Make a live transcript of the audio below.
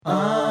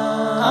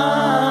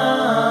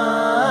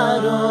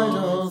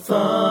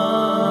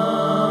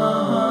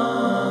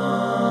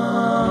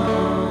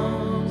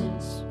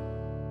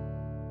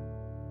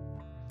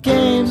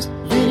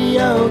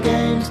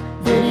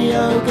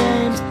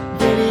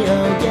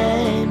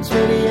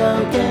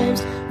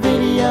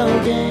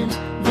games,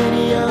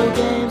 video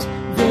games,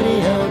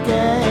 video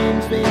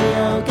games,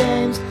 video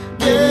games,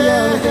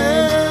 video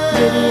games,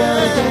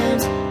 video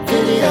games,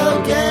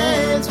 video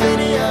games,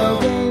 video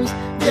games,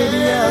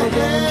 video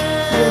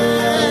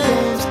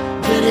games,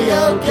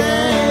 video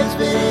games,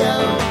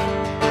 video.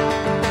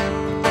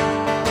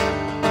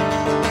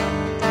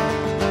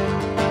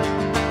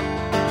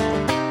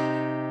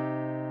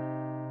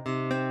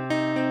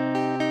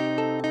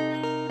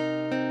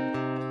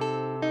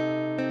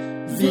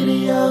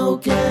 Video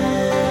game.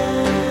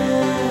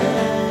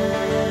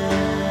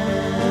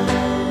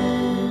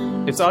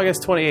 It's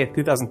August 28th,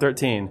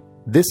 2013.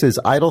 This is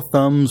Idle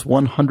Thumbs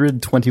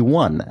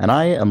 121, and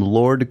I am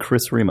Lord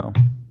Chris Remo.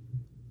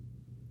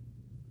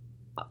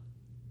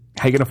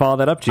 How you going to follow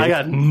that up, Jake? I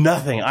got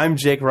nothing. I'm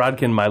Jake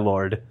Rodkin, my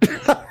lord.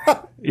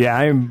 Yeah,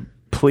 I'm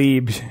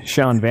Plebe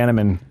Sean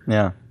Vanneman.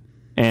 Yeah.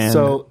 And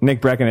So-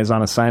 Nick Brecken is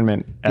on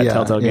assignment at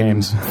Telltale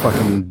Games.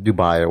 Fucking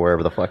Dubai or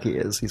wherever the fuck he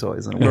is. He's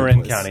always in a weird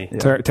Marin place.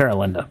 County. Terra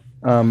Linda.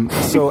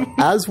 So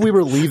as we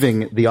were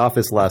leaving the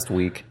office last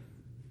week,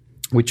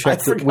 we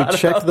checked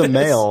about the this.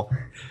 mail,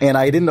 and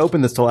I didn't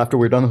open this till after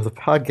we were done with the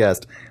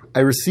podcast. I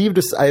received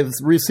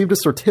a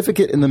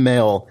certificate in the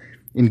mail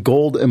in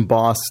gold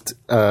embossed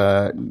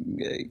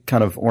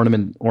kind of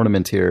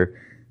ornament here,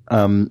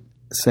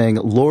 saying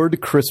Lord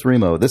Chris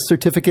Remo. This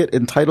certificate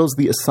entitles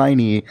the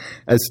assignee,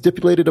 as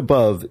stipulated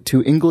above,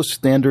 to English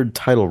standard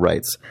title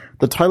rights.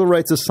 The title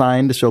rights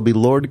assigned shall be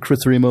Lord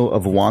Chris Remo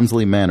of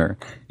Wansley Manor.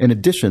 In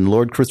addition,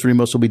 Lord Chris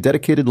Remo shall be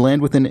dedicated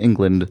land within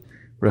England,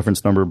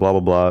 reference number, blah, blah,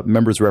 blah,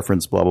 members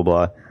reference, blah, blah,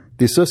 blah.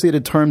 The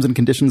associated terms and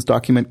conditions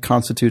document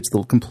constitutes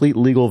the complete,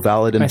 legal,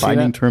 valid, and I see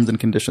binding that. terms and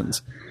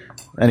conditions.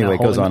 Anyway,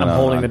 it goes on I'm and on.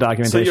 holding and the on.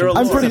 documentation. So you're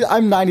a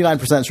I'm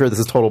 99% sure this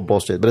is total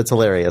bullshit, but it's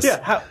hilarious.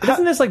 Yeah,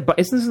 Isn't this like,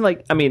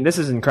 I mean, this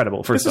is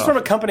incredible. this is from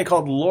a company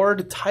called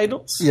Lord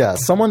Titles. Yeah,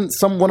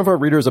 one of our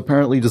readers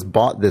apparently just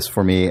bought this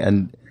for me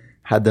and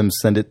had them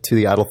send it to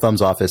the Idle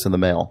Thumbs office in the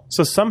mail.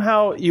 So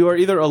somehow you are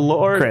either a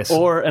lord Chris.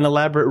 or an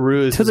elaborate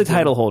ruse. to the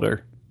title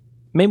holder.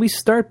 May we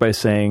start by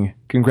saying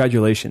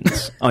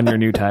congratulations on your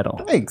new title.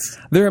 Thanks.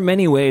 There are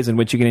many ways in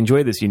which you can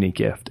enjoy this unique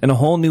gift, and a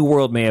whole new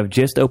world may have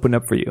just opened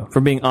up for you.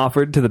 From being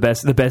offered to the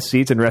best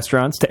seats in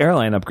restaurants to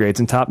airline upgrades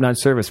and top-notch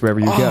service wherever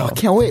you go. I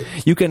can't wait.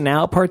 You can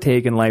now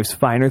partake in life's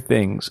finer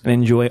things and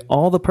enjoy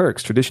all the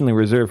perks traditionally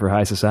reserved for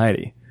high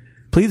society.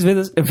 Please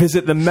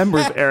visit the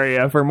members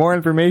area for more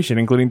information,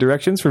 including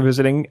directions for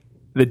visiting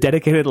the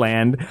dedicated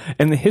land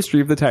and the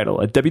history of the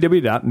title at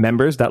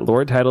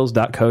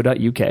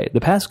www.members.lordtitles.co.uk. The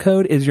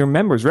passcode is your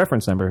member's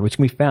reference number, which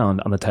can be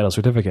found on the title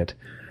certificate.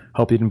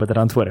 Hope you didn't put that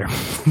on Twitter.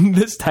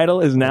 This title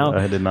is now...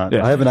 I did not.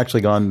 Yeah. I haven't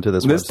actually gone to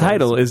this This website.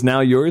 title is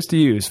now yours to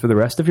use for the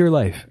rest of your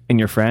life, and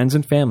your friends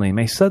and family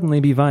may suddenly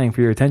be vying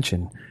for your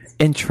attention,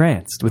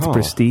 entranced with the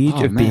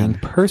prestige of being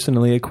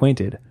personally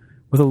acquainted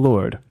with a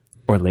lord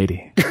or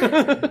lady.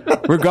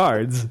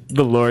 Regards,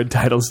 the Lord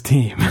Titles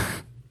team.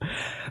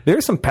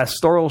 There's some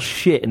pastoral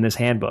shit in this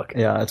handbook.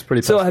 Yeah, it's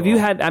pretty So pastoral. have you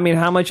had, I mean,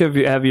 how much have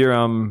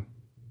your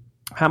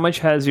how much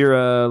has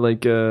your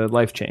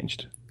life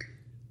changed?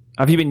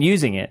 Have you been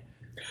using it?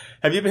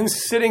 Have you been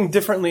sitting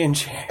differently in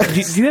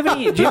chairs? Do you have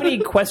any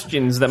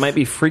questions that might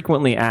be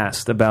frequently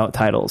asked about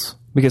titles?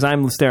 Because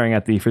I'm staring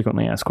at the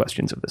frequently asked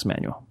questions of this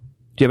manual.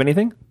 Do you have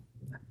anything?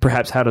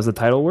 Perhaps how does the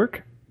title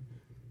work?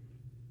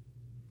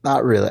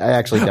 Not really. I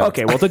actually don't.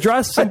 Okay, well, to draw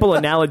a simple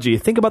analogy,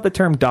 think about the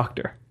term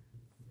doctor.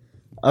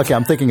 Okay,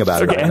 I'm thinking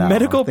about it Okay, right a now.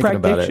 medical I'm thinking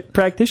about it.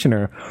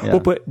 practitioner will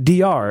put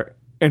DR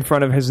in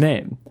front of his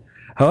name.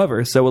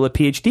 However, so will a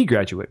PhD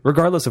graduate,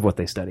 regardless of what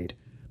they studied.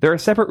 There are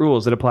separate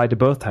rules that apply to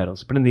both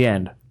titles, but in the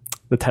end,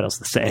 the title's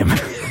the same.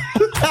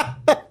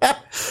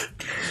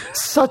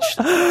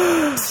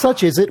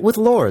 Such is it with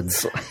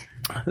lords.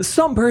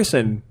 Some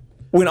person,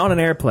 when on an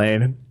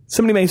airplane,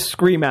 somebody may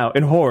scream out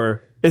in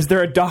horror, "Is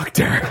there a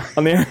doctor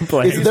on the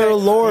airplane?" Is there a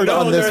lord No,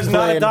 on this there's plane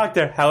not a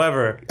doctor.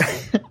 However,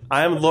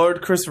 I am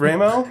Lord Chris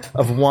Remo.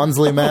 of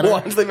Wansley Manor?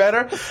 Wansley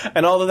Manor,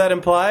 and all that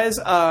implies,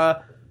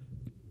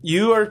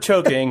 you are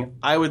choking.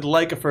 I would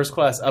like a first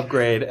class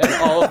upgrade, and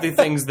all of the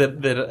things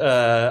that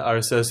are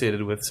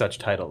associated with such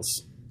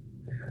titles.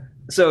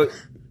 So,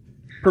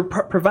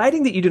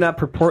 providing that you do not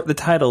purport the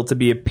title to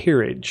be a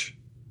peerage.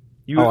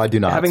 You, Oh, I do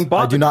not. Having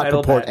bought I do the not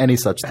title purport that- any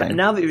such thing.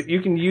 Now that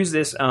you can use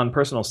this on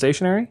personal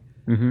stationery,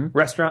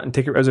 restaurant and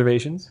ticket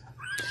reservations,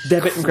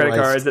 debit and credit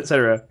Christ. cards,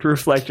 etc., to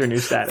reflect your new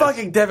status.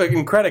 Fucking debit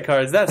and credit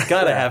cards. That's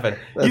gotta happen.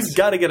 You've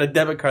got to get a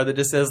debit card that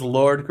just says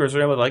Lord Chris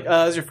Remo. Like,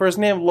 is your first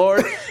name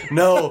Lord?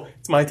 No,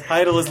 it's my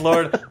title is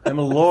Lord. I'm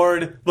a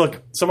Lord.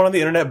 Look, someone on the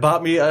internet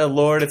bought me a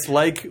Lord. It's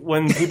like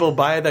when people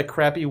buy that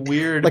crappy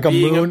weird Like a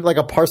being moon, like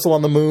a parcel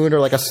on the moon, or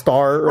like a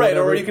star, or Right,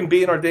 whatever. or you can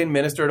be an ordained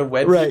minister to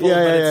wed Right, people, yeah,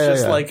 but yeah, it's yeah,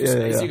 just yeah. like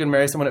Yeah. so you can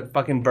marry someone at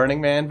fucking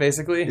Burning Man,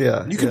 basically.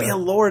 Yeah, you could be yeah. a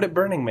lord at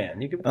Burning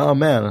Man. You could. Oh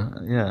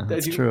man, yeah,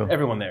 that's true.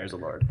 Everyone there is a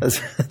lord. That's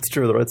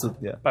true. The rights of,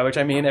 yeah. By which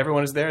I mean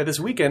everyone is there this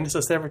weekend, so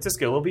San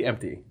Francisco will be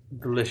empty.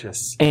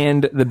 Delicious.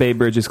 And the Bay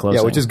Bridge is closing.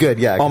 Yeah, which is good.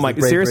 Yeah. Oh 'cause my!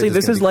 the Great Seriously, Bridge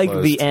this gonna is be like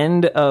closed. the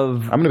end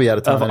of. I'm going to be out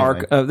of town of anyway.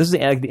 Fascinating. arc. This is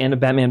the end of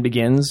Batman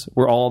Begins,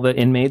 where all the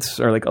inmates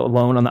are like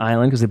alone on the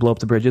island because they blow up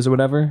the bridges or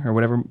whatever,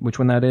 which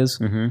one that is.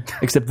 Mm-hmm.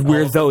 Except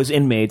we're those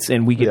inmates,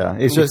 and we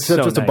get it's just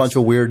so a bunch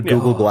of weird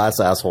Google Glass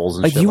assholes.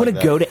 And like, shit you want like to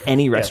that. go to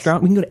any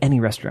restaurant? We can go to any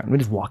restaurant. We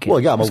just walk in. Well,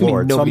 yeah, I'm a There's gonna be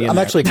lord, so nobody in I'm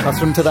there. actually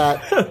accustomed to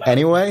that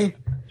anyway.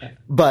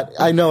 But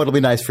I know it'll be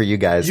nice for you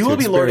guys You to will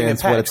be lording at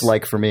experience what PAX. it's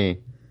like for me.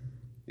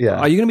 Yeah,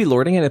 Are you going to be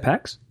lording it at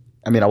PAX?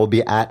 I mean, I will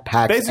be at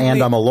PAX Basically-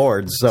 and I'm a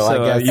lord, so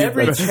I guess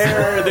Every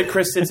chair that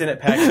Chris sits in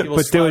at PAX, he will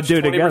But do it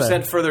slouch 20%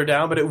 together. further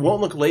down, but it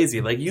won't look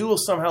lazy. Like, you will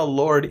somehow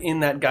lord in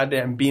that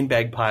goddamn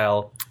beanbag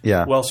pile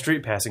while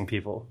street passing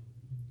people.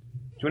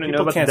 Do you want to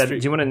People can't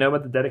street- Do you want to know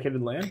about the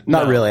dedicated land?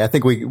 not really. I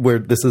think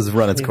this has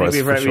run its You think course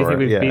we've- for you think sure.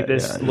 we've Yeah, beat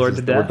this yeah, lord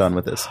to death? We're done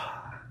with this.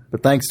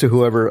 But thanks to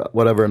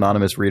whatever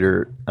anonymous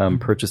reader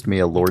purchased me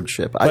a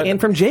lordship. And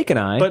from Jake and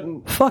I, but-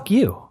 fuck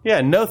you. Yeah,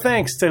 no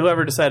thanks to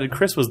whoever decided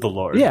Chris was the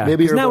lord. Yeah,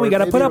 Maybe 'cause your now we lord- got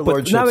to maybe put your up with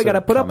lordships now we got to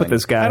are put up with coming.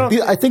 this guy.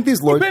 I think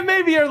these lords. But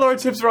maybe your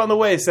lordships are on the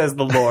way, says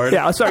the lord.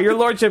 Yeah, sorry, your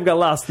lordship got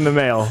lost in the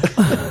mail.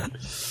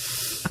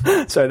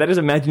 Sorry, that is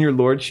imagine your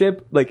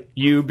lordship, like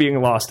you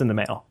being lost in the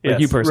mail. Like Yes.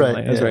 you personally.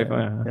 Right, That's yeah, right.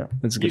 yeah.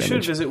 That's a You good should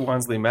image. visit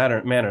Wansley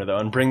Manor, though,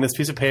 and bring this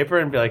piece of paper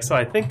and be like, so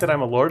I think that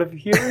I'm a lord of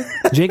here?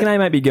 Jake and I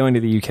might be going to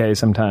the UK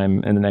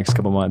sometime in the next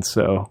couple months,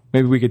 so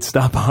maybe we could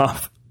stop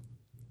off.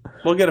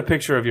 We'll get a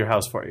picture of your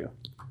house for you.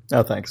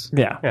 Oh, thanks.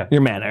 Yeah,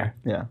 your manor.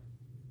 Yeah.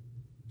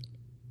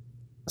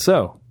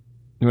 So,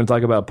 you want to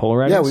talk about Polar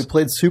Riders? Yeah, we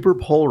played Super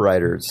Pole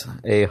Riders,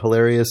 a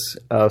hilarious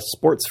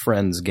sports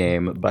friends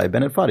game by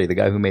Bennett Foddy, the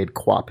guy who made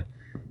Quap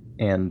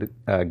and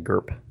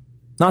GURP.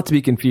 Not to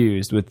be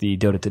confused with the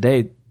Dota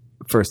Today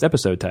first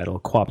episode title,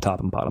 Quap Top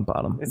and Bottom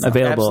Bottom.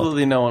 Available.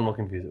 Absolutely no one will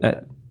confuse it with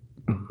that.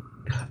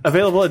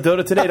 Available at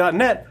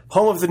DotaToday.net,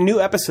 home of the new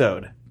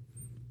episode.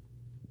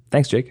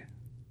 Thanks, Jake.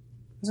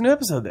 There's a new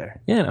episode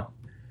there. Yeah, no,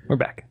 we're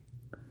back.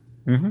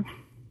 Mm-hmm.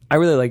 I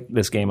really like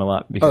this game a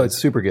lot. Because, Oh,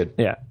 it's super good.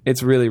 yeah,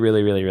 it's really,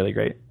 really, really, really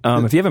great.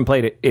 If you haven't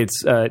played it,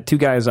 it's two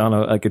guys on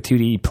a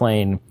 2D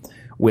plane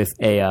with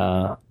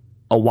a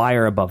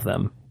wire above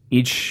them.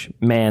 Each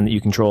man that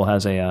you control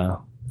has a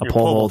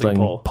pole-holding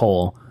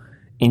pole,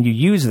 and you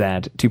use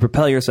that to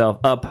propel yourself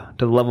up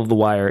to the level of the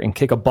wire and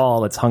kick a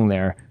ball that's hung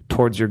there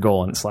towards your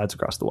goal, and it slides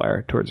across the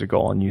wire towards your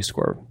goal, and you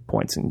score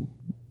points and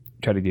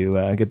try to do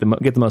get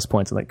the most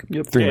points in like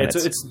 3 minutes.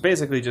 It's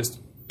basically just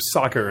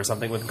soccer or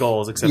something with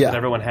goals, except that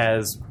everyone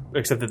has,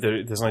 except that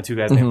there's only two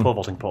guys that have pole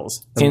vaulting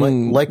poles.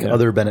 And like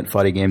other Bennett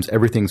Foddy games,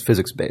 everything's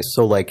physics based.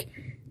 So like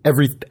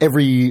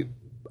every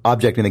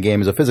object in the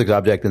game is a physics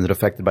object and is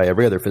affected by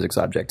every other physics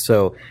object.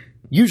 So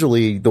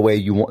usually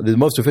the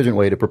most efficient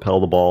way to propel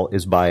the ball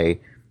is by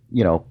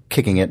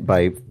kicking it,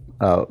 by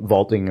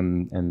vaulting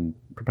and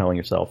propelling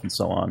yourself and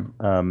so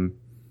on.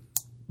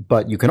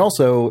 But you can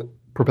also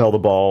propel the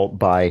ball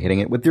by hitting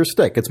it with your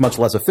stick. It's much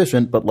less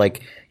efficient, but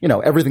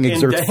everything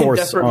exerts force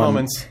in desperate on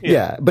moments.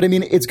 Yeah, but I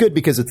mean, it's good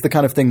because it's the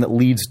kind of thing that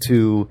leads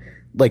to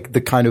like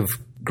the kind of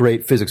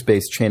great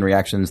physics-based chain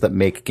reactions that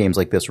make games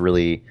like this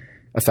really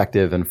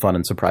effective and fun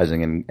and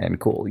surprising and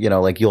cool.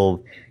 Like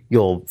you'll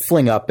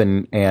fling up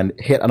and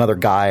hit another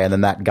guy, and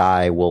then that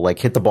guy will like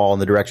hit the ball in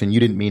the direction you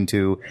didn't mean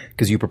to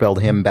because you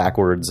propelled him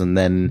backwards, and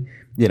then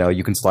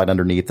you can slide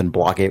underneath and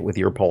block it with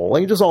your pole.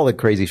 Like just all the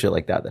crazy shit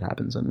like that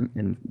happens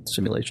in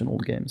simulation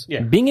old games.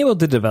 Yeah. Being able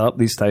to develop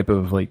these type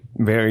of like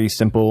very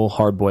simple,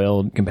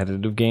 hard-boiled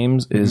competitive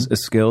games is a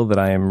skill that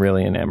I am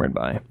really enamored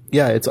by.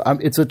 Yeah, it's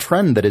a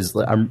trend that is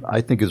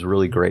I think is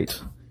really great.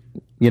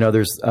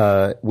 There's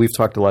we've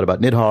talked a lot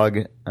about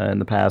Nidhogg in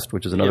the past,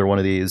 which is another one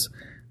of these.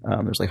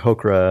 There's like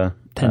Hokra,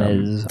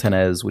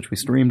 Tenez, which we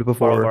streamed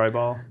before.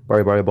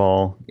 Bari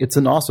Ball. It's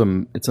an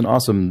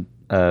awesome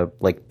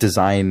like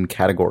design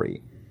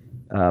category.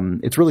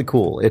 It's really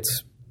cool.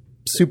 It's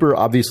super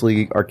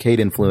obviously arcade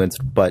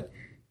influenced, but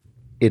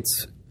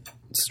it's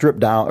stripped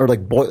down or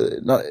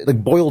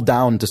boiled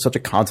down to such a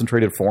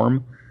concentrated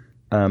form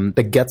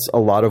that gets a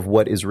lot of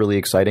what is really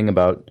exciting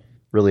about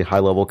really high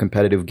level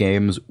competitive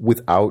games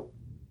without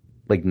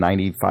like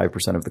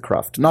 95% of the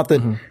cruft. Not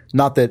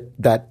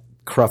that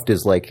cruft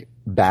is like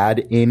bad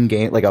in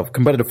game, like a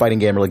competitive fighting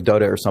game or like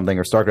Dota or something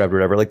or StarCraft or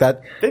whatever. Like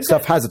that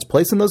stuff has its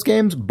place in those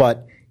games,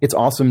 but it's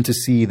awesome to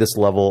see this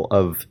level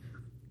of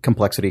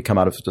complexity come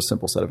out of such a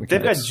simple set of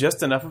mechanics. They've got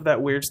just enough of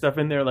that weird stuff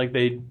in there. Like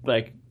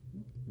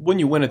when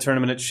you win a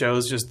tournament, it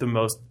shows just the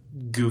most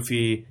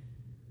goofy,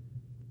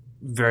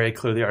 very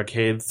clearly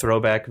arcade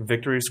throwback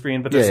victory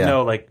screen. But there's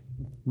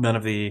none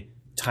of the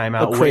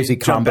timeout, crazy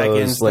jump back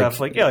in combos, stuff.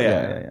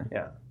 yeah.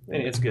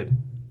 It's good.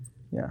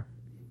 Yeah,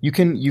 you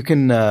can.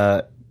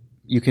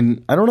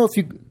 I don't know if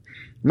you.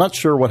 I'm not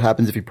sure what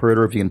happens if you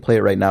pre-order, if you can play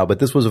it right now, but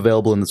this was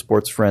available in the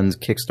Sports Friends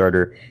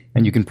Kickstarter,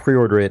 and you can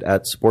pre-order it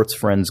at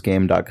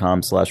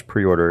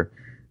sportsfriendsgame.com/preorder.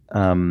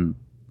 And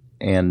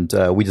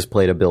we just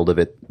played a build of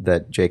it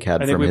that Jake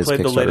had from his Kickstarter. I think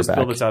we played the latest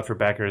build that's out for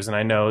backers, and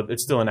I know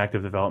it's still in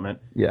active development.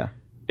 Yeah.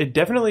 It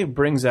definitely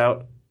brings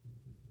out,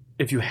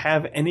 if you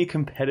have any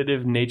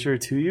competitive nature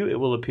to you, it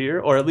will appear,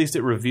 or at least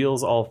it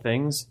reveals all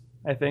things,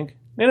 I think.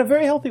 in a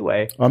very healthy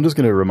way. I'm just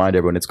going to remind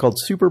everyone, it's called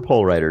Super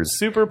Poll Writers.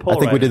 Super Poll I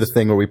think we did the Writers.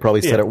 thing where we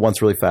probably said Yeah. it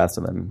once really fast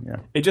and then, yeah.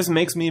 It just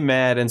makes me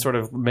mad and sort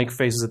of make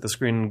faces at the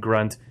screen and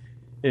grunt.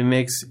 It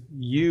makes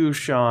you,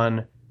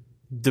 Sean,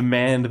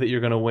 demand that you're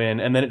going to win,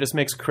 and then it just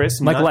makes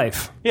Chris Like not,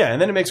 life. Yeah, and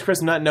then it makes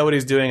Chris not know what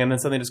he's doing, and then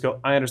suddenly just go,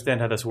 I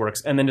understand how this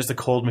works, and then just a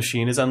cold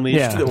machine is unleashed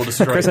that will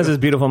destroy Chris you. has his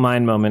beautiful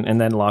mind moment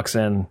and then locks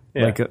in.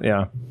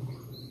 Yeah.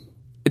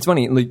 It's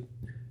funny. Like,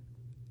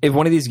 if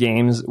one of these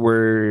games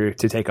were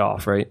to take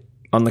off, right,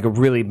 on like a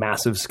really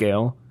massive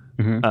scale,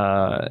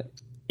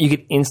 you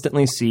could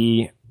instantly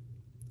see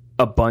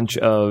a bunch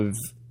of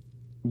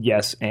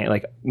and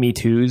like Me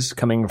Too's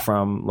coming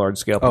from large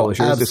scale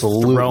publishers, just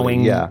absolutely,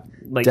 throwing, yeah.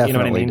 like you know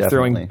what I Definitely, mean,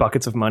 throwing definitely.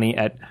 buckets of money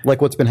at.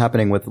 Like what's been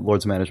happening with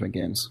Lords of Management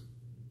games.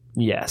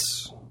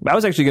 Yes, I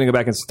was actually going to go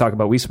back and talk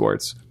about Wii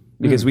Sports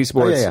because Wii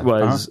Sports yeah.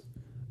 was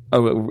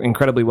an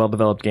incredibly well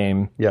developed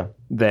game. Yeah.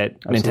 That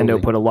Absolutely.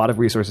 Nintendo put a lot of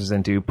resources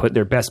into, put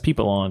their best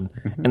people on,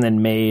 and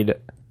then made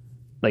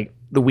like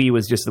the Wii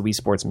was just the Wii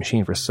Sports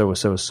machine for so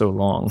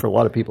long. For a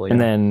lot of people, yeah. And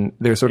then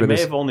there's sort It of may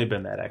this, have only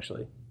been that,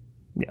 actually.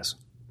 yes,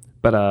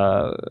 but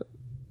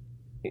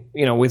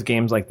you know, with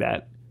games like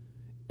that,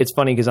 it's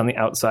funny because on the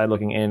outside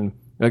looking in,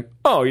 like,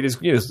 oh, you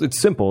just it's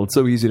simple, it's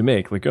so easy to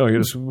make. Like, oh, you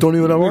just Don't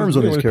even have arms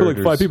on these put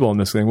characters. like 5 people on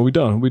this thing. We'll be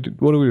done.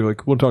 What are we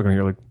like? What are we talking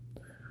here? Like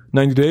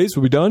 90 days?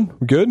 We'll be done.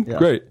 We're good. Yeah.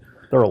 Great.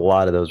 There are a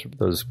lot of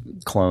those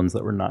clones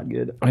that were not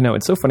good. I know,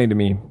 it's so funny to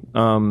me.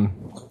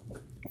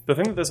 The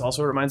thing that this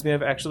also reminds me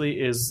of, actually,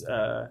 is,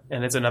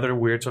 and it's another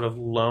weird sort of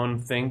lone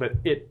thing, but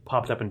it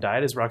popped up and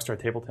died, is Rockstar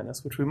Table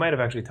Tennis, which we might have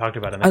actually talked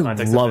about in the I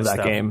context love of this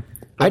that stuff. game.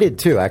 I did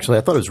too, actually.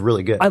 I thought it was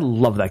really good. I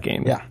love that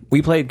game. Yeah.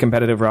 We played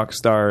competitive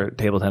Rockstar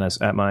table tennis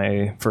at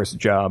my first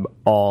job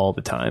all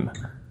the time.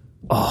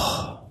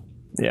 Oh,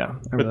 yeah.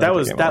 But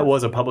that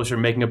was a publisher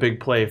making a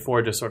big play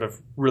for just sort of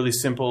really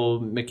simple,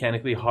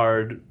 mechanically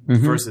hard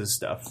versus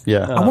stuff.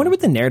 yeah. I wonder what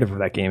the narrative of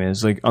that game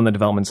is, like on the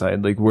development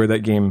side, like where that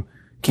game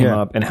came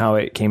Yeah. up and how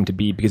it came to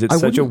be, because it's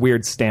such a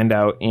weird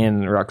standout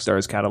in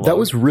Rockstar's catalog. That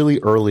was really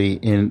early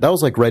that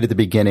was like right at the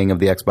beginning of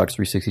the Xbox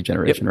 360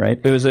 generation, right?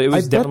 It was I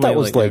bet definitely that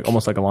was like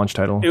almost like a launch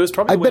title. It was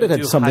probably I bet it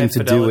had something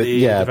to do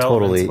with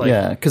totally,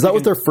 because that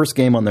was their first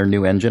game on their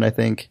new engine, I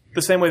think.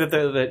 The same way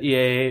that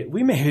EA,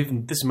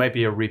 this might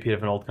be a repeat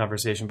of an old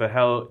conversation, but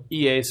how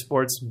EA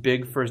Sports'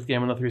 big first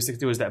game on the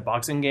 360 was that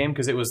boxing game,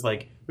 because it was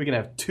like, we can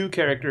have 2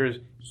 characters,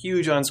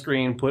 huge on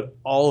screen, put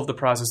all of the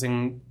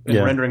processing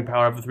and rendering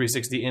power of the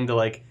 360 into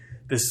like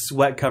this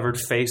sweat-covered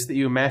face that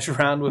you mash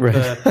around with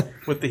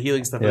with the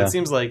healing stuff. But Yeah. it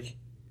seems like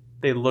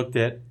they looked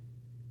at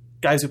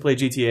guys who play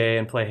GTA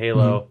and play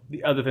Halo.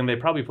 The other thing they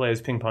probably play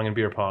is ping pong and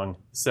beer pong.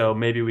 So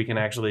maybe we can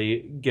actually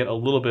get a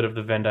little bit of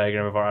the Venn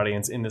diagram of our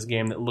audience in this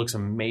game that looks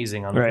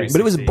amazing on the 360.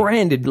 But it was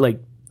branded like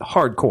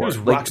hardcore. It was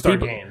like,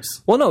 Rockstar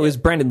Games. Well, no, it was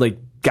branded like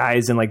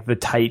guys in like the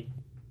tight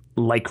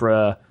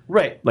lycra,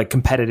 Right. like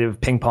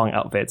competitive ping pong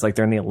outfits, like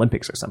they're in the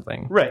Olympics or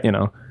something. Right. You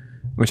know,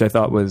 which I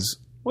thought was.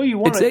 Well, you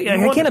want It's-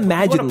 I can't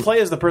imagine- You want to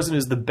play as the person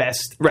who's the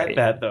best at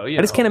that, though. I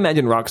just can't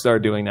imagine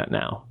Rockstar doing that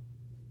now.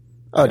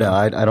 Oh, no,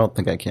 I don't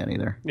think I can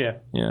either. Yeah.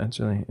 Yeah, it's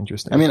really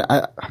interesting. I mean,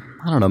 I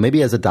don't know,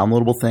 maybe as a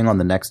downloadable thing on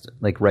the next,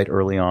 like right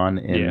early on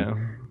in Yeah.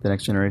 the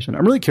next generation.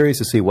 I'm really curious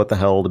to see what the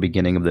hell the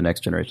beginning of the next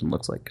generation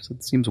looks like, because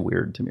it seems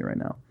weird to me right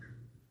now.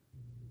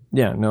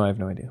 yeah, no, I have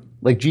no idea.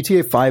 Like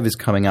GTA 5 is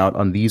coming out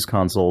on these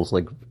consoles,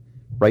 like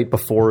right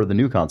before the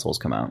new consoles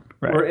come out.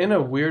 Right. We're in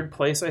a weird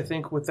place, I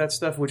think, with that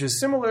stuff, which is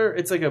similar.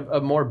 It's like a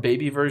more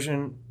baby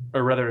version,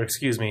 or rather,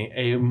 excuse me,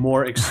 a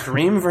more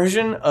extreme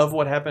version of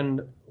what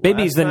happened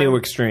Baby's last the time. new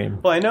extreme.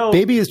 Well, I know.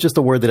 Baby is just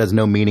a word that has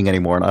no meaning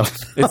anymore. And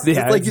It's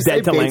like you dead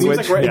say to baby, language.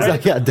 It's like Yeah.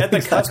 Exactly, yeah, at the cusp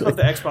exactly. of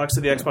the Xbox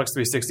to the Xbox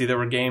 360, there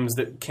were games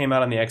that came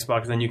out on the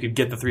Xbox, and then you could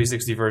get the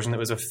 360 version that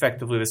was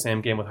effectively the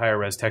same game with higher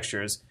res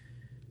textures.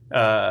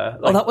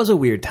 Oh, that was a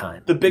weird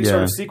time. The big sort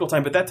Yeah. of sequel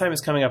time, but that time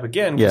is coming up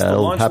again. 'Cause Yeah, the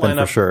it'll launch happen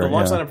lineup, for sure, The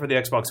launch yeah. lineup for the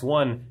Xbox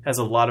One has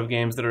a lot of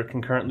games that are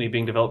concurrently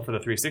being developed for the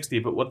 360.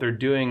 But what they're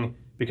doing,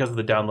 because of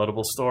the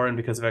downloadable store and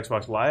because of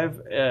Xbox Live,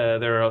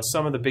 there are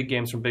some of the big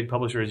games from big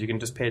publishers. You can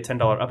just pay a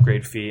 $10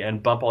 upgrade fee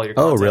and bump all your.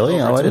 Oh, content really?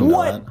 over Oh, I to- didn't know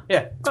What? that. Yeah,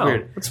 it's Oh,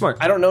 weird. that's smart.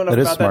 I don't know enough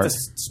That is about that to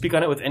smart. speak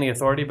on it with any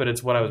authority, but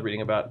it's what I was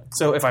reading about.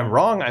 So if I'm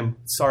wrong, I'm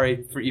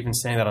sorry for even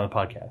saying that on the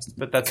podcast.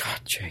 But that's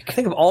Jake. I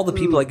think of all the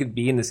people I could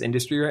be in this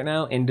industry right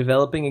now, and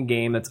developing a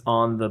game that's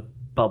on the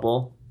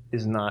bubble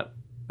is not.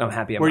 I'm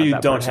happy I'm where not you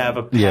that don't person. have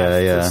a path Yeah,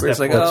 yeah. to step Where it's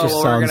like, That oh, just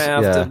well, we're sounds- gonna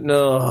have yeah. to.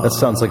 No, That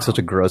sounds like such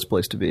a gross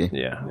place to be.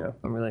 yeah.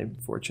 I'm really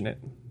fortunate.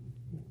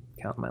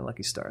 Counting my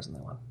lucky stars on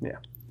that one. Yeah.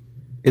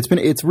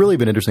 It's really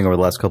been interesting over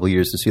the last couple of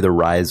years to see the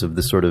rise of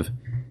this sort of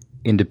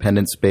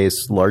independent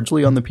space,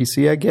 largely on the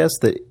PC, I guess,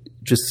 that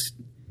just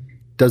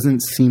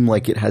doesn't seem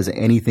like it has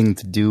anything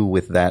to do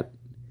with that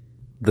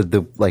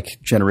the like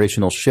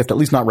generational shift. At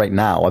least not right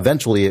now.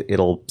 Eventually,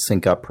 it'll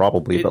sync up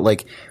probably, but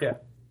like. Yeah.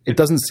 It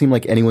doesn't seem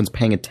like anyone's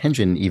paying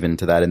attention even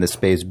to that in this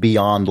space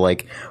beyond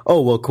like, oh,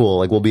 well, cool.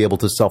 Like we'll be able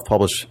to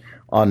self-publish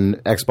on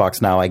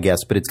Xbox now, I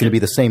guess, but it's going to be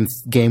the same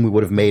game we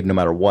would have made no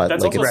matter what.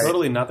 That's like also it's,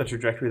 totally not the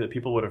trajectory that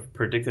people would have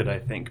predicted, I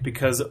think,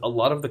 because a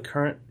lot of the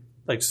current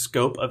like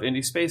scope of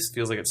indie space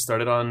feels like it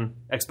started on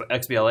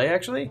XBLA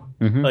actually.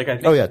 Like I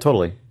think, Oh yeah,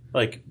 totally.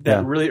 like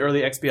that really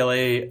early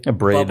XBLA A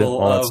Braid, bubble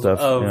all that of, stuff,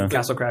 of yeah.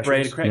 Castle Crashers.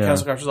 Braid, Yeah.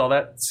 Castle Crashers, all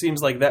that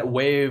seems like that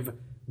wave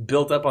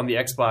built up on the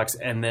Xbox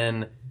and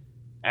then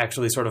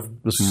actually sort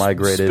of Just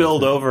migrated.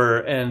 spilled over,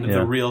 and Yeah.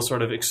 the real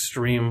sort of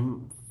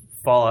extreme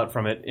fallout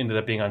from it ended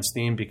up being on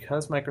Steam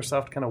because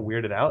Microsoft kind of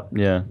weirded out.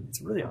 Yeah.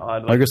 It's really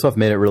odd. Like, Microsoft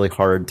made it really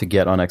hard to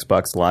get on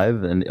Xbox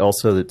Live, and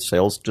also that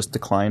sales just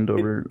declined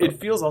over.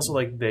 it feels also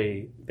like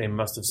they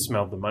must have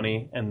smelled the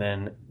money and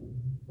then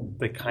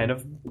they kind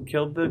of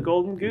killed the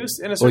golden goose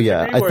in a well, certain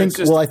yeah, degree. I where think. it's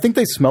just, Well, I think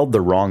they smelled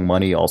the wrong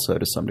money also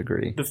to some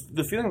degree.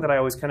 the feeling that I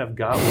always kind of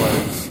got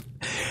was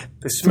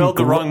they smelled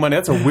the wrong money.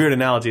 That's a weird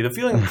analogy. The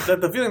feeling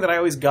that I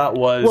always got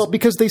was Well,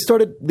 because they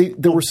started,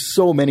 there were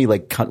so many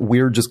like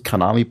weird just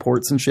Konami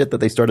ports and shit that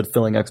they started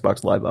filling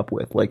Xbox Live up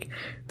with. Like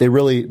they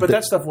really. But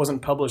that stuff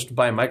wasn't published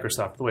by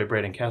Microsoft the way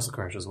Braid and Castle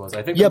Crashers was.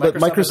 I think Yeah, when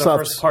but Microsoft as a Microsoft's-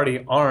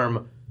 first-party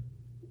arm,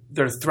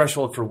 their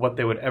threshold for what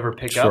they would ever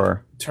pick Sure.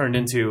 up turned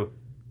into.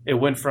 It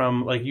went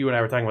from, like you and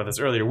I were talking about this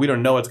earlier, we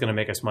don't know what's going to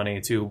make us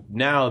money, to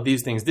now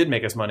these things did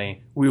make us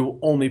money. We will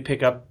only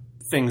pick up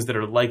things that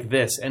are like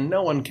this, and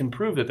no one can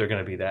prove that they're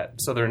going to be that.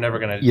 So they're never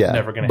going to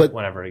but hit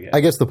one ever again. I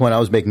guess the point I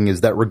was making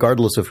is that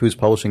regardless of who's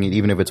publishing it,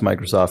 even if it's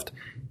Microsoft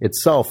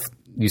itself,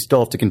 you still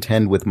have to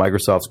contend with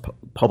Microsoft's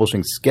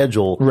publishing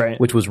schedule, Right.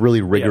 which was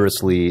really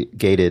rigorously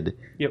gated,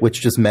 Yep.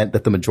 which just meant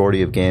that the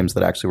majority of games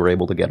that actually were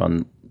able to get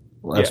on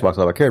Xbox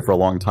Live Arcade for a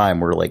long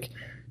time were like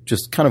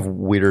just kind of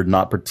weird,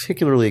 not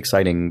particularly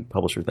exciting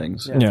publisher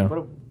things. Yeah.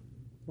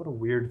 What a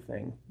weird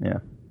thing. Yeah.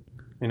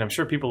 I mean, I'm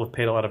sure people have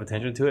paid a lot of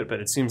attention to it, but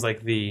it seems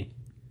like the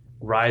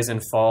rise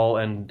and fall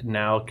and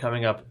now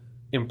coming up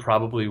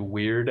improbably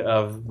weird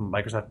of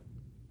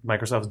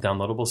Microsoft's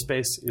downloadable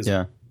space is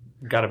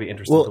got to be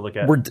interesting to look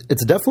at.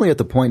 It's definitely at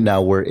the point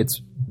now where it's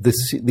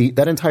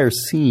that entire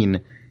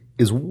scene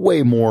is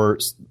way more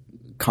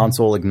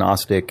console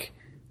agnostic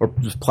or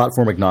just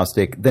platform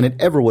agnostic than it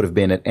ever would have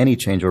been at any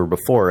changeover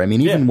before. I mean,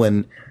 even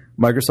when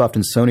Microsoft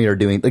and Sony are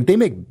doing, like, they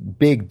make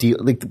big deal,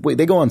 like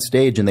they go on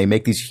stage and they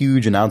make these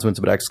huge announcements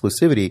about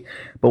exclusivity,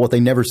 but what they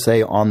never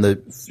say on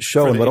the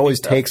show and what always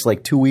takes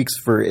like 2 weeks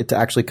for it to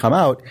actually come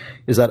out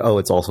is that, oh,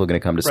 it's also going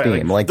to come to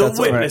Steam. Like that's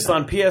The Witness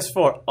on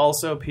PS4,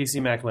 also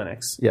PC, Mac,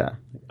 Linux. Yeah.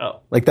 Oh.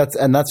 Like that's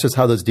just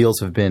how those deals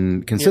have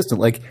been consistent.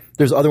 Yeah. Like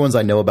there's other ones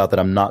I know about that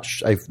I'm not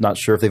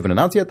sure if they've been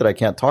announced yet that I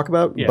can't talk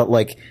about. Yeah. But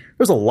like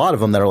there's a lot of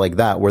them that are like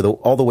that where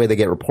all the way they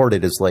get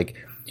reported is like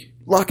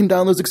locking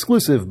down those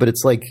exclusive. But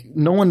it's like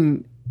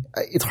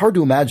it's hard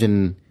to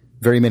imagine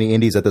very many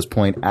indies at this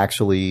point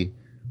actually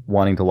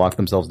wanting to lock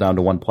themselves down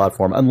to one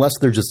platform unless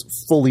they're just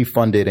fully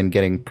funded and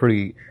getting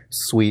pretty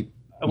sweet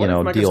I wonder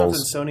if Microsoft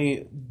deals. and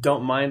Sony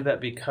don't mind that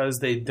because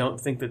they don't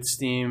think that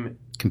Steam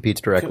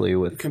competes directly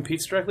with them,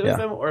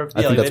 or if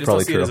I think they that's just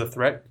probably don't see it true. as a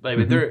threat.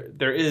 Like,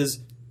 there is,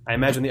 I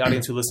imagine the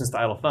audience who listens to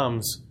Idle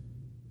Thumbs,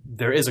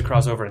 there is a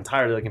crossover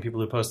entirely, like in people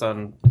who post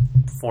on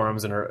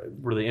forums and are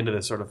really into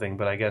this sort of thing.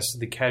 But I guess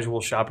the casual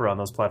shopper on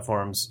those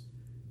platforms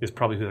is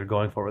probably who they're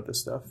going for with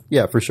this stuff.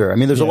 Yeah, for sure. I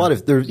mean, there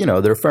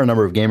are a fair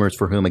number of gamers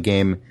for whom a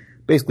game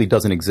basically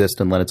doesn't exist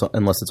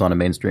unless it's on a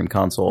mainstream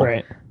console.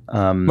 Right.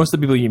 Most of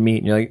the people you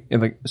meet, you're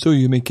like, so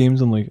you make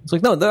games on like, it's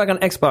like, no, they're like on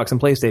Xbox and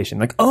PlayStation.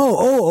 Like,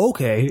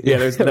 okay. Yeah,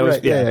 there's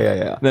Right,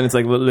 yeah. Then it's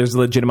like, there's a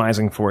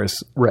legitimizing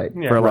force, Right.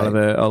 for a lot of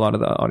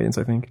the audience,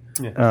 I think.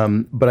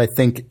 But I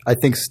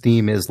think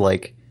Steam is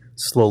like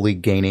slowly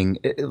gaining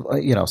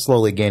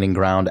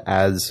ground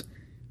as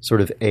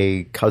sort of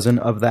a cousin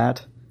of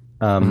that.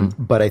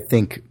 But I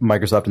think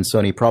Microsoft and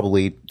Sony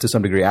probably, to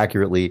some degree,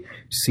 accurately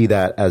see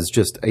that as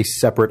just a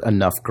separate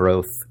enough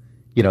growth,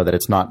 that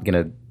it's not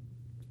going to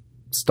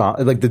stop.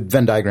 Like the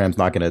Venn diagram's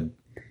not going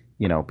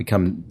to,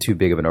 become too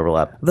big of an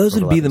overlap. Those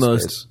would be the overlapping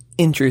most space.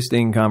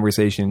 interesting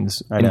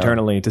conversations know.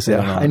 internally to sit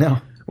on. I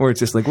know. Where it's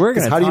just like, we're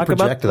going to how do you talk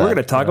about project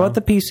that, about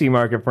the PC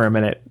market for a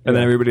minute, and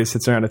then everybody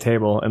sits around a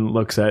table and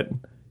looks at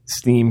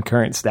Steam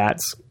current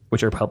stats,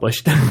 which are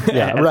published.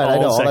 Yeah, right. I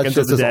know. All that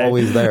shit is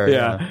always there.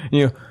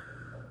 Yeah.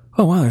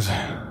 Oh wow, there's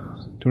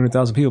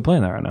 200,000 people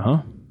playing that right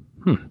now,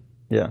 huh?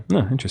 Yeah.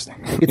 Oh, interesting.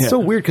 It's so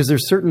weird because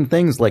there's certain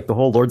things like the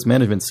whole Lords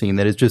Management scene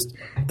that is just,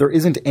 there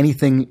isn't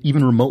anything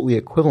even remotely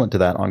equivalent to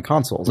that on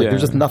consoles. Like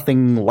there's just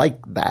nothing like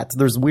that.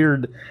 There's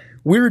weird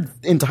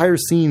entire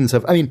scenes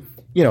of, I mean,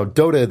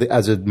 Dota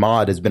as a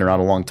mod has been around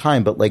a long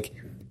time, but like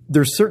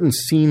there's certain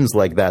scenes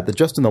like that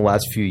just in the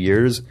last few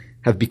years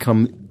have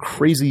become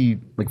crazy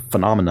like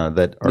phenomena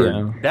that are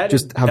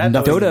have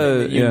nothing.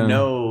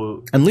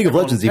 Dota, and League of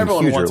Legends is even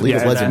huger. League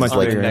of Legends is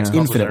like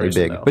infinitely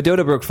big. But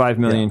Dota broke 5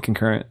 million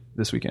concurrent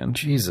this weekend.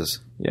 Jesus.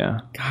 Yeah.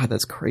 God,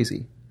 that's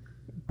crazy.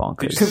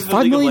 Bonkers. Because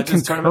 5 million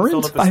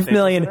concurrent? 5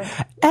 million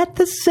at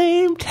the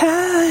same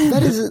time.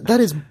 That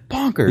is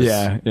bonkers.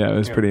 Yeah, it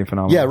was pretty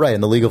phenomenal. Yeah, right.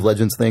 And the League of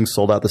Legends thing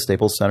sold out the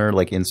Staples Center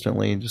like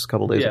instantly just a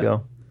couple days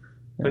ago.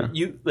 Yeah. But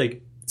you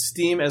like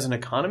Steam as an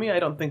economy, I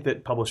don't think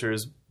that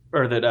publishers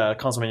or that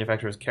console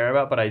manufacturers care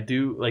about, but I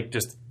do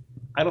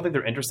I don't think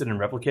they're interested in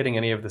replicating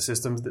any of the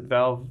systems that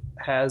Valve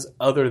has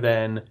other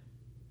than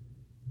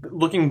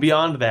looking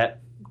beyond that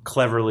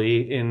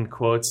cleverly in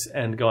quotes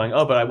and going,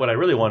 oh, but what I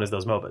really want is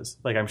those MOBAs.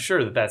 Like, I'm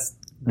sure that's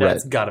Right.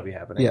 got to be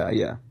happening.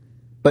 Yeah.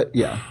 But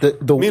yeah,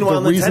 Meanwhile,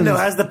 the reason, Nintendo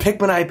has the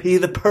Pikmin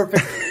IP, the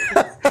perfect,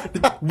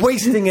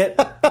 wasting it.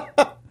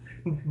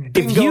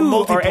 If you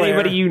or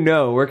anybody you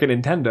know work at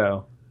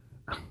Nintendo,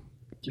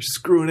 you're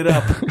screwing it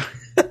up.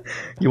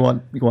 you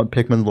want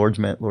Pikmin Lords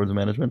of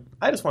Management?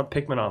 I just want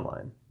Pikmin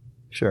Online.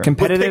 Sure.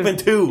 competitive Pikmin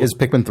 2. Is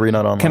Pikmin 3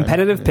 not online?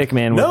 competitive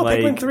Pikmin No, with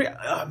Pikmin like 3.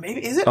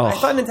 Maybe is it? I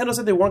thought Nintendo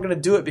said they weren't going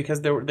to do it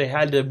because they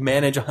had to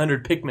manage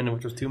 100 Pikmin,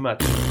 which was too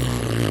much.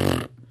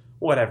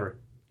 Whatever.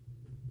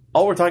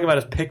 All we're talking about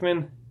is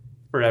Pikmin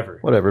forever.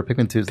 Whatever.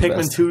 Pikmin 2 is the Pikmin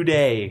best. 2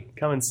 Day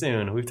coming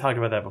soon. We've talked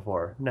about that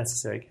before.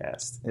 Necessary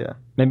cast. Yeah.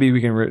 maybe we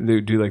can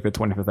do like the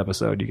 25th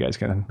episode. You guys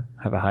can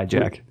have a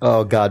hijack.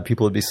 Oh God,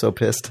 people would be so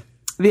pissed.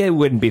 They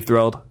wouldn't be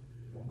thrilled.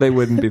 They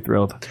wouldn't be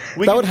thrilled.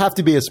 That would have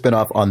to be a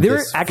spin-off on There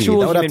this are actual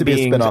feed. That would have human to be a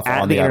beings spin-off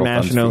at on the Idle Thumbs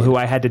International feed. who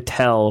I had to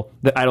tell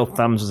that Idle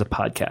Thumbs was a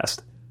podcast,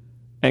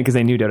 and because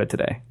they knew Dota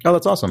Today. Oh,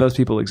 that's awesome. Those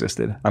people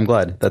existed. I'm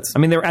glad. That's. I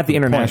mean, they were at the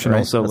International,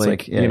 right? so That's like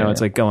like- yeah, it's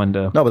yeah. like going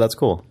to. No, but that's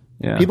cool.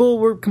 Yeah. People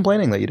were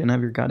complaining that you didn't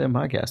have your goddamn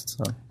podcast.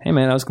 So. Hey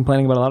man, I was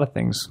complaining about a lot of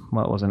things.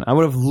 Well, it wasn't. I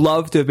would have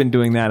loved to have been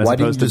doing that as Why didn't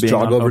you opposed to just being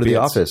jog on over to the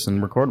opiates. office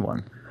and record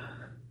one?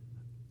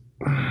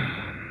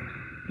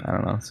 I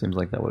don't know. It seems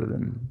like that would have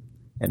been,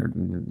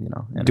 energizing.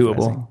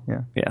 Doable.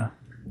 Yeah. Yeah.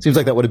 Seems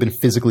like that would have been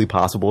physically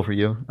possible for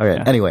you. Okay.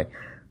 Yeah. Anyway,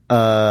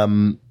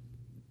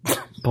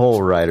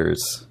 Pole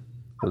Riders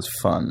was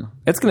fun.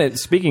 It's gonna.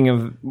 Speaking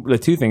of the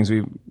two things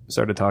we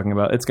started talking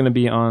about, it's gonna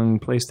be on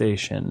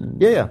PlayStation.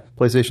 Yeah.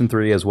 PlayStation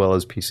 3 as well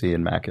as PC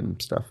and Mac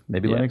and stuff.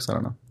 Maybe Yeah. Linux. I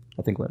don't know.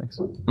 I think Linux.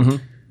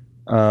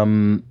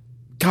 Mm-hmm.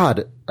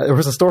 God, there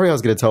was a story I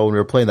was going to tell when we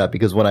were playing that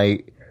because when I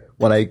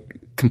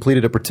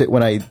completed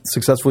when I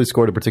successfully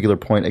scored a particular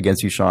point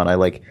against you, Sean, I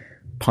like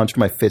punched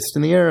my fist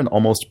in the air and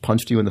almost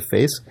punched you in the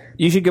face.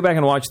 You should go back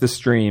and watch the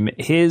stream.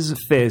 His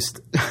fist,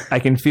 I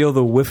can feel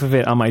the whiff of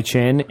it on my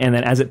chin, and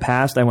then as it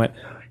passed, I went,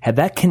 had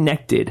that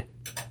connected,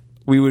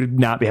 we would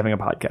not be having a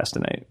podcast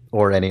tonight.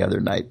 Or any other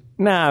night.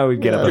 Nah,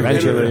 we'd get up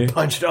eventually.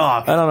 Punched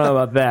off. I don't know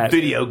about that.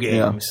 Video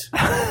games.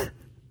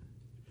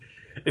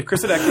 If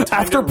Chris had actually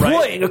timed After it right,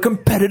 playing a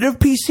competitive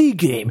PC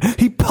game,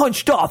 he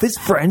punched off his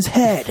friend's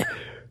head.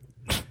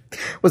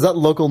 Was that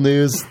local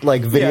news,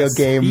 like video Yes.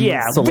 game?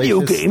 Yeah, video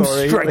salacious games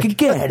story? strike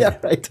again. Yeah,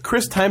 right.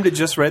 Chris timed it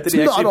just right that he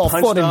It's not actually all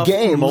punched fun and off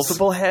games.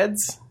 multiple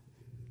heads.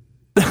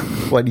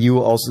 What you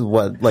also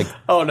like?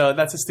 Oh no,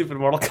 that's a stupid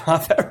Mortal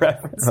Kombat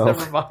reference. Oh.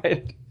 Never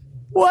mind.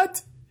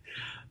 What?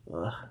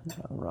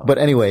 But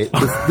anyway,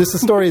 this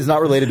story is not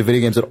related to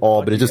video games at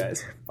all. But it you just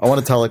guys. I want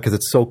to tell it because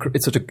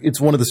it's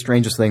one of the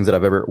strangest things that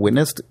I've ever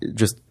witnessed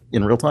just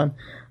in real time.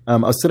 I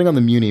was sitting on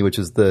the Muni, which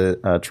is the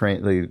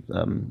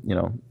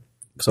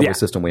subway Yeah.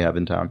 system we have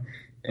in town.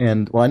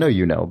 And well, I know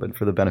you know, but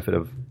for the benefit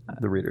of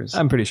the readers,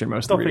 I'm pretty sure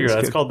most Don't of the figure it out.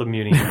 readers It's called the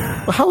Muni.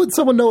 well, how would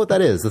someone know what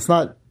that is? That's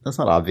not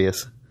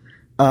obvious.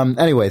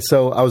 Anyway,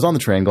 so I was on the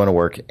train going to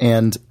work,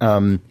 and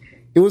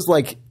it was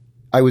like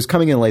I was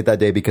coming in late that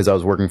day because I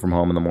was working from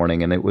home in the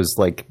morning, and it was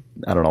like,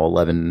 I don't know,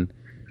 11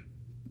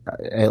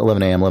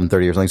 a.m.,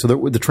 11:30 or something.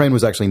 So the train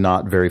was actually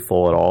not very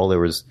full at all. There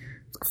was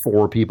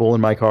 4 people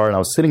in my car, and I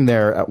was sitting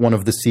there at one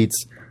of the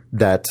seats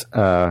that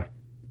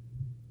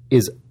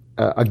is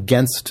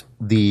against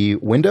the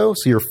window.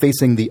 So you're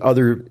facing the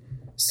other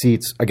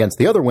seats against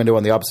the other window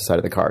on the opposite side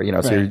of the car. You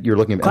know, so Right. you're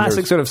looking at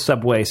Classic sort of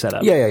subway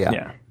setup.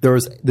 Yeah. There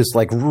was this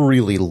like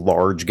really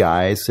large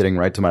guy sitting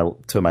right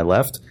to my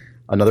left,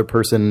 another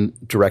person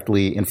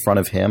directly in front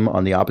of him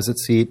on the opposite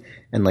seat,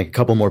 and like a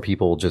couple more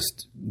people,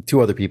 just 2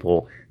 other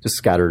people just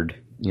scattered,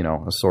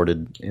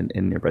 assorted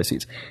in nearby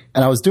seats.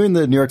 And I was doing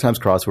the New York Times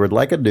crossword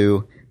like I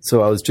do,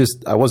 so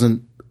I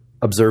wasn't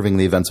observing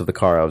the events of the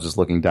car. I was just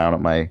looking down at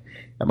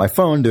my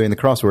phone doing the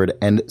crossword,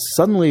 and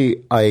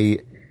suddenly I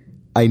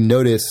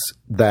notice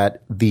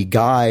that the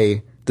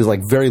guy, this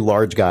like very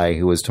large guy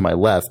who was to my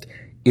left,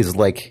 is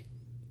like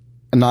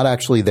not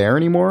actually there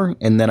anymore.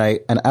 And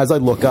as I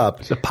look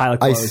up, a pile of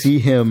I clothes. see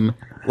him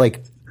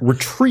like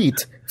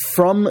retreat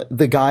from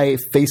the guy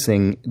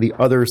facing the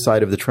other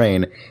side of the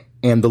train,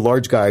 and the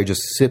large guy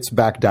just sits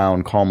back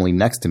down calmly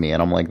next to me.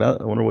 And I'm like,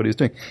 I wonder what he's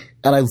doing.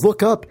 And I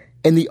look up,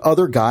 and the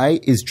other guy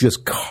is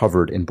just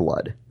covered in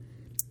blood.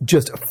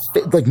 Just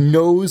like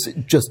nose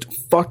just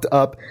fucked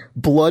up,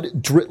 blood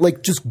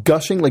like just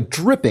gushing, like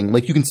dripping,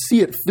 like you can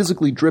see it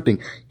physically dripping.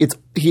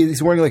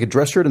 He's wearing like a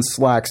dress shirt and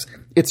slacks.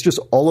 It's just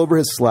all over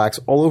his slacks,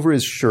 all over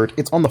his shirt.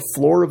 It's on the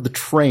floor of the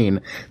train.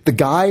 The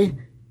guy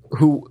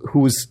who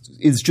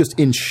is just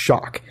in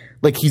shock.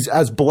 Like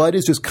as blood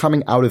is just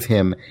coming out of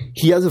him.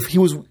 Has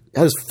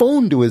his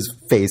phone to his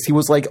face. He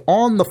was like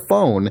on the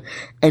phone,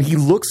 and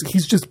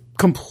he's just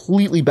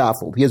completely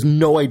baffled. He has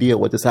no idea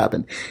what just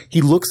happened.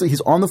 He's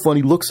on the phone.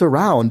 He looks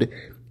around,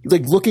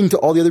 like looking to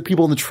all the other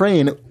people in the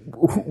train.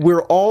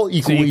 We're all So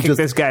equally you kicked just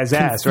this guy's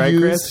ass, right,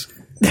 Chris?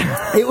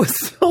 It was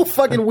so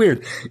fucking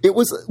weird. It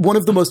was one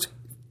of the most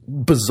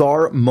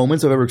bizarre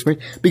moments I've ever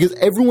experienced because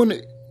everyone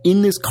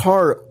in this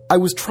car,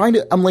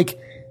 I'm like,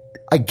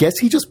 I guess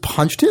he just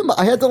punched him.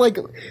 I had to like,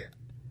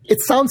 It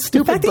sounds The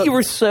stupid. fact that but you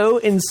were so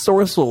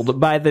ensorcelled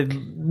by the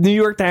New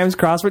York Times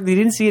crossword that you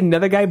didn't see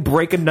another guy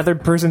break another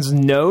person's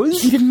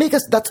nose? he didn't make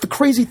us. That's the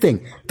crazy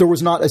thing. There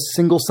was not a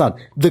single sound.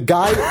 The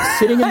guy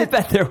sitting in I the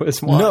bet there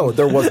was one. No,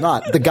 there was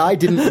not. The guy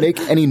didn't make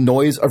any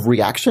noise of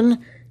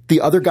reaction. The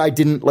other guy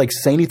didn't like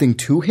say anything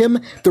to him.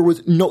 There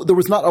was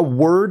not a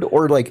word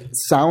or like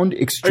sound Are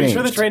exchanged. you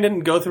sure the train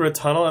didn't go through a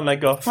tunnel and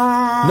like go?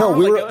 No,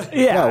 we were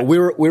yeah. we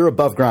were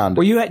above ground.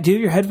 Do you have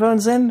your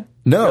headphones in?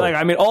 No. Like,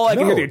 I mean, all I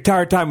could No. hear the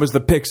entire time was the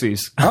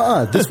Pixies.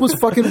 This was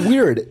fucking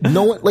weird.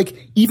 No one, like,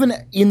 even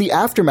in the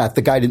aftermath,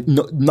 the guy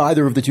didn't.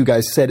 neither of the two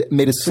guys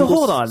made a single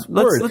hold on.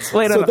 word. Let's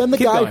wait so on. then the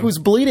Keep guy going. who's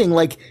bleeding,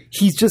 like,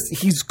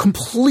 he's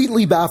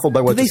completely baffled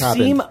by what They just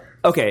happened. seem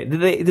okay. Do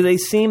they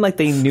seem like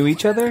they knew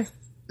each other?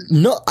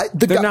 No,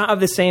 the They're guy, not of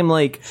the same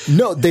like.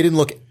 No, they didn't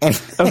look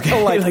anything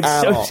Okay, like, like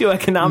at all.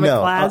 socioeconomic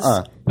No, class?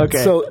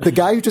 Okay. So the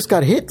guy who just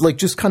got hit, like,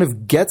 just kind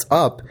of gets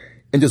up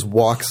and just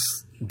walks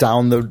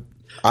down the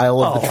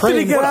aisle of the train. Did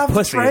he get What a off the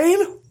pussy. train?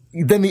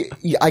 Then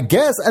I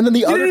guess, and then the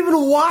You other. didn't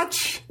even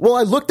watch. Well,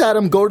 I looked at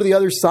him go to the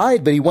other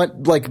side, but he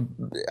went like,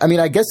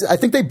 I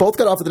think they both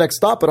got off at the next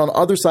stop, but on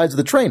other sides of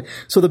the train.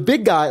 So the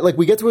big guy, like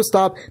we get to a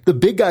stop, the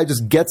big guy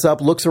just gets up,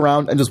 looks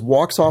around, and just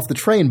walks off the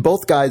train.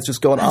 Both guys just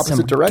go in Some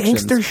opposite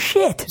directions. gangster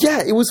shit.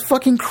 Yeah, it was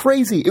fucking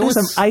crazy. It was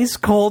Some ice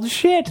cold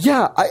shit.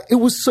 Yeah, it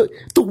was so.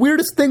 The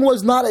weirdest thing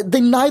was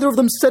neither of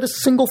them said a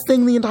single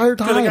thing the entire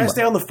time. Did the guy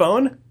stay on the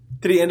phone?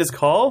 Did he end his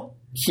call?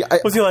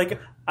 Was he like,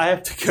 I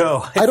have to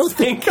go? I don't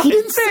think he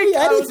didn't say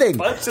anything.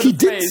 He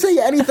didn't say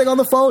anything on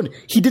the phone.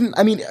 He didn't.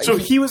 I mean, So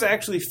he was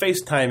actually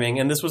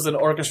FaceTiming, and this was an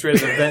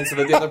orchestrated event so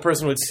that the other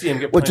person would see him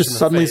get Well, punched just in the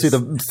suddenly face. see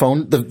the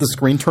phone, the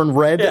screen turn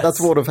red. Yes.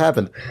 That's what would have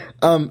happened.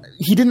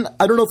 He didn't.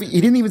 I don't know if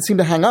he didn't even seem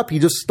to hang up. He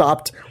just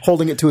stopped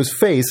holding it to his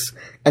face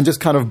and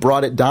just kind of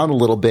brought it down a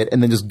little bit,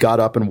 and then just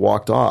got up and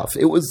walked off.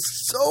 It was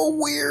so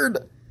weird.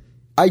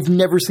 I've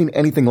never seen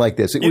anything like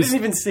this. You didn't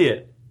even see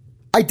it.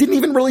 I didn't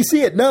even really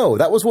see it. No,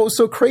 that was what was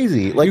so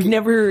crazy. Like, You've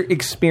never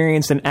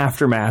experienced an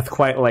aftermath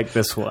quite like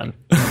this one.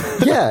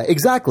 yeah,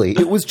 exactly.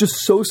 It was just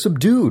so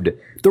subdued.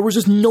 There was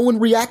just no one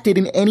reacted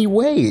in any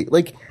way.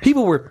 Like,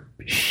 People were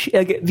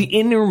like, the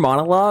inner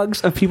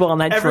monologues of people on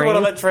that Everyone train.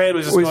 on that train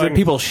was just that going-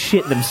 people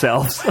shit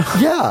themselves.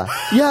 yeah.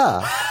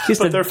 Just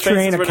But a their faces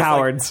train were of just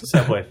cowards.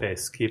 Like, Subway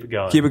face. Keep it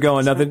going. Keep it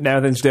going.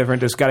 Nothing's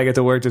different. Just gotta get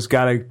to work. Just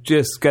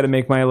gotta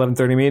make my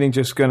 11:30 meeting.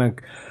 Just gonna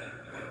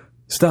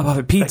stop off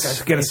at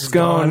Pete's. Get a face is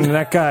scone. gone.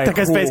 That guy. That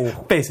guy's face-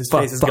 Ooh. his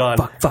face is gone.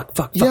 Fuck.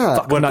 Yeah.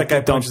 Fuck. What if Not- that guy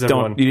don't. punches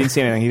everyone? You didn't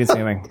see anything. He didn't say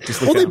anything.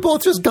 Just look Well, they down.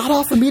 both just got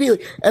off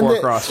immediately. And Or the-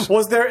 across.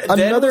 Was there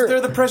Another- was there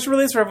the press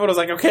release where everyone was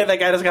like, okay, that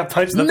guy just got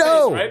punched in the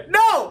No. face, right?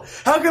 No!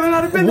 How could there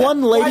not have been that?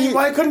 One lady.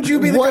 Why couldn't you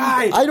be the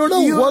guy? I don't know.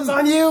 It was One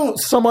on you.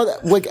 Some other,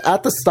 like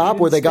at the stop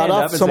where they got stand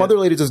off, up and some say- other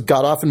lady just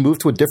got off and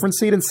moved to a different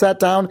seat and sat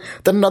down.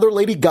 Then another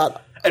lady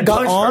got punched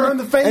on her in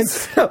the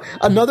face? and-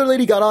 another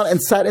lady got on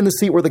and sat in the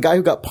seat where the guy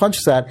who got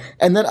punched sat.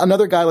 And then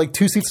another guy, like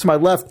 2 seats to my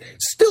left,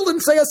 still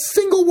didn't say a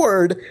single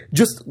word.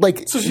 Just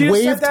like So she just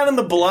waved. sat down in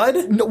the blood?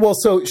 No, well,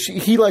 so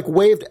he like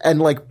waved and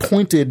like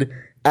pointed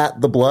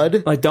at the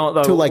blood, Like,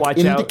 don't, to like watch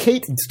out.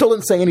 indicate. Still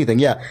didn't say anything.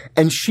 Yeah,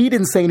 and she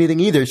didn't say anything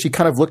either. She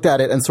kind of looked at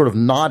it and sort of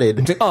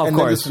nodded. Oh, of and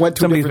then course. just went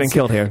to Somebody's a different been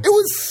killed scene. here. It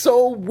was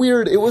so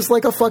weird. It was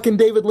like a fucking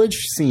David Lynch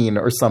scene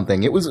or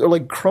something. It was or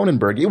like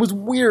Cronenberg. It was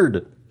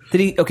weird.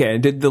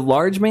 Did the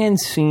large man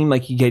seem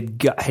like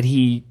had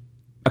he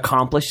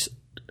accomplished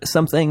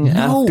something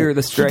after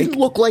the strike? He didn't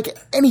look like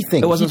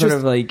anything. It wasn't He sort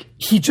of like-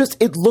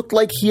 it looked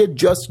like he had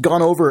just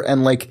gone over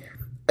and like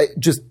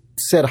just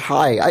said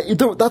hi.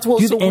 That's what Do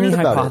was you so have any weird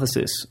about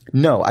hypothesis? it.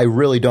 No, I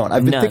really don't.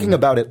 I've been None. thinking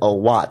about it a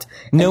lot.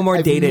 No And more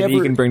I've data that you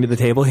never- can bring to the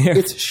table here.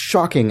 It's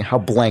shocking how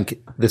blank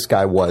this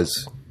guy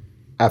was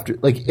after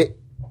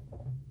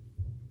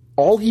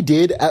all he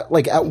did at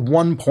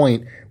one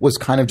point was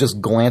kind of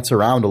just glance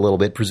around a little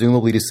bit,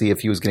 presumably to see if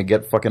he was going to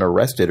get fucking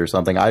arrested or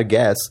something, I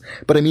guess.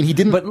 But I mean, he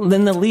didn't. But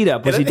then the lead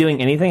up, was he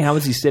doing anything? How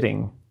was he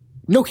sitting?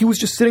 No, he was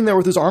just sitting there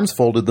with his arms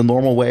folded the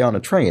normal way on a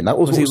train. That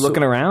was Was he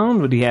looking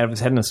around? Would he have his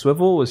head in a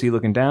swivel? Was he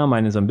looking down,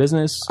 minding his own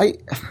business?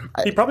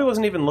 He probably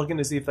wasn't even looking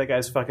to see if that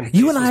guy's fucking face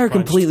You and I was are punched.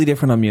 completely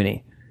different on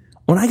Muni.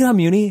 When I get on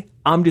Muni,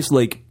 I'm just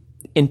like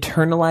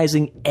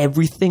internalizing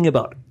everything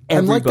about I'm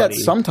everybody. like that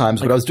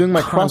sometimes, but I was doing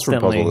my crossword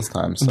constantly. puzzle this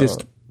time. So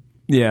Just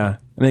I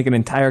make an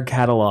entire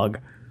catalog,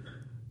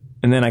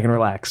 and then I can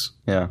relax.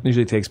 yeah,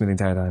 Usually takes me the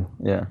entire time.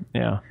 yeah.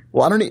 Yeah.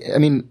 Well, I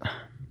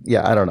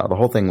don't know. The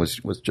whole thing was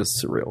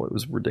just surreal. It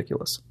was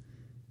ridiculous.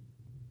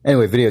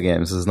 Anyway, video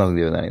games has nothing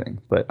to do with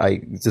anything. But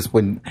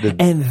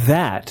And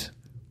that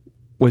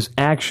was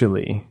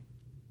actually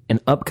an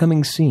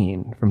upcoming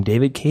scene from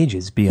David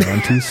Cage's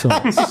Beyond Two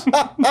Souls.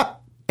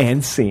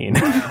 And scene.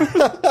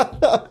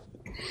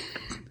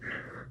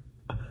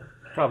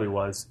 Probably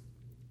was.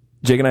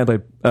 Jake and I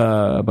played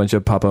a bunch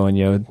of Papo and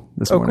Yod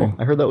this morning.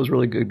 cool. I heard that was a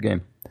really good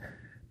game.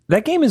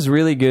 That game is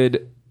really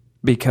good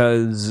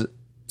because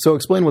So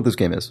explain what this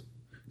game is,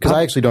 because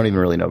I actually don't even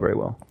really know very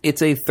well.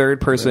 it's a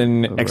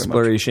third-person much.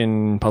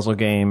 exploration puzzle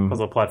game.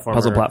 Puzzle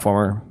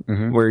platformer.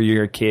 Where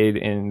you're a kid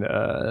and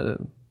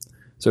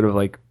sort of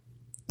like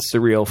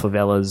surreal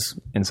favelas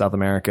in South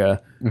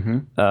America,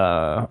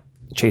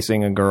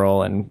 chasing a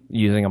girl and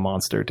using a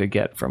monster to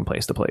get from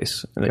place to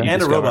place.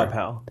 And a robot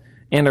pal.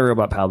 And a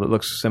robot pal that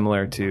looks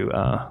similar to,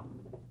 I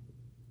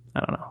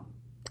don't know.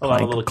 A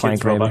lot of little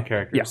kids robot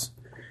characters.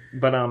 Yeah.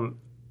 But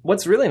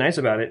what's really nice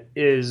about it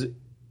is, and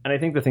I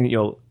think the thing that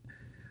you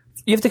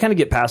have to kind of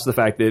get past the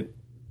fact that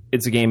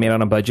it's a game made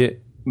on a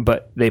budget,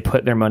 but they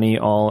put their money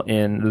all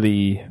in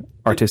the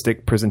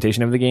artistic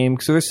presentation of the game.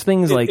 So there's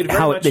things like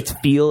how its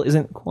feel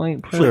isn't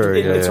quite perfect. Sure,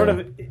 It's sort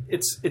of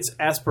its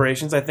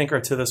aspirations, I think,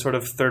 are to the sort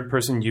of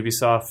third-person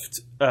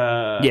Ubisoft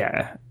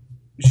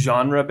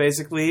genre,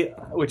 basically,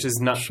 which is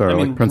not. Sure, I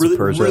mean, like Prince of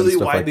Persia and really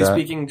stuff like widely that.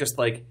 speaking, just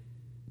like,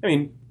 I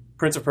mean,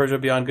 Prince of Persia,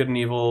 Beyond Good and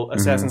Evil,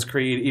 Assassin's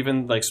Creed,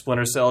 even like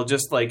Splinter Cell,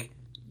 just like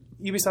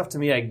Ubisoft to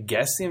me, I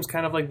guess, seems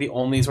kind of like the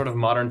only sort of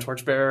modern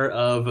torchbearer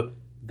of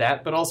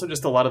that, but also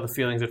just a lot of the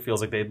feelings it feels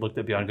like they looked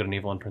at Beyond Good and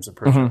Evil and Prince of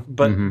Persia.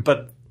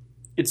 But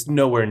it's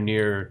nowhere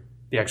near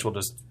the actual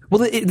just...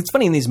 Well, it's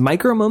funny, in these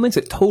micro moments,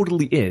 it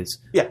totally is.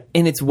 Yeah.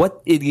 And it's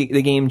what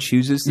the game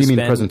chooses to You mean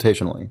spend.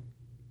 presentationally?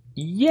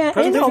 Yeah,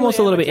 and almost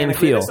a little bit in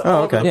feel.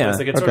 Oh, okay. Yeah.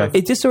 Like, it's sort of,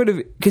 It just sort of,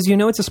 because you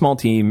know it's a small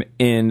team,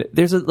 and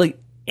there's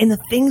and the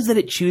things that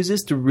it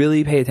chooses to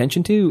really pay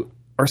attention to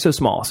are so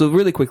small. So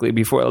really quickly,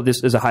 before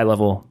this is a high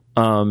level,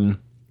 I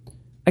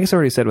guess I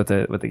already said what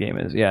the game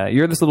is. Yeah,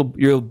 you're this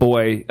little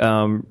boy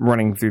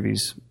running through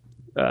these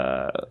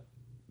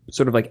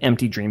sort of like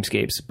empty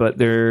dreamscapes, but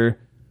they're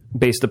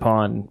based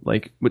upon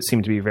like what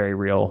seem to be very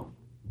real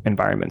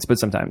environments. But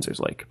sometimes there's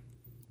like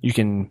you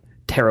can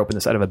tear open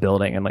the side of a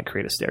building and like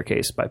create a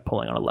staircase by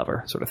pulling on a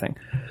lever, sort of thing.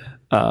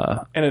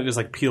 and it just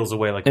like peels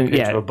away like a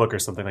page of a book or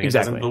something. Like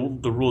exactly. It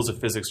doesn't, the rules of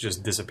physics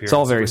just disappear. It's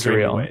all very super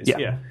surreal. ways.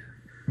 Yeah.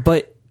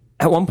 But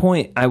at one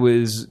point, I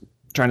was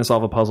trying to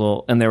solve a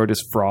puzzle, and there were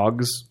just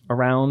frogs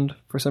around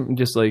for some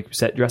just like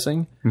set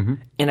dressing,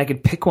 and I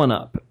could pick one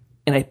up,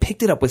 and I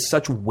picked it up with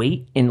such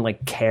weight and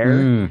like care,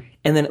 and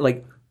then it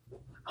like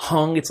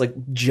hung its like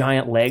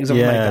giant legs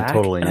over my back,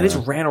 totally, and I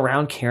just ran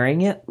around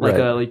carrying it like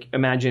like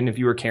imagine if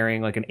you were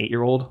carrying like an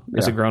 8-year-old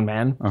as a grown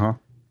man.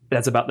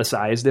 That's about the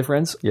size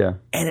difference. Yeah.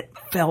 And it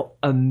felt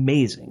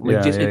amazing.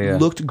 Like it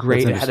looked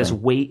great. It had this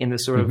weight and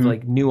this sort of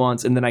like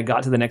nuance. And then I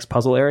got to the next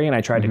puzzle area and I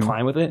tried to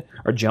climb with it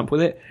or jump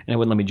with it, and it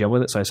wouldn't let me jump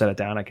with it. So I set it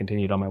down. I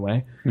continued on my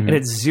way. And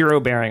it's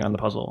zero bearing on the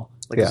puzzle.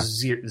 Like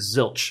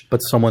zilch. But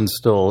someone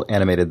still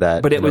animated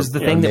that. But it was the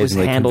thing that was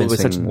handled with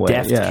such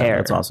deft care.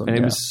 That's awesome. And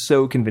it was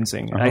so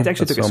convincing. And I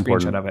actually took a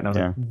screenshot of it. And I was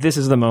like, this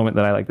is the moment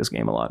that I like this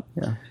game a lot.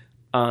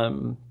 Yeah.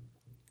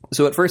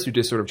 So at first you're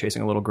just sort of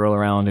chasing a little girl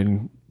around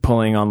and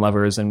pulling on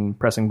levers and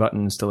pressing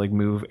buttons to like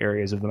move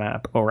areas of the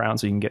map around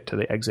so you can get to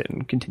the exit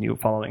and continue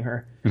following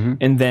her.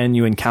 And then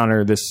you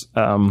encounter this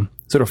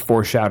sort of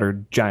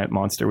foreshadowed giant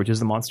monster, which is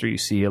the monster you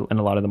see in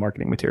a lot of the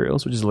marketing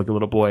materials, which is like a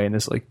little boy in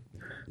this like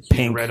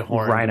pink red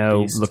horn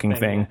rhino looking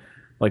thing,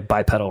 like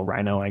bipedal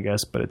rhino, I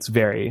guess, but it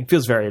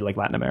feels very like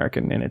Latin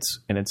American in its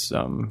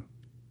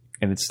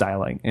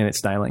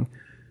styling.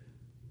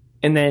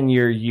 And then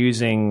you're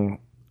using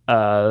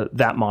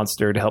that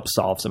monster to help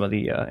solve some of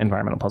the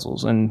environmental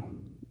puzzles, and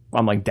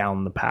I'm like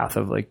down the path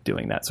of like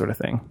doing that sort of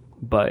thing.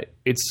 But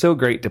it's so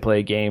great to play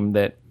a game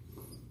that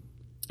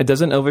it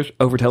doesn't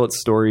overtell its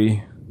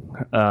story.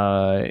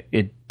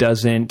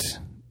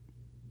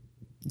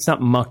 It's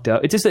not mucked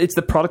up. It's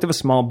the product of a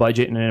small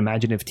budget and an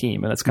imaginative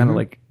team, and that's kind of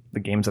like the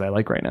games that I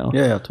like right now.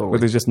 Yeah, totally. Where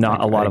there's just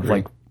not a lot of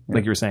like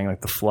you were saying,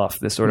 like the fluff,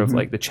 this sort of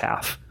like the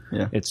chaff.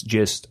 Yeah. It's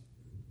just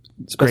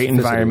great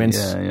environments,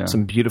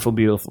 some beautiful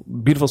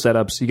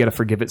setups. You got to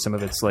forgive it some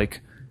of its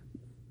like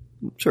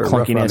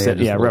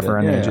clunkiness, rough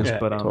around the edges.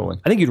 But totally.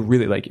 I think you'd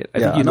really like it. I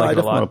think you'd like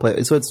it a lot. Want to play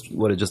it. So it's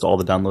just all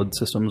the download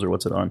systems, or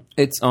what's it on?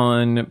 It's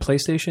on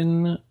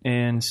PlayStation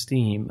and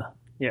Steam.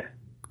 Yeah.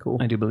 Cool.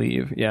 I do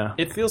believe. Yeah.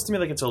 It feels to me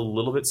like it's a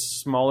little bit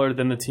smaller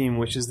than the team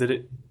wishes that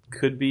it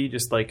could be.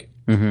 Just like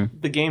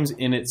the games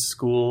in its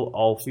school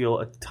all feel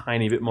a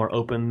tiny bit more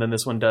open than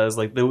this one does.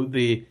 Like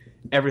the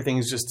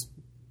everything's just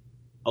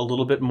a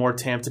little bit more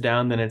tamped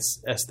down than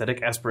its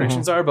aesthetic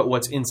aspirations are, but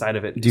what's inside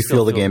of it. Do you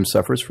feel the game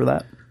suffers for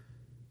that?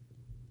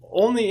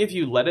 Only if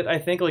you let it, I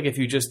think. Like if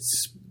you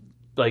just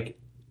like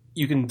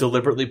you can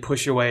deliberately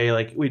push your way,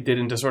 like we did,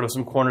 into sort of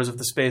some corners of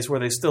the space where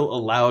they still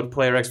allowed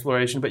player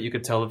exploration, but you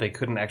could tell that they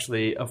couldn't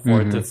actually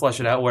afford to flesh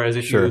it out. Whereas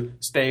if you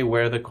stay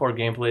where the core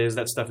gameplay is,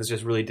 that stuff is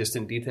just really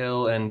distant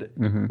detail.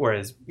 And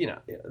whereas,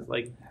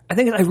 like I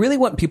think I really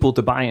want people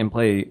to buy and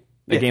play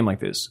a game like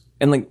this.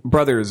 And like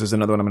Brothers is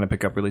another one I'm going to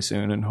pick up really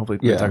soon, and hopefully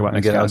we can talk about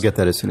next. I'll get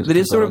that as soon as it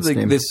is sort of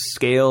like this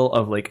scale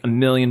of like $1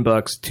 million,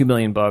 $2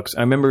 million. I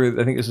remember,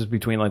 I think this is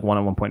between like 1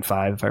 and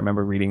 1.5. If I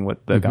remember reading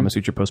what the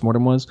Gamasutra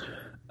postmortem was.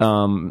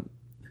 And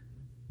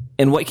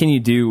what can you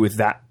do with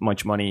that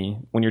much money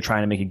when you're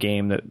trying to make a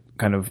game that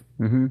kind of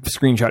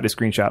screenshot to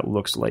screenshot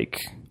looks like?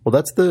 Well,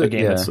 that's the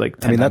game that's like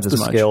 10 that's times the as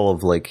much. scale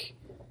of like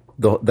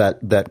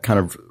that kind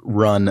of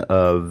run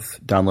of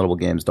downloadable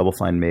games Double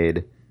Fine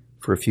made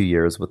for a few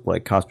years with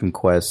like Costume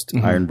Quest,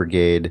 Iron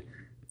Brigade,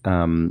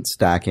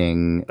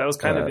 stacking. That was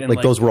kind of in, like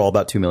like, those were all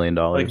about $2 million.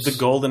 Like the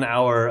golden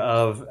hour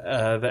of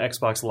the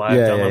Xbox Live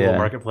Yeah, downloadable yeah.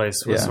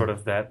 marketplace was Yeah. sort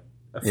of that.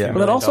 Yeah. But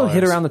that also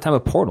hit around the time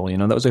of Portal. You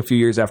know, that was a few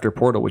years after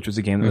Portal, which was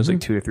a game that was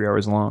like 2 to 3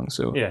 hours long.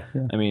 So Yeah.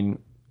 I mean,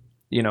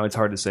 you know, it's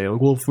hard to say. Like,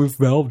 well, if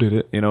Valve did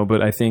it, you know,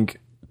 but I think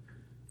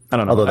I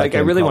don't know. Although that Like, I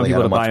game really want probably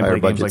people had to a much buy and higher play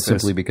games budget like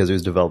simply this. because it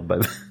was developed by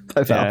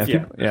Yeah, Valve.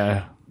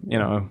 yeah, you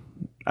know,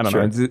 I don't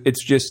Sure. know.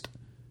 It's just,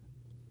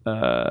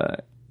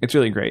 it's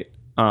really great.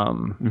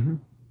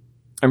 I'm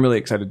really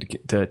excited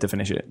to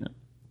finish it.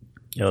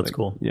 Yeah, that's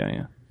cool.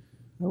 Yeah.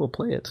 I will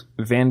play it.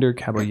 Vander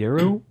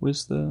Caballero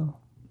was the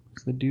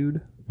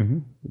dude,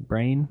 the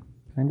brain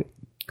behind it.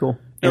 Cool.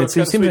 And it it's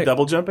got a seems sweet like-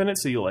 double jump in it,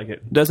 so you'll like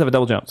it. It does have a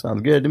double jump.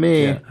 Sounds good to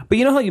me. Yeah. But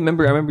you know how I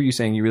remember you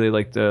saying you really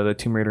liked the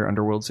Tomb Raider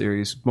Underworld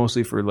series,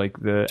 mostly for like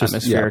the Just,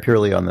 atmosphere. yeah,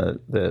 purely on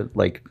the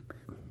like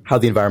how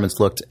the environments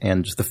looked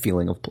and just the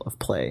feeling of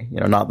play. You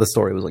know, not the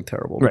story was like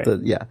terrible. But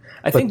Right. I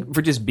But- think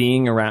for just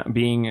being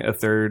a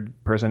third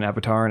person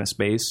avatar in a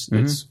space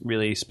that's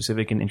really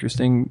specific and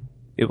interesting,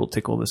 it will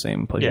tickle the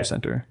same pleasure Yeah.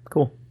 center.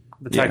 cool.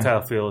 The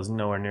tactile feel is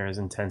nowhere near as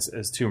intense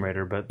as Tomb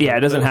Raider, but Yeah,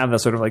 it doesn't have that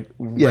sort of like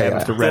red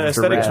after the red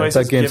after aesthetic red. choices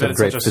That game's give have it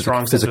great such a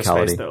strong sense of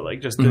space, physicality. though.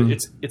 Like, just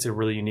it's a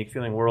really unique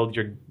feeling world.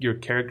 Your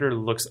character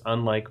looks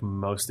unlike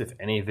most, if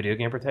any, video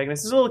game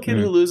protagonist. This little kid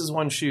who loses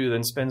one shoe,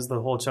 then spends the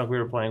whole chunk we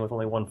were playing with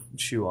only one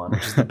shoe on,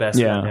 which is the best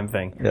Yeah. on him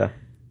thing. Yeah.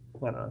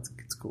 I don't know,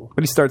 it's cool.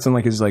 But he starts in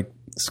like his like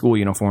school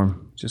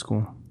uniform, which is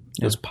cool.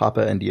 It was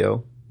Papa and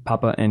Yo.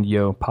 Papa and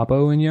Yo.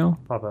 Papo and Yo?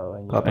 Papa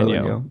and Papa And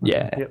and Yo. Yo.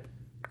 Yeah. Yep.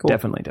 Cool.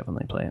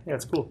 Definitely play it. Yeah,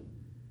 it's cool.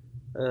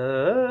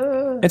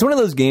 It's one of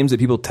those games that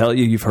people tell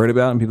you you've heard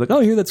about, and people are like,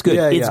 oh, here, that's good.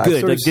 Yeah, It's I've good.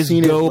 sort Like, of just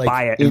seen go like,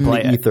 buy it in and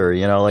play the it. ether.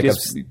 You know, like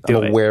Just I'm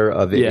do it. aware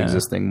of it Yeah.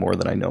 existing more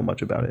than I know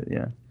much about it.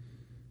 Yeah.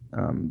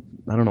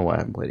 I don't know why I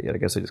haven't played it yet. I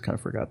guess I just kind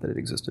of forgot that it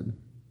existed.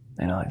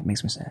 I know, it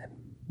makes me sad.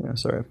 Yeah,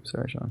 sorry,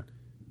 Sean.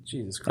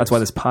 Jesus Christ. That's why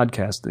this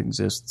podcast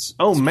exists.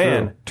 Oh,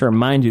 man. To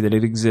remind you that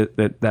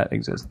it that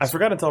exists. I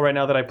forgot until right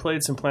now that I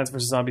played some Plants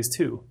vs. Zombies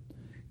 2.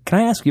 Can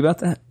I ask you about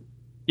that?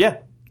 Yeah.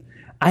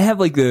 I have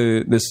like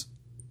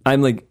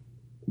I'm like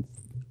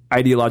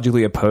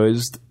ideologically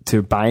opposed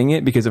to buying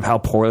it because of how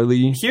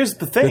poorly. Here's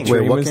the thing.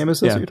 Wait, what was- game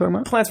is this yeah. that you're talking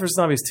about? Plants vs.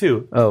 Zombies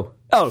 2. Oh,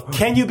 Oh,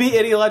 Can you be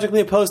ideologically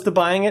opposed to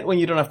buying it when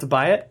you don't have to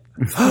buy it?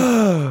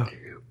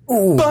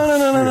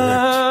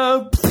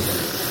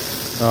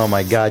 oh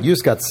my God! You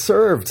just got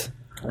served.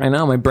 I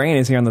know my brain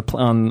is here on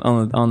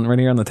right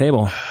here on the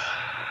table,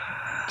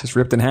 just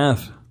ripped in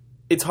half.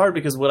 It's hard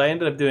because what I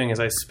ended up doing is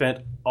I spent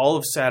all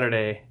of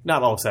Saturday,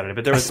 not all of Saturday,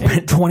 but there was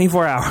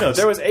 24 hours. no,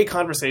 there was a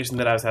conversation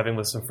that I was having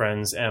with some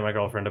friends and my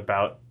girlfriend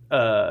about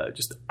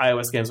just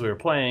iOS games we were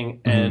playing,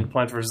 and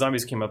Plants vs.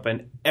 Zombies came up,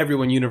 and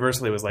everyone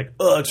universally was like,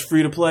 "Oh, it's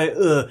free to play.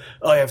 Oh,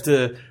 I have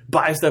to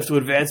buy stuff to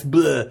advance."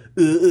 Blah,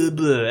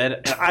 blah.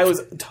 And I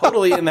was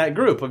totally in that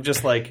group of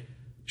just like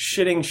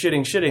shitting,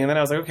 and then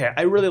I was like, "Okay,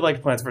 I really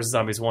liked Plants vs.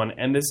 Zombies 1,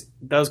 and this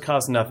does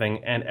cost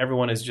nothing, and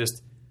everyone is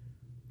just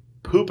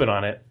pooping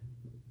on it.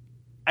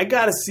 I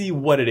gotta see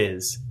what it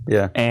is."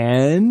 Yeah.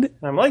 And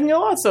I'm liking it a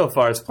lot so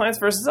far. It's Plants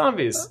vs.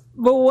 Zombies.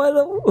 but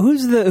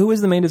who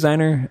was the main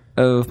designer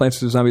of Plants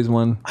vs Zombies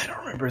 1? I don't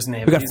remember his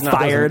name. Who got He's not-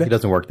 fired? He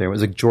doesn't work there. It was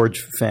like George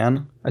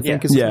Fan, I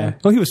think. Is his name.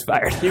 Well, he was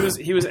fired. He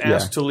was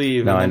asked to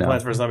leave, No, I and then know.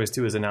 Plants vs. Zombies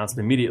 2 was announced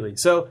immediately.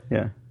 So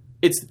Yeah.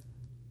 it's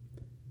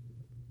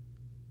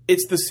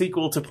the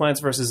sequel to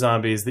Plants vs.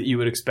 Zombies that you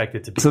would expect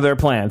it to be. So they're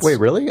plants. Wait,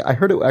 really? I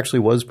heard it actually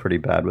was pretty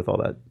bad with all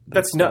that.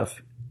 That's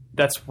stuff.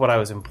 That's what I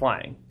was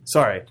implying.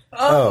 Sorry.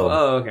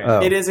 Oh, okay.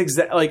 Oh. It is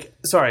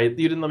sorry,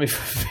 you didn't let me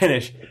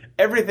finish.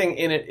 Everything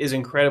in it is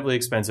incredibly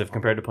expensive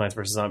compared to Plants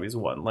vs. Zombies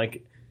 1.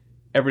 Like,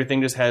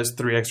 everything just has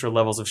 3 extra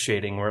levels of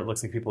shading where it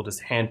looks like people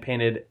just hand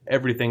painted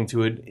everything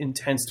to an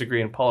intense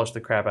degree and polished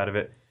the crap out of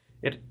it.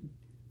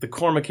 The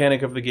core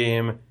mechanic of the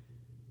game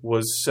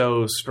was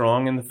so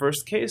strong in the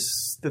first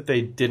case that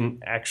they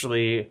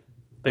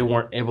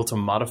weren't able to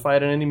modify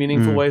it in any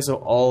meaningful way, so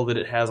all that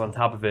it has on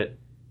top of it,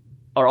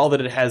 or all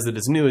that it has that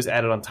is new, is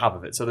added on top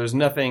of it. So there's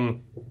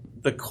nothing,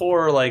 the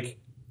core, like,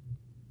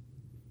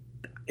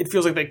 it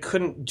feels like they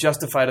couldn't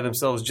justify to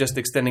themselves just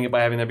extending it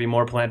by having there be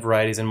more plant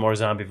varieties and more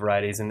zombie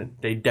varieties, and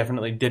they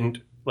definitely didn't,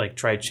 like,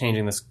 try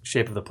changing the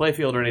shape of the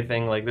playfield or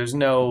anything. Like, there's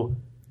no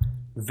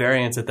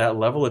variance at that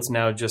level. It's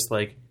now just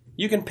like,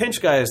 you can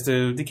pinch guys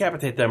to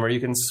decapitate them, or you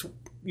can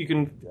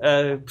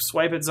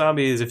swipe at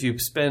zombies if you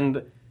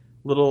spend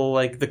little,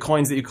 like, the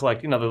coins that you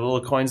collect, the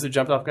little coins that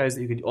jumped off guys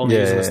that you could only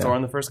use in the store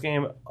in the first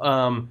game.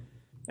 And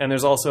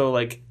there's also,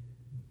 like,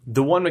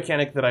 the one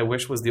mechanic that I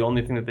wish was the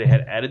only thing that they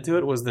had added to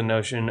it was the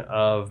notion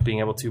of being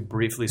able to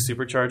briefly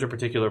supercharge a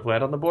particular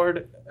plant on the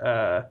board,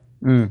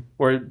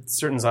 where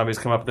certain zombies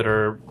come up that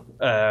are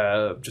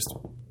just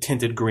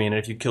tinted green,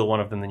 and if you kill one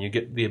of them, then you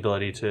get the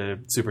ability to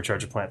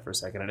supercharge a plant for a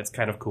second, and it's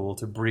kind of cool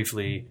to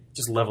briefly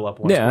just level up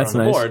one square that's on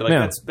the nice. board. Like,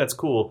 Yeah. that's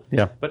cool.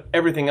 Yeah. But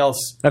everything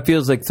else, That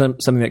feels like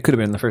something that could have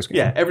been in the first game.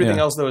 yeah, everything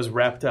else though is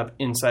wrapped up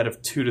inside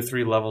of 2 to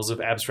 3 levels of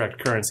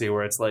abstract currency,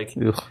 where it's like,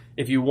 Ugh.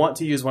 if you want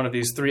to use one of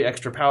these 3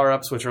 extra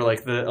power-ups, which are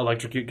like the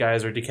electrocute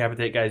guys or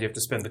decapitate guys, you have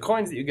to spend the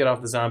coins that you get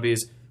off the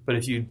zombies, But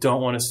if you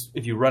don't want to,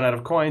 if you run out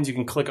of coins, you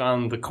can click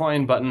on the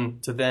coin button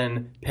to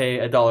then pay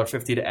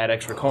 $1.50 to add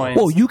extra coins.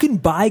 Whoa, you can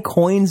buy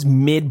coins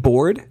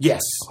mid-board?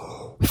 Yes.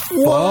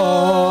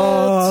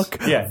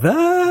 Fuck. Yeah.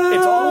 That.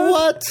 It's all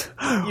What?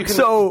 you can.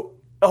 So,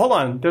 Hold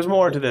on. There's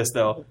more to this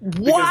though. Because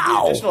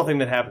Wow. the additional thing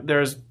that happened.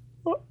 There's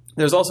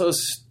also.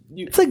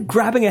 it's like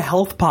grabbing a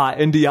health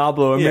pot in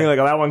Diablo and Yeah. being like,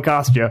 oh, that one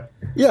cost you.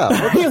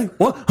 Yeah. You're like,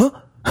 what? Huh?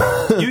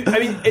 I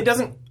mean, it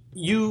doesn't.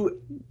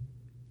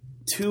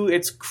 To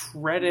its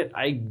credit,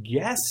 I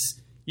guess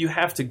you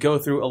have to go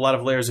through a lot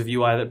of layers of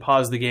UI that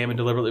pause the game and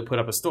deliberately put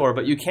up a store.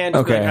 But you can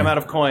just be like, Okay. I'm out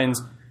of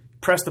coins.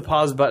 Press the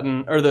pause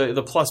button or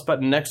the plus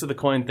button next to the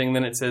coin thing.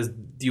 Then it says,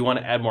 "Do you want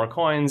to add more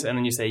coins?" And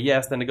then you say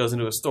yes. Then it goes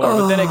into a store.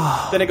 But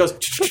then it goes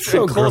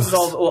so and closes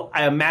gross. all. Well,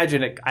 I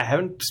imagine it. I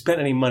haven't spent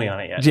any money on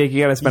it yet. Jake,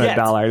 you gotta spend Yet.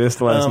 $1 just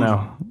to let us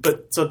know.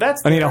 But so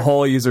that's I need a there.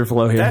 whole user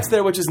flow here. That's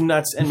there, which is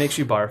nuts and makes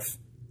you barf.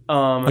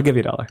 I'll give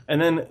you $1.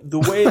 And then the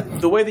way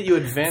that you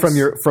advance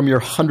From your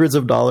hundreds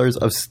of dollars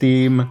of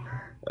Steam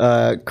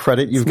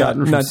credit you've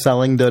gotten from not-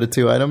 selling Dota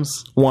 2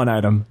 items. One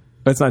item.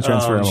 That's not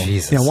transferable.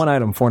 Jesus. Yeah, one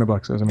item,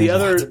 $400. It was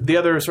amazing. The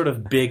other sort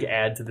of big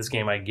add to this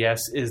game, I guess,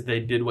 is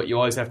they did what you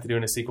always have to do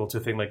in a sequel to a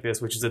thing like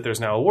this, which is that there's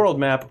now a world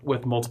map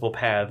with multiple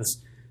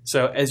paths.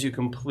 So as you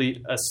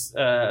complete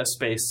a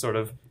space, sort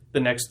of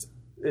the next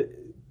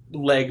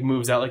leg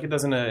moves out like it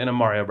does in a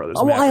Mario Brothers.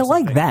 Oh, map well, I or like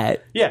something.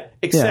 that. Yeah,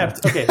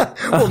 except okay.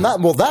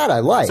 Well, that I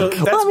like. So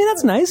Well, I mean,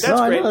 that's nice. That's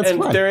No, I know, great. that's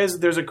and fine.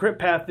 there's a crypt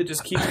path that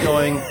just keeps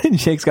going.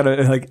 Jake's got to,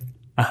 like,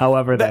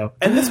 however, though.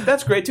 And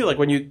that's great too. Like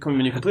when you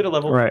complete a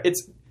level, Right.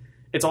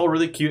 it's all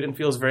really cute and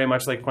feels very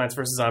much like Plants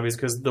vs Zombies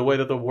because the way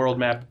that the world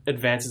map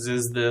advances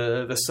is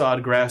the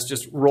sod grass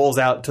just rolls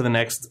out to the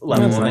next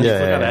level. That's And then yeah, you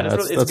click yeah, on that. yeah.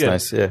 It's That's good.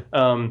 nice.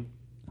 Yeah.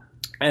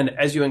 And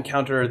as you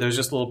encounter, there's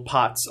just little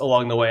pots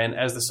along the way, and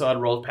as the sod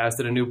rolls past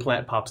it, a new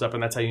plant pops up,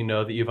 and that's how you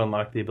know that you've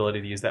unlocked the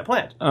ability to use that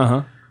plant.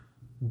 Uh-huh.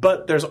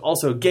 But there's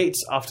also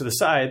gates off to the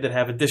side that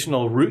have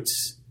additional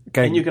roots,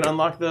 Okay. and you can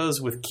unlock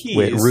those with keys.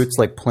 Wait, roots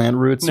like plant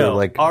roots No, or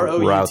like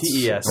ROUTES.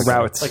 routes?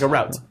 Routes. Like a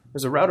route.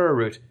 There's a route or a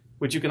route,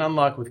 which you can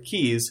unlock with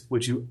keys,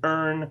 which you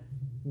earn.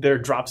 They're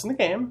drops in the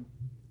game,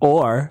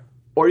 Or,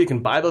 or you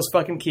can buy those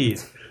fucking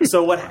keys.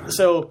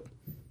 So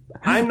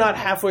I'm not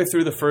halfway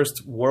through the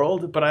first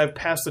world, but I've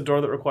passed a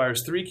door that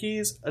requires 3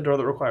 keys, a door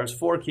that requires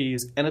 4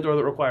 keys, and a door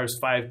that requires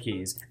 5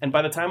 keys. And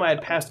by the time I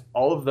had passed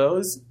all of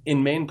those,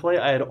 in main play,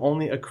 I had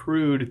only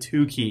accrued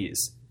 2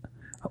 keys.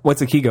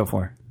 what's a key go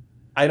for?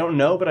 I don't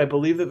know, but I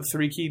believe that the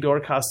 3-key door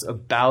costs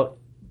about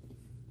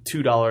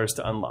 $2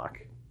 to unlock.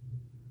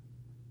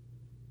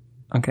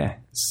 Okay.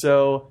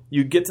 So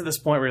you get to this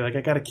point where you're like,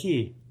 I got a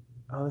key.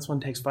 Oh, this one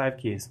takes 5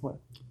 keys. What?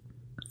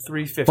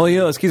 $3.50. Well,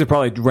 those keys are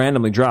probably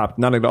randomly dropped,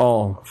 not at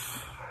all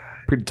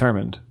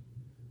predetermined.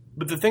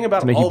 But the thing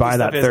about make all you buy this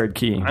that stuff is third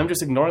key. I'm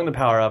just ignoring the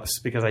power-ups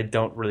because I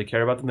don't really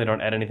care about them. They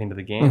don't add anything to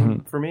the game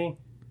Mm-hmm. for me.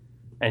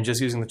 And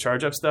just using the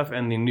charge-up stuff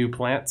and the new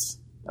plants,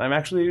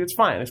 it's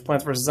fine. It's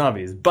Plants vs.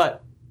 Zombies.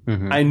 But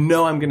Mm-hmm. I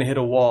know I'm going to hit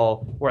a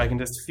wall where I can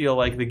just feel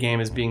like the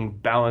game is being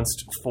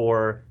balanced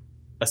for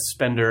a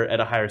spender at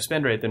a higher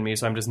spend rate than me,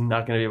 so I'm just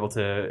not going to be able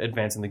to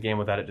advance in the game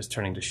without it just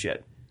turning to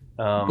shit.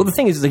 Well, the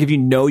thing is, like, if you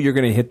know you're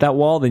going to hit that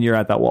wall, then you're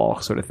at that wall,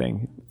 sort of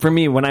thing. For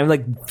me, when I'm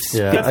like,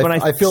 Yeah, when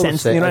I feel the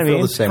sense, same- you know I what I feel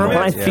mean? the same when way,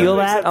 I yeah. feel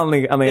that on the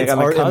It's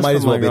cusp, it might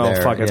as I'm well like, be oh,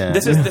 there, fuck it. yeah.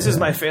 This is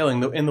my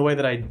failing in the way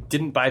that I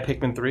didn't buy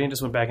Pikmin 3 and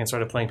just went back and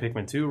started playing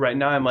Pikmin 2. Right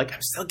now, I'm like,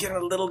 I'm still getting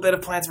a little bit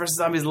of Plants vs.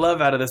 Zombies love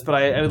out of this, but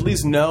I at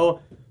least know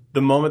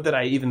the moment that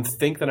I even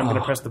think that I'm going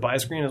to press the buy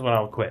screen is when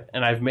I'll quit.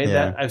 And I've made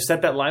Yeah. I've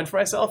set that line for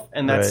myself,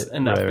 and that's Right,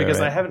 enough right, because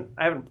right.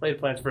 I haven't played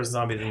Plants vs.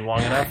 Zombies in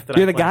long enough. That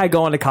You're I the guy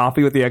going to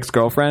coffee with the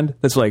ex-girlfriend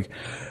that's like,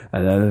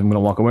 I'm going to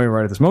walk away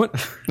right at this moment,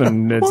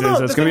 and it's, Well,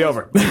 no, it's the going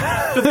to be thing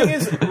over. The thing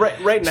is,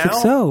 right now,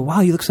 So,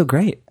 wow, you look so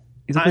great.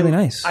 You look really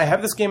nice. I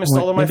have this game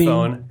installed on my Maybe-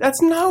 phone.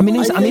 That's no. I'm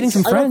meeting some I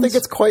don't friends. think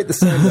it's quite the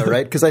same though,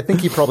 right? Because I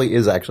think he probably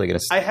is actually going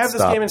to. I have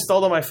this game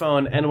installed on my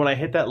phone, and when I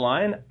hit that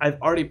line, I've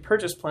already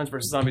purchased Plants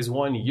vs. Zombies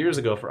 1 years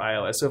ago for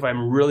iOS. So if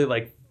I'm really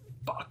like,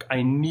 fuck,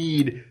 I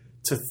need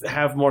to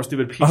have more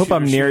stupid pea I hope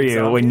I'm shooters near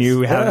shooting you when zombies.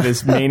 you have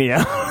this mania.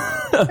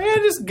 Yeah,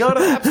 just go to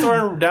the App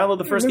Store and download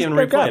the first game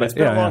and replay it. It's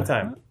been a long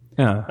time.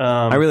 Yeah.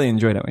 I really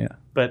enjoyed it, yeah.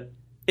 But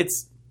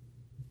it's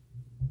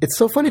It's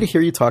so funny to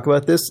hear you talk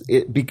about this,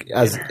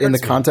 as in the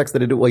context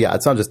that it. Well, yeah,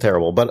 it sounds just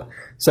terrible. But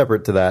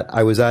separate to that,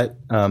 I was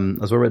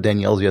over at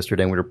Danielle's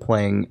yesterday, and we were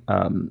playing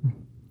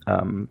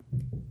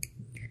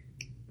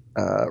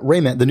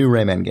Rayman, the new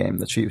Rayman game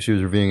that she was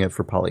reviewing it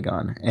for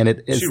Polygon,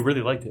 and she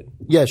really liked it.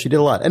 yeah, she did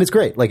a lot, and it's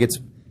great. Like, it's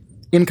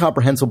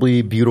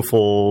incomprehensibly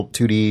beautiful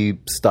 2D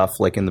stuff,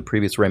 like in the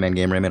previous Rayman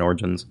game, Rayman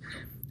Origins,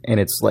 and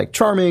it's like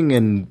charming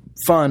and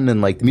fun,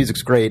 and like the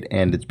music's great,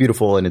 and it's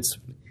beautiful, and it's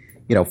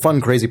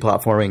fun, crazy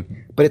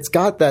platforming. But it's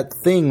got that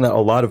thing that a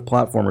lot of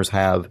platformers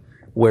have,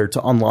 where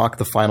to unlock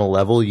the final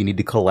level, you need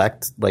to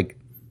collect like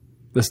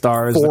The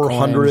stars,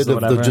 400 the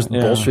of the just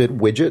bullshit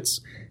widgets.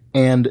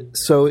 And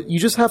so you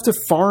just have to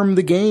farm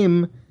the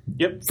game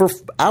Yep. for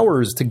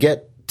hours to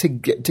get to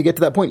get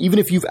to that point, even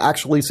if you've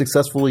actually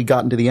successfully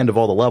gotten to the end of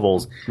all the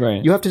levels,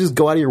 Right. you have to just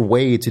go out of your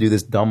way to do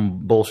this dumb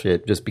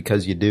bullshit just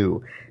because you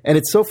do. And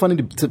it's so funny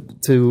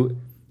to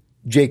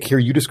Jake, hear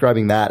you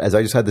describing that as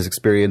I just had this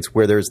experience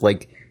where there's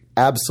like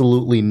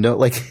absolutely no,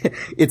 like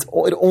it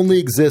only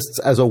exists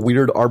as a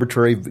weird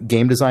arbitrary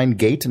game design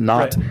gate,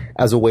 not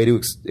as a way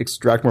to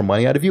extract more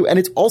money out of you. And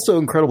it's also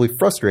incredibly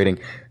frustrating.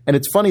 And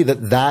it's funny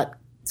that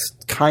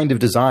kind of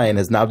design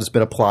has now just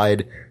been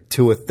applied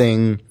to a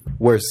thing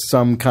where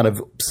some kind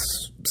of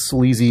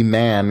sleazy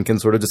man can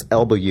sort of just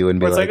elbow you and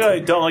be it's like, oh,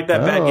 you don't like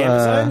that bad game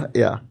design?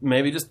 Yeah.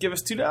 Maybe just give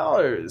us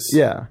 $2.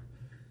 Yeah.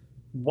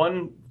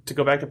 To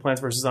go back to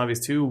Plants vs.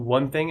 Zombies 2,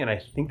 one thing, and I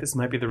think this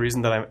might be the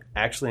reason that I'm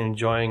actually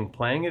enjoying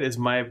playing it, is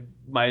my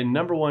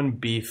number one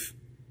beef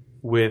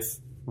with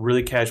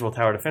really casual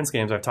tower defense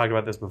games, I've talked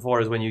about this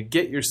before, is when you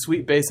get your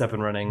sweet base up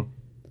and running,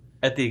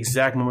 at the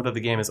exact moment that the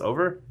game is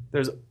over,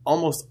 there's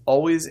almost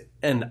always,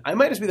 and I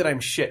might just be that I'm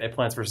shit at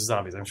Plants vs.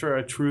 Zombies. I'm sure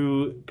a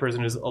true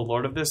person who's a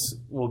lord of this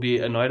will be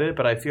annoyed at it,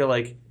 but I feel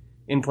like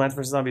in Plants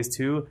vs. Zombies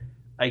 2,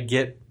 I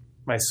get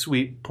my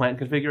sweet plant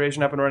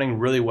configuration up and running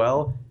really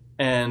well,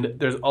 and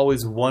there's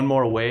always one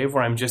more wave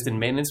where I'm just in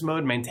maintenance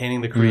mode,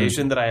 maintaining the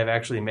creation that I have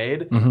actually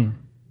made. Mm-hmm.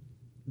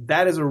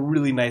 That is a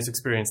really nice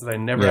experience that I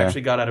never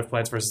actually got out of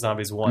Plants vs.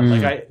 Zombies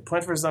 1.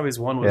 Plants vs. Zombies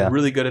 1 was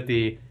really good at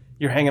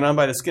you're hanging on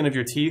by the skin of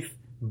your teeth,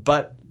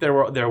 but there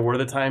were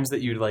the times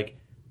that you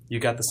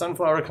got the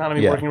sunflower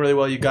economy working really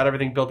well, you got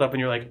everything built up,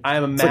 and you're like, I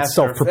am a master. Like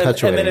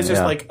self-perpetuating. And then it's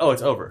just like, oh,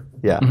 it's over.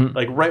 Yeah. Mm-hmm.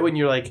 Like right when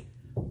you're like,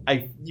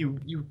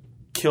 you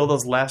kill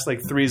those last like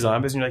 3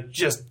 zombies, and you're like,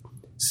 just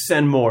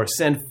send more,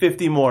 send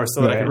 50 more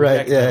so that I can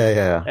Right.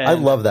 Yeah. And I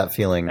love that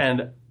feeling.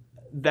 And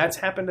that's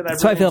happened, and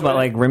That's how I feel about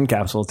like Rim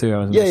Capsule too.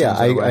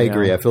 I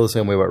agree. I feel the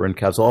same way about Rim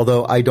Capsule.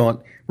 Although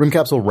Rim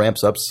Capsule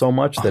ramps up so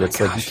much that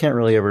it's like you can't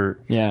really ever.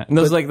 Yeah, and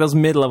those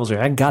mid levels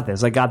are, I got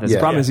this. The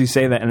problem is you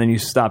say that and then you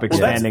stop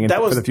expanding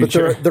for the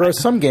future. But there are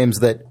some games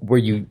where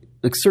you,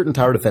 like certain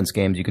tower defense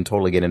games, you can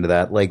totally get into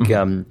that. Like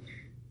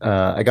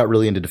I got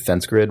really into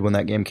Defense Grid when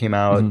that game came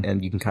out,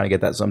 and you can kind of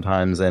get that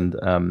sometimes. And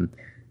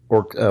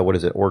what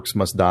is it? Orcs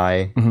Must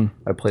Die.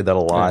 I played that a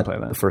lot.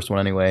 The first one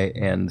anyway.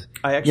 And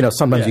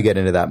sometimes you get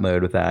into that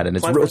mode with that, and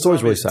it's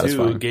always really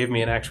satisfying. Gave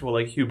me an actual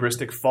like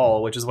hubristic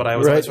fall, which is what I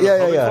was hoping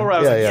for. I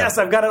was like, yes,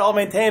 I've got it all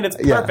maintained. It's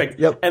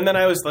perfect. Yep. And then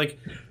I was like,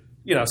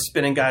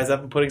 spinning guys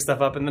up and putting stuff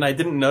up, and then I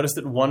didn't notice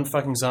that one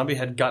fucking zombie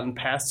had gotten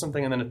past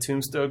something, and then a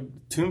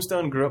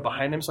tombstone grew up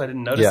behind him, so I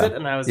didn't notice it,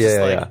 and I was just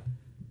like.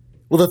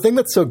 Well, the thing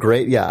that's so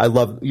great, I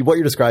love what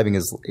you're describing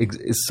is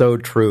so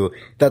true.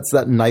 That's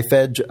that knife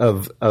edge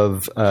of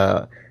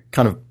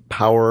kind of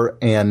power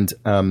and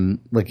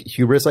like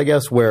hubris, I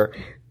guess, where,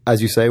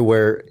 as you say,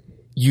 where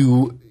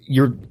your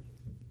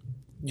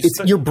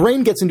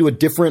brain gets into a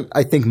different,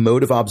 I think,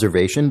 mode of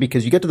observation,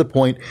 because you get to the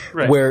point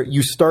where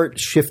you start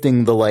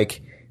shifting the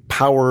like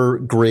power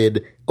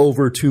grid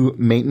over to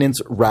maintenance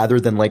rather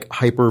than like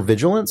hyper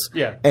vigilance.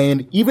 Yeah.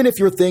 And even if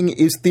your thing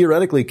is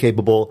theoretically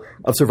capable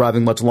of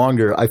surviving much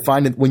longer, I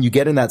find that when you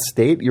get in that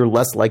state, you're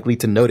less likely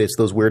to notice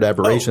those weird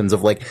aberrations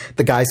of like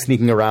the guy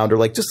sneaking around or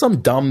like just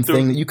some dumb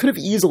thing that you could have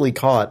easily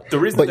caught,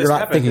 but you're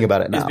not thinking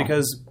about it now. Is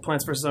because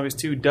Plants vs. Zombies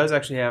 2 does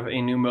actually have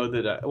a new mode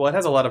that, it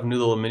has a lot of new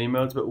little mini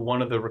modes, but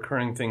one of the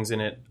recurring things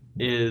in it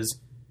is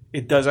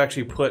it does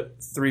actually put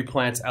 3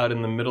 plants out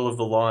in the middle of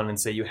the lawn and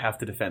say you have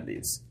to defend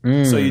these.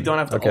 So you don't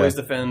have to always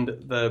defend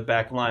the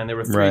back line. There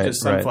were 3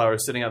 just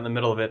sunflowers sitting out in the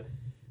middle of it.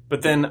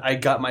 But then I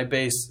got my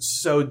base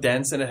so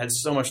dense and it had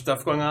so much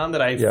stuff going on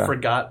that I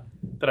forgot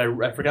what I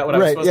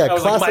was supposed to do. I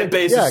was like, my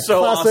base is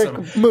so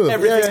awesome.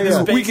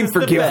 Move. We can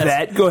forgive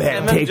that. Go ahead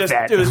and take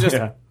that. It was just...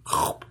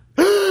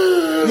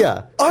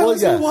 Yeah. Why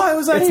was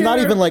I It's here? not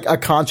even like a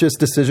conscious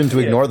decision to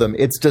ignore them.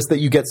 It's just that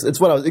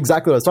it's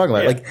exactly what I was talking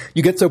about. Like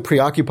you get so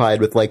preoccupied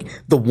with like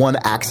the one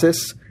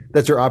axis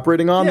that you're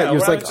operating on that you're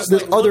just like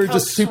this other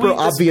just super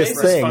obvious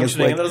thing. It's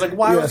like, and I was like,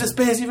 why was this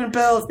base even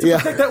built? To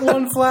protect that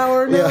one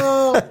flower?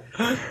 No.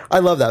 I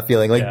love that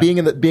feeling. Like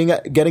getting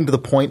to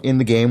the point in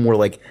the game where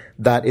like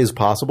that is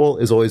possible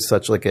is always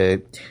such like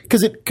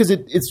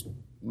it's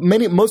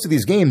most of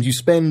these games you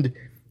spend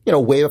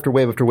wave after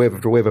wave after wave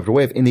after wave after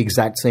wave in the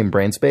exact same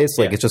brain space.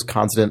 Like it's just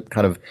constant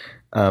kind of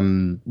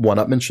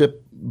one-upmanship.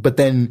 But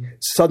then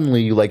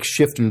suddenly you like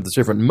shift into this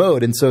different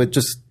mode, and so it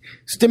just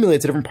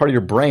stimulates a different part of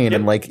your brain,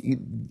 and like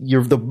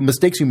the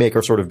mistakes you make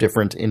are sort of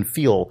different in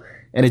feel,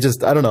 and it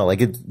just I don't know, like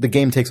the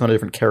game takes on a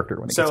different character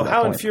when it gets to that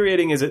how point.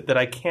 Infuriating is it that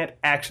I can't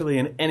actually,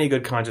 in any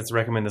good conscience,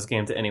 recommend this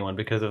game to anyone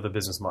because of the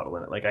business model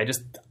in it? Like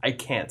I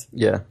can't.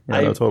 No,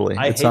 totally.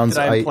 I hate that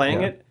I'm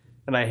playing it.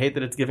 And I hate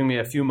that it's giving me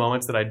a few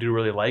moments that I do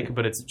really like,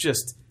 but it's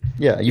just...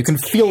 Yeah, you can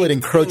feel it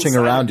encroaching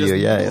around you.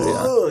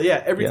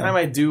 Every time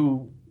I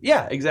do...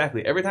 Yeah,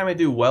 exactly. Every time I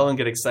do well and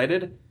get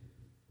excited,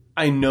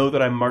 I know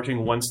that I'm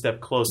marching one step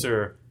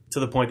closer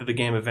to the point that the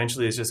game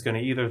eventually is just going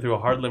to either through a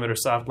hard limit or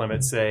soft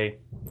limit say,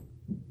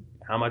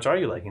 how much are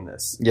you liking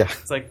this? Yeah.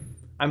 It's like,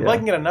 I'm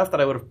liking it enough that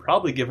I would have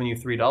probably given you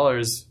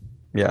 $3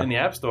 in the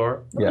App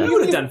Store. You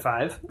would have done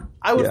 $5.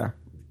 I would.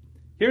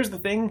 Here's the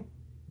thing.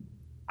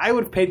 I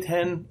would pay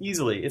 10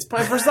 easily. It's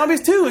Plants vs.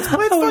 Zombies 2. It's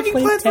fucking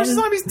Plants vs.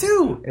 Zombies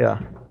 2. Yeah.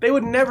 EA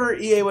would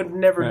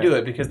never do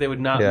it because they would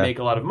not make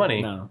a lot of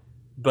money. No.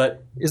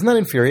 But isn't that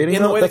infuriating?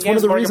 in the way That's the one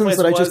of games the reasons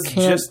that I just was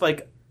can't. just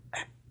like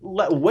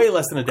way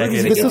less than a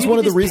decade This ago. is one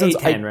of the reasons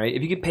pay 10, right?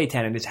 If you could pay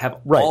 10 and just have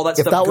Right. all that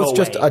If stuff that was go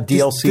just away, a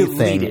DLC just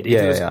thing, delete it. yeah,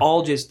 if it was yeah.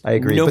 all just I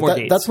agree. no But more that-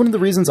 gates. that's one of the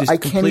reasons Just I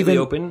can't completely even.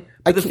 open.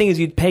 But the thing is,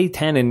 you'd pay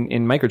 10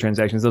 in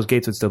microtransactions; those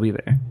gates would still be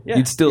there. Yeah.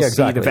 You'd still Yeah,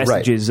 see the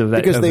vestiges right. of that.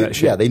 because of they that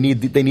shit.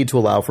 they need to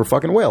allow for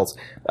fucking whales.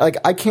 Like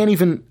I can't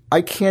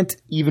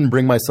even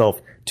bring myself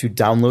to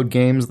download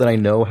games that I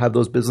know have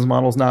those business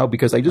models now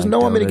because I just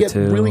know I'm going to Dota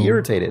get 2. really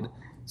irritated.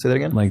 Say that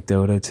again. like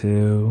Dota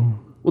 2.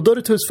 Well,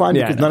 Dota 2 is fine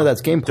Yeah, because I none of know.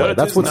 that's gameplay. Dota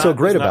That's 2's what's so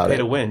great it's not about pay it.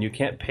 to win. You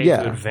can't pay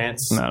Yeah. to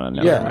advance. No.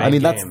 Yeah, I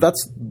mean game.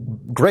 that's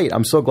great.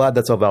 I'm so glad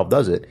that's how Valve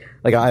does it.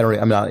 Like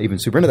I'm not even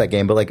super into that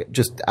game, but like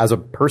just as a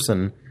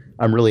person,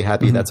 I'm really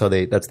happy that's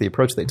the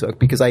approach they took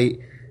because I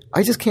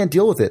just can't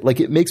deal with it. Like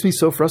it makes me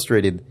so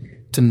frustrated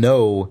to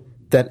know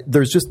that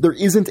there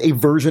isn't a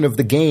version of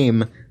the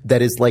game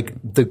that is like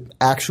the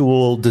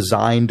actual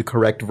designed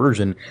correct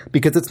version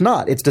because it's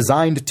not. It's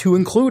designed to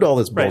include all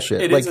this bullshit.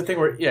 It like, is a thing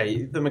where,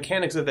 the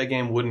mechanics of that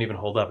game wouldn't even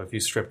hold up if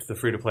you stripped the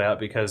free-to-play out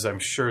because I'm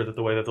sure that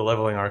the way that the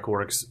leveling arc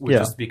works would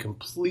just be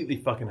completely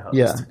fucking hosed.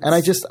 yeah, and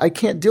I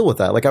can't deal with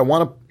that. Like I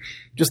want to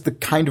just the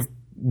kind of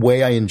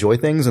way I enjoy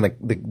things and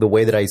the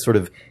way that I sort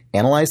of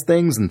analyze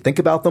things and think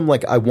about them.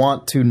 Like I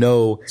want to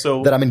know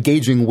that I'm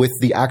engaging with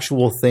the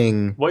actual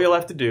thing. What you'll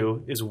have to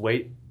do is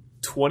wait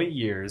 20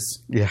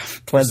 years. Yeah,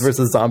 Plants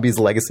vs. Zombies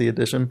Legacy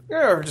Edition.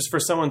 Or just for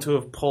someone to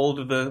have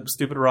pulled the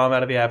stupid ROM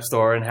out of the App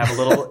Store and have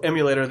a little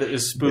emulator that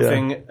is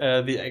spoofing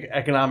the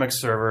economics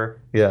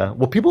server. Yeah,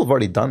 well, people have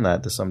already done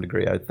that to some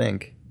degree, I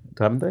think,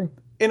 haven't they?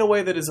 In a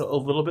way that is a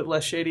little bit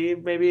less shady,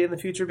 maybe in the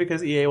future,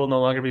 because EA will no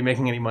longer be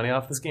making any money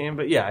off this game.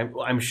 But yeah,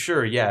 I'm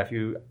sure. Yeah, if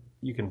you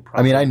can. Probably,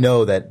 I mean, I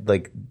know that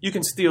like you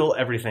can steal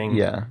everything.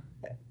 yeah,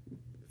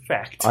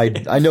 Fact.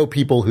 I know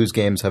people whose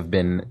games have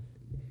been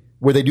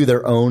where they do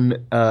their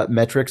own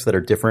metrics that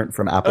are different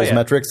from Apple's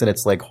metrics, and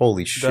it's like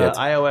holy shit. The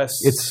iOS.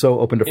 It's so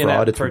open to fraud.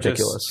 in-app It's purchase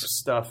ridiculous.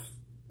 stuff.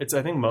 It's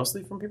I think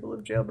mostly from people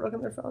who've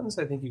jailbroken their phones.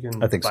 I think you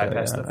can. I think so, bypass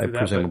yeah. stuff I through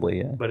presumably,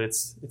 yeah. But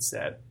it's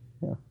sad.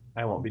 Yeah.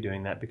 I won't be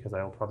doing that because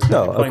I will probably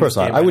No, be of playing course this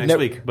not. game I by would next never.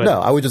 week, but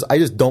No, I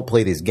just don't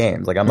play these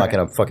games. Like I'm not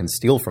going to fucking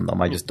steal from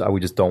them. I just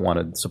don't want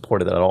to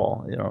support it at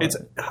all. You know, It's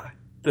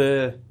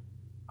the.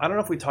 I don't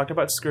know if we talked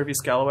about Scurvy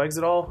Scalawags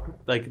at all.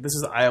 Like this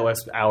is iOS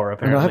Hour No,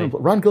 apparently. I haven't.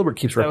 Ron Gilbert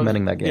keeps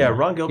recommending that game. Yeah,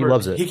 Ron Gilbert. He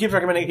loves it. He keeps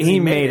recommending it. He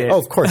made it. Oh,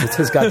 of course, it's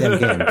his goddamn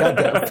game.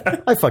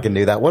 Goddamn. I fucking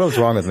knew that. What was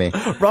wrong with me?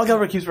 Ron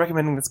Gilbert keeps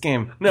recommending this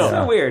game. No,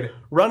 So weird.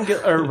 Ron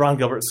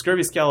Gilbert.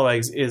 Scurvy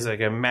Scalawags is like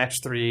a match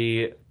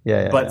 3,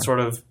 but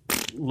sort of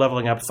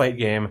leveling up fight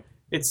game.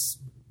 It's.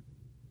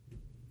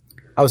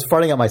 I was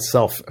farting at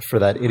myself for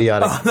that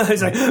idiotic.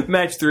 It's like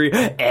match 3.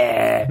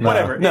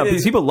 Whatever. No, It because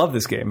is- people love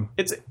this game.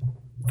 It's.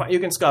 You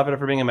can scoff at it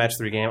for being a match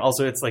 3 game.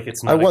 Also, it's like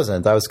it's not. I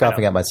wasn't. I was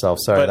scoffing at myself.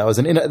 Sorry, But-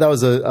 that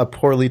was a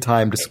poorly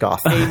timed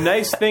scoff. A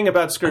nice thing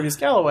about Scurvy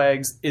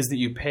Scalawags is that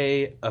you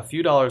pay a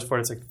few dollars for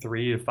it. It's like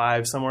 $3 to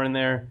 $5 somewhere in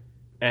there,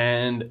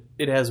 and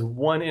it has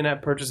one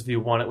in-app purchase if you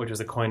want it, which is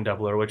a coin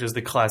doubler, which is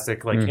the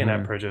classic like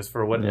in-app purchase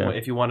for what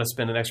if you want to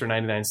spend an extra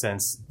 99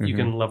 cents, you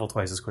can level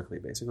twice as quickly,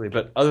 basically.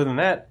 But other than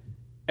that,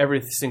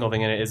 every single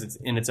thing in it is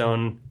in its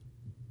own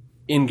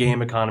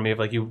in-game economy of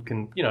like you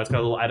can it's got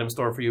a little item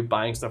store for you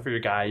buying stuff for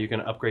your guy. You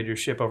can upgrade your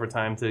ship over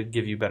time to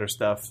give you better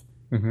stuff.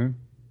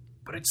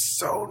 But it's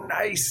so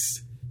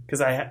nice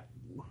because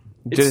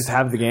Just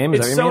have the game.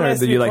 Is it's that so what you mean? nice Or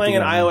to do be you like playing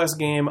the an game? iOS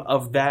game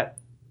of that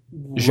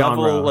Genre,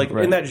 level, like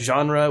right. in that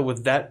genre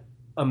with that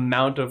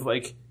amount of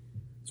like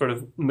sort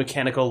of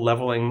mechanical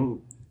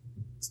leveling,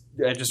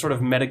 just sort of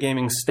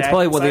metagaming stack. It's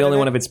probably inside the only it.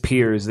 one of its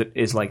peers that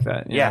is like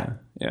that. Yeah.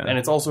 Yeah. And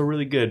it's also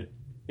really good.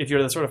 If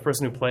you're the sort of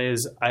person who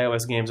plays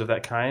iOS games of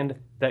that kind,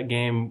 that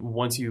game,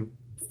 once you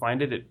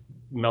find it, it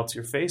melts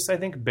your face, I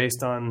think,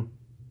 based on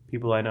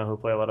people I know who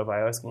play a lot of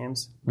iOS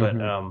games. But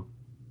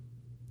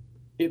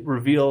it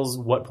reveals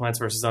what Plants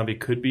vs. Zombie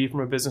could be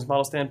from a business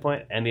model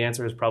standpoint, and the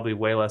answer is probably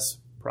way less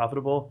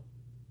profitable,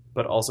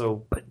 but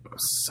also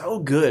so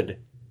good.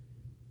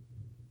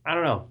 I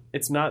don't know.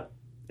 It's not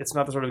the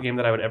sort of game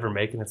that I would ever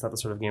make, and it's not the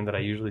sort of game that I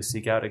usually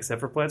seek out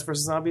except for Plants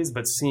vs. Zombies,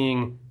 but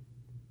seeing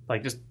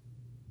like just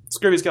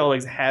Scurvy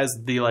Scalawags has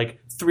the like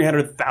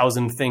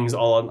 300,000 things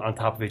all on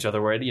top of each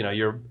other where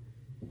you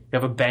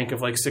have a bank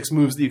of like 6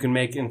 moves that you can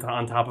make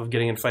on top of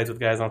getting in fights with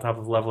guys, on top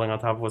of leveling, on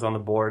top of what's on the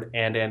board,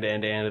 and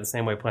the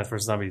same way Plants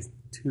vs. Zombies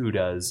 2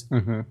 does.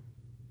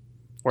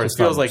 Where it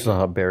feels like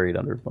buried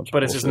under a bunch of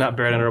but it's just bullshit. not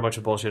buried under a bunch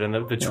of bullshit,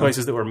 and the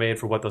choices that were made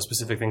for what those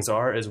specific things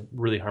are is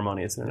really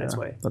harmonious in its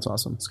way. That's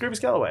awesome. Scurvy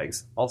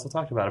Scalawags, also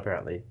talked about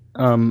apparently.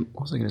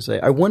 What was I going to say?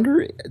 I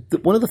wonder.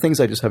 One of the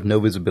things I just have no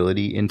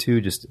visibility into,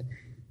 just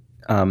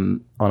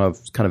on a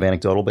kind of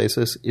anecdotal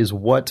basis, is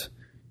what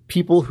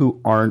people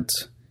who aren't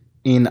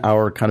in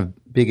our kind of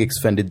big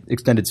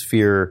extended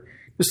sphere.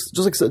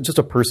 just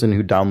a person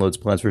who downloads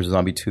Plants vs.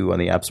 Zombie 2 on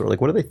the App Store.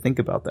 Like, what do they think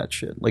about that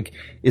shit? Like,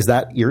 is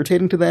that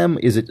irritating to them?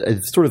 Is it a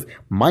sort of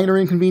minor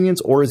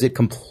inconvenience, or is it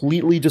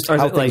completely just Or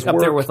is how it like things up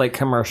work? there with like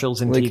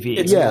commercials and Like,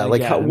 TV? yeah,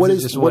 like what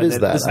is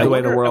that? This is the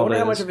way the I world wonder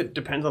how much is. of it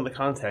depends on the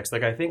context.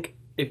 Like, I think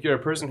if you're a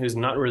person who's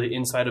not really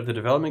inside of the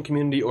development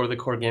community or the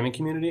core gaming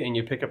community and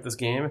you pick up this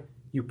game,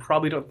 you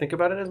probably don't think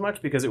about it as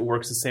much because it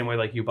works the same way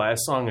like you buy a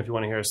song if you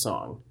want to hear a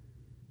song.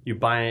 You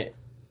buy it.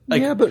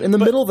 Like, yeah, but in the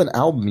middle of an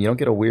album, you don't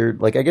get a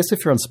weird... Like, I guess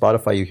if you're on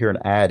Spotify, you hear an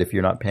ad if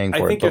you're not paying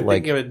for I think it. you're But like,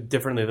 thinking of it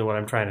differently than what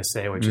I'm trying to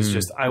say, which is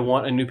just I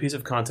want a new piece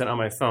of content on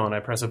my phone. I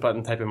press a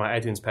button, type in my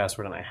iTunes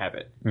password, and I have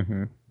it.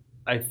 Mm-hmm.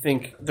 I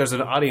think there's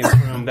an audience for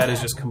whom that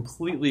is just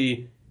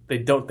completely... They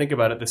don't think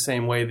about it the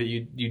same way that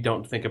you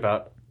don't think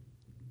about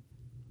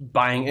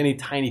buying any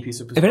tiny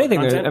piece of If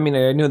anything, content. I mean,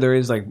 I know there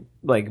is like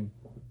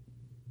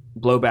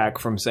blowback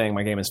from saying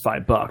my game is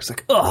 $5.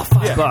 Like, oh,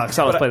 $5.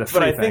 I'll just play the free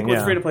But I thing. think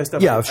with free-to-play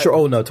stuff... yeah, sure.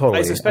 Oh, no, totally.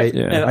 I suspect,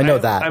 and I know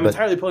that. I'm but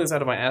entirely pulling this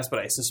out of my ass, but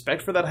I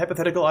suspect for that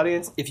hypothetical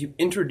audience, if you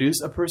introduce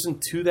a person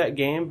to that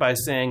game by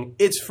saying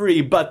it's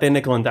free, but they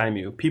nickel and dime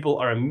you, people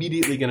are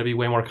immediately going to be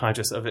way more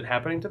conscious of it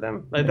happening to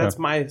them. Like, that's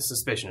my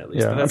suspicion, at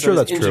least. Yeah, But I'm sure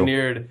that's true.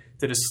 engineered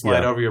to just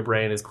slide Yeah. over your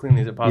brain as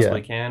cleanly as it possibly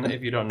Yeah. can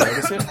if you don't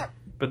notice it.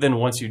 But then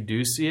once you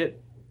do see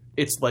it,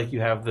 it's like you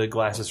have the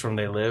glasses from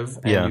They Live,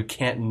 and Yeah. you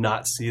can't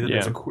not see that Yeah.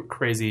 there's a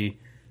crazy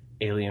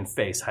alien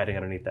face hiding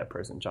underneath that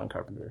person, John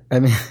Carpenter. I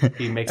mean,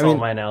 He makes all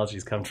my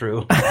analogies come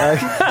true.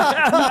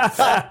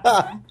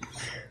 I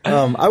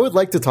would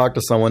like to talk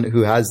to someone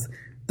who has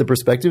the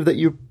perspective that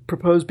you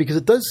propose, because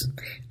it does.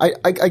 I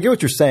get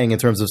what you're saying in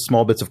terms of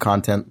small bits of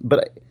content,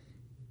 but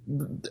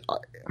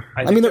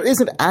I mean, there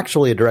isn't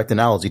actually a direct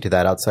analogy to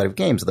that outside of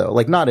games, though.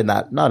 Like, not in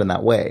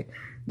that way.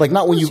 Like,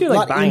 not when You're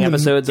like not buying in the-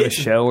 episodes of a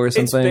show or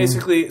something. It's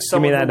basically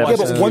someone that who watches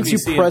episode? Yeah, but once you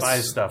BBC press- and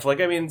buys stuff. Like,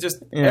 I mean, just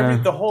Yeah.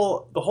 the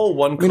whole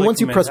one. I mean, once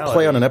you press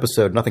play on an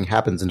episode, nothing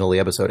happens until the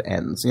episode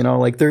ends. You know,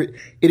 like it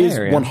is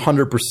Yeah.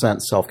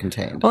 100%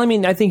 self-contained. Well, I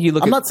mean, I think you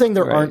look. I'm not saying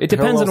there aren't It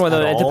depends on parallels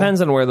whether at it all.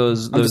 depends on where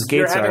those you're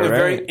gates having are. a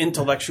very Right?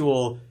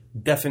 intellectual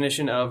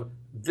definition of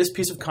this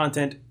piece of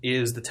content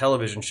is the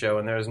television show,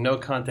 and there is no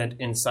content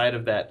inside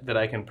of that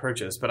I can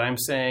purchase. But I'm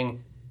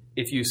saying,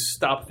 if you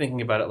stop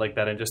thinking about it like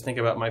that and just think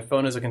about my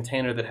phone as a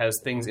container that has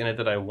things in it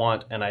that I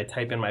want, and I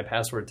type in my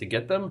password to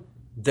get them,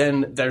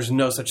 then there's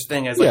no such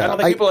thing as, like, Yeah, I don't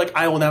think people are like,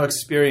 I will now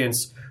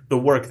experience the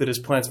work that is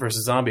Plants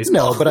vs. Zombies.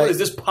 No, Oh, but what is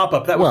this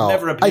pop-up? That would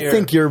never appear. I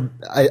think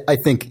I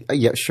think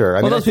yeah, sure.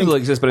 I mean, those I think, people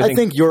exist, but I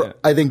think-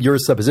 I think your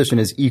supposition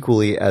is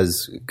equally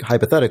as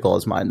hypothetical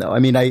as mine, though. I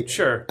mean,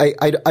 Sure.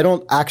 I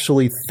don't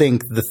actually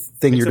think the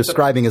thing you're Except that-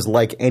 describing is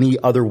like any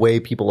other way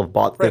people have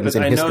bought Right, things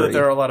but in I history. know that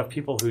there are a lot of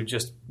people who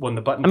just, when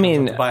the button comes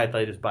mean- up to buy it,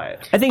 they just buy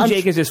it. I think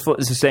Jake is just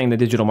saying the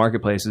digital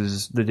marketplace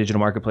is the digital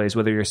marketplace,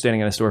 whether you're standing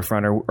in a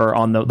storefront or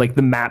on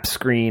the map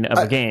screen of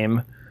a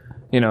game.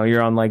 You know,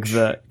 you're on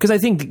because I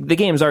think the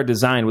games are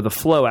designed with a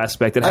flow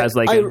aspect that has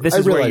this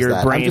is where realize your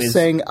that. brain I'm just is.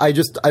 saying. I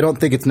don't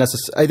think it's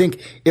necessary. I think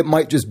it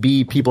might just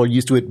be people are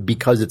used to it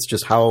because it's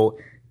just how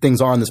things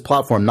are on this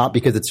platform, not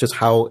because it's just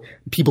how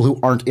people who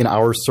aren't in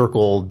our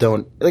circle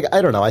don't. Like, I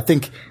don't know. I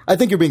think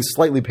you're being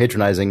slightly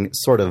patronizing,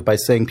 sort of, by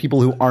saying people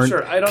who aren't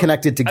Sure, I don't-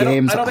 connected to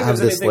games I don't think have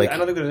there's this anything, like. I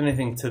don't think there's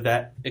anything to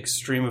that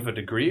extreme of a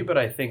degree, but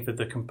I think that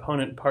the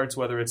component parts,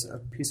 whether it's a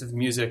piece of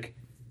music,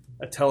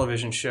 a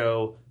television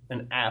show,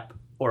 an app,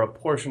 or a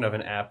portion of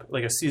an app,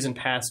 like a season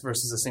pass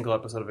versus a single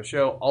episode of a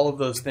show, all of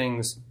those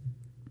things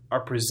are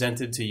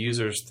presented to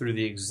users through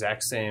the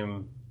exact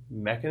same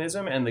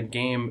mechanism, and the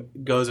game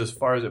goes as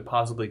far as it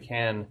possibly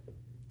can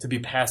to be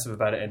passive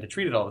about it and to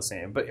treat it all the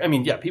same. But, I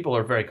mean, yeah, people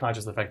are very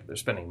conscious of the fact that they're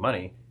spending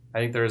money. I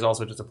think there is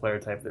also just a player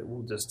type that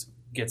will just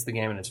gets the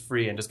game and it's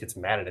free and just gets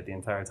mad at it the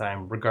entire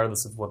time,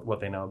 regardless of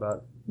what they know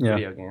about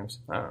video games.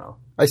 I don't know.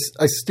 I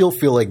still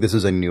feel like this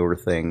is a newer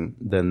thing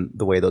than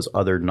the way those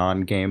other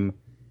non-game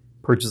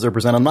purchases are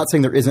presented. I'm not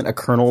saying there isn't a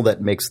kernel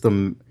that makes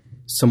them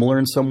similar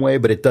in some way,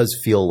 but it does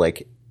feel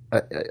like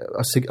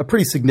a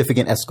pretty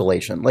significant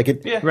escalation. Like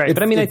it, Right,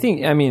 but I mean, I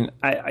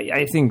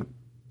think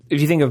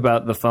if you think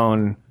about the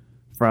phone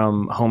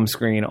from home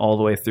screen all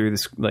the way through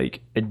this,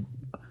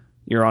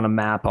 you're on a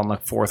map on the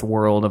fourth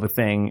world of a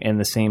thing, and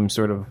the same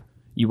sort of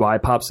UI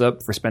pops up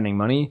for spending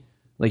money.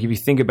 Like, if you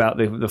think about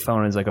the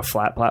phone as like a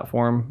flat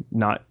platform,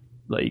 not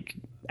like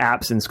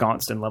apps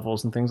ensconced in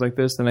levels and things like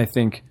this, then I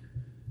think,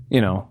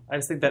 I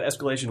just think that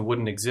escalation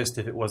wouldn't exist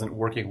if it wasn't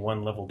working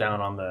one level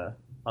down on the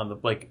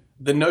like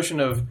the notion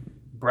of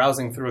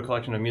browsing through a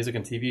collection of music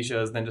and TV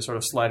shows, then just sort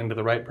of sliding to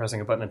the right, pressing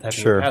a button and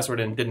typing your password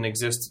in didn't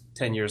exist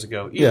 10 years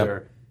ago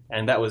either. Yeah.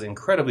 And that was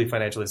incredibly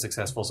financially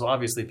successful. So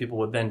obviously people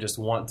would then just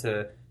want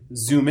to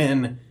zoom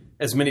in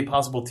as many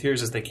possible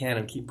tiers as they can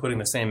and keep putting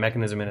the same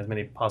mechanism in as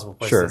many possible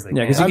places as they can.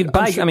 Yeah, because you could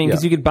buy.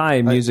 Because you could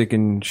buy music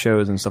and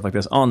shows and stuff like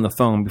this on the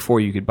phone before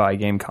you could buy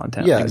game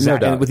content. Yeah, no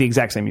doubt. With the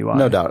exact same UI.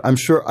 No doubt. I'm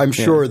sure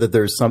that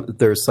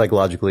there's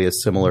psychologically a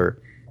similar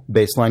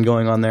baseline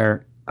going on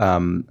there.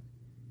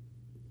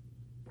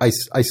 I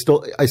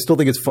still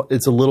think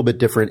it's a little bit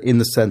different in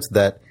the sense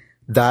that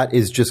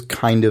is just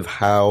kind of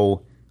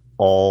how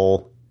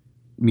all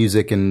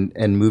music and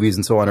movies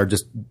and so on are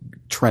just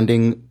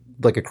trending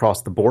like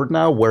across the board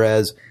now,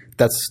 whereas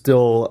that's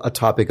still a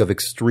topic of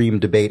extreme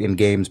debate in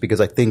games because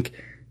I think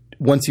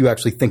once you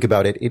actually think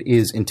about it, it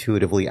is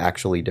intuitively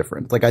actually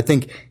different. Like I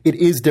think it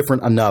is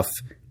different enough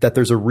that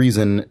there's a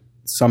reason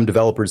some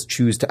developers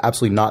choose to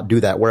absolutely not do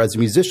that. Whereas a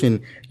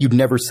musician, you'd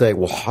never say,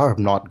 well,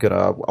 I'm not going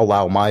to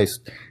allow my,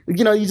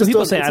 you just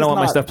people say, I don't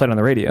want my stuff played on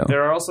the radio.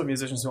 There are also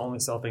musicians who only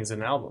sell things in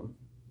an album.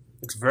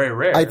 It's very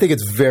rare. I think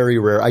it's very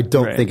rare. I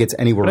don't think it's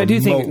anywhere but I do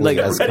think, like,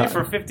 as ready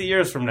for 50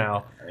 years from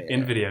now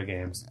in video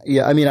games.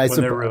 Yeah, I mean,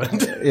 when they're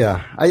ruined.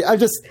 Yeah,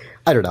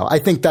 I don't know. I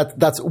think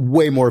that's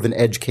way more of an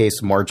edge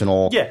case,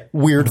 marginal,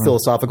 weird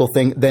philosophical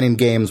thing than in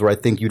games where I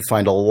think you'd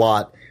find a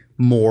lot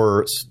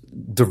more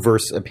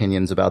diverse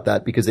opinions about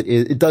that because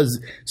it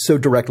does so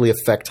directly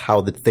affect how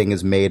the thing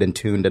is made and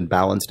tuned and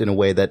balanced in a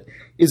way that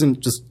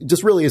isn't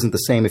just really isn't the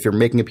same if you're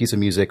making a piece of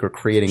music or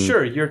creating.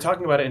 Sure, you're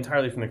talking about it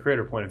entirely from the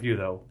creator point of view,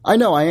 though. I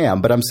know I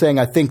am, but I'm saying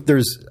I think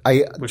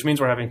which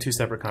means we're having two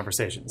separate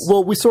conversations.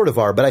 Well, we sort of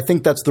are, but I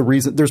think that's the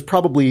reason. There's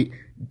probably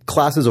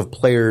classes of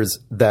players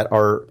that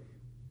are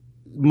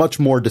much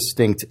more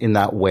distinct in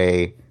that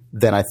way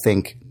than I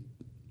think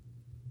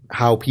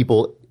how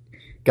people.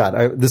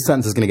 God, this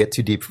sentence is going to get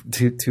too deep,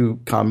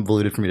 too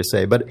convoluted for me to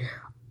say, but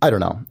I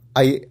don't know.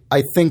 I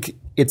think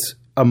it's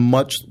a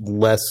much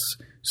less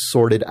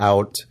sorted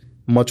out,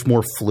 much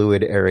more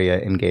fluid area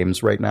in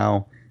games right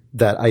now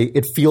that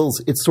it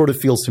sort of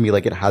feels to me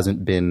like it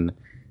hasn't been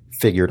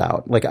figured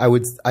out. Like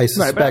I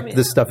suspect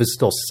this stuff is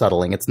still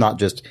settling. It's not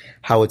just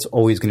how it's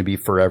always going to be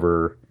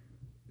forever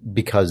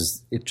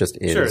because it just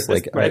is. Sure,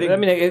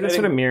 it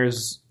sort of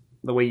mirrors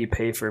the way you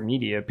pay for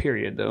media,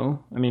 period,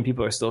 though. I mean,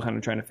 people are still kind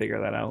of trying to figure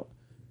that out.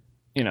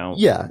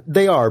 Yeah,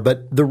 they are.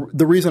 But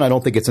the reason I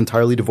don't think it's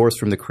entirely divorced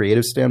from the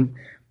creative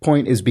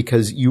standpoint is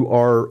because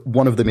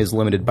one of them is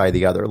limited by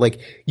the other.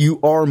 Like you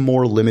are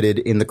more limited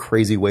in the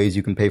crazy ways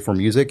you can pay for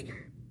music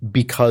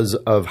because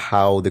of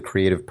how the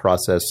creative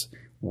process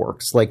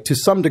works. Like to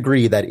some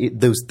degree that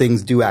those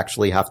things do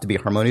actually have to be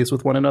harmonious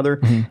with one another.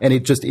 Mm-hmm. And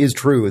it just is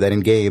true that in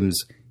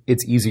games,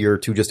 it's easier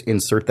to just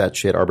insert that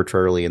shit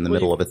arbitrarily in the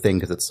middle of a thing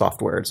because it's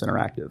software, it's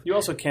interactive. You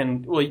also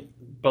can,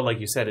 but like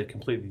you said, it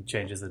completely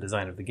changes the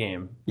design of the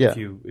game. Yeah.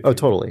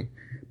 Totally.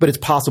 But it's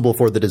possible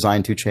for the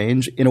design to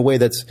change in a way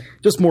that's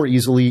just more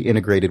easily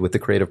integrated with the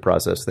creative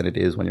process than it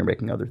is when you're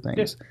making other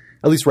things. Yeah.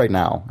 At least right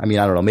now. I mean,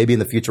 I don't know. Maybe in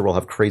the future we'll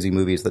have crazy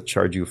movies that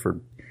charge you for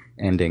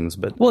endings.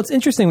 But well, it's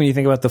interesting when you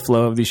think about the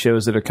flow of these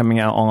shows that are coming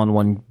out all in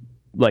one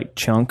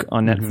chunk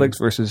on Netflix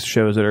versus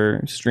shows that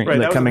are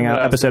coming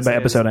out episode by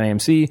episode on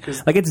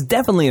AMC. Like it's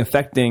definitely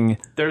affecting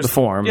the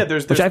form,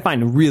 which I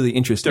find really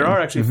interesting. There are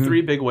actually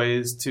three big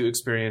ways to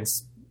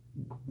experience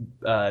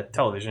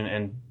television,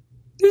 and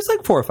there's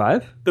like 4 or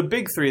 5. The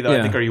big three, though,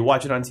 I think, are you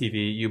watch it on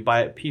TV, you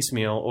buy it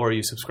piecemeal, or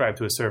you subscribe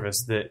to a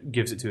service that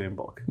gives it to you in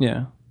bulk.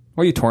 Yeah,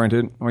 or you torrent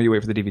it, or you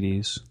wait for the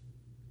DVDs.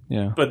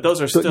 Yeah, but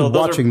those are still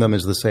watching them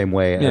is the same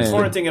way.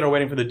 Torrenting it or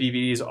waiting for the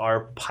DVDs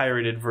are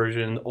pirated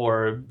version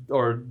or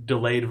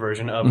delayed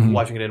version of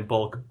watching it in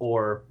bulk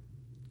or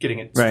getting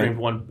it streamed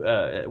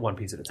one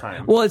piece at a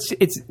time. Well,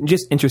 it's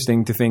just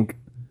interesting to think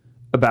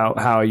about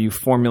how you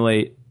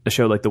formulate a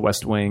show like The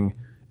West Wing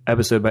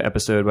episode by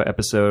episode by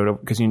episode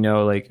because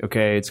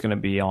okay, it's going to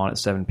be on at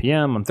 7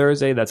 p.m. on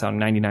Thursday. That's how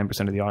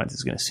 99% of the audience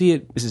is going to see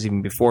it. This is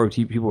even before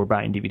people were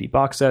buying DVD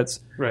box sets.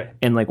 Right.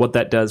 And what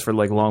that does for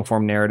long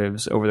form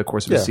narratives over the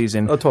course of a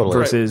season. Oh, totally.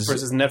 Versus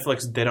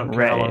Netflix, they don't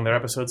care how long their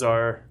episodes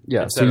are.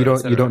 Yeah, so you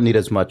don't need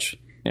as much.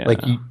 Yeah.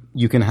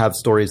 You can have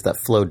stories that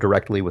flow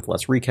directly with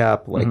less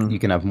recap. You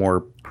can have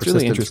more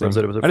persistence.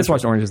 I just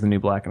watched Orange is the New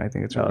Black, and I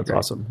think it's really great.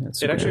 Awesome.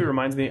 It actually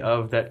reminds me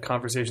of that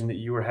conversation that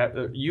you were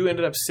having. You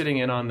ended up sitting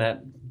in on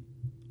that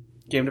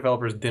game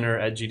developers dinner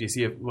at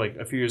GDC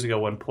a few years ago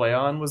when Play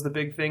On was the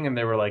big thing, and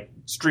they were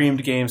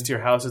streamed games to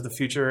your house is the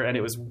future, and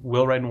it was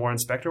Will Wright and Warren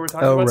Spector were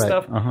talking about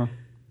stuff.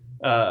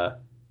 Uh-huh.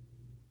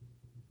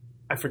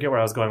 I forget where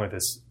I was going with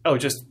this. Oh,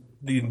 just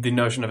the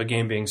notion of a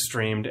game being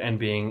streamed and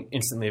being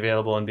instantly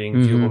available and being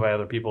viewable by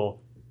other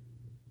people.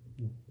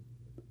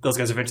 Those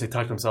guys eventually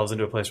talked themselves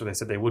into a place where they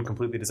said they would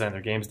completely design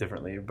their games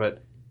differently,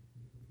 but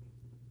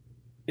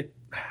what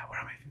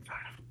am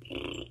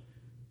I?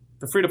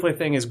 The free-to-play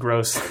thing is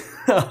gross,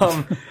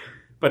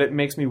 but it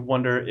makes me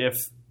wonder if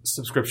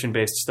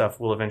subscription-based stuff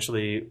will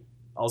eventually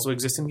also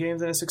exist in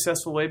games in a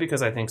successful way,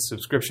 because I think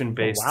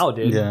subscription-based... Oh, wow,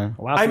 dude. Yeah.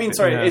 Wow,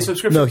 a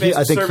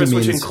subscription-based service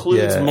which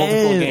includes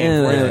multiple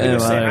games. Where you're going to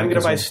say, I'm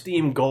going to buy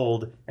Steam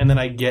Gold, and then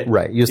I get...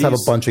 Right, you just have a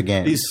bunch of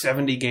games. These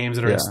 70 games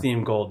that are in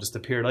Steam Gold just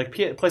appeared.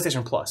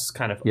 PlayStation Plus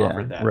kind of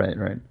offered that. Right.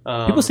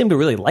 People seem to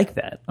really like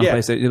that on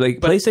PlayStation.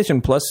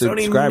 PlayStation Plus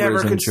subscribers Sony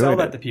never could sell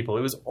that it. to people.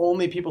 It was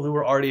only people who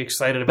were already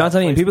excited about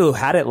it. People who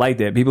had it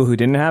liked it. People who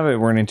didn't have it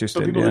weren't interested.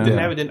 But people who didn't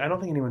have it, I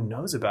don't think anyone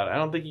knows about it. I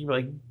don't think you'd be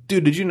like,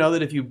 dude, did you know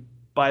that if you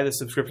buy the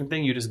subscription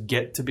thing, you just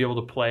get to be able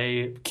to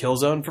play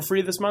Killzone for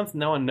free this month?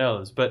 No one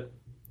knows, but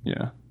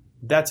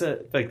that's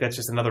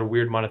just another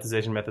weird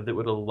monetization method that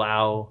would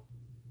allow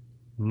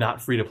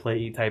not free to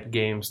play type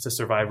games to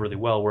survive really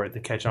well, were it to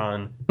catch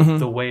on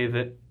the way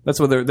that That's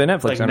what the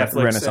Netflix, like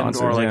Netflix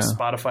renaissance or like is.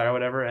 Spotify or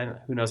whatever, and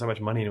who knows how much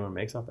money anyone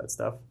makes off that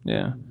stuff.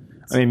 Yeah.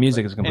 I mean,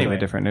 music is completely Anyway.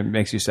 different. It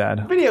makes you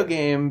sad. Video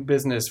game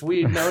business,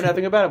 we know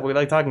nothing about it, but we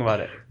like talking about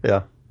it.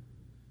 Yeah.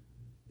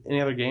 Any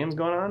other games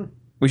going on?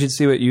 We should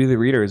see what you, the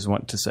readers,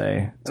 want to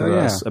say to Oh,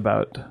 yeah. us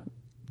about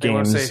They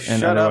want games to say,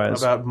 and shut up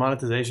otherwise. about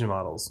monetization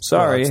models.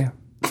 Sorry.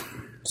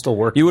 Still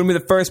working. You wouldn't be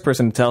the first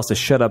person to tell us to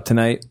shut up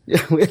tonight.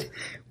 Yeah,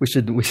 we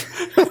should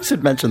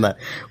mention that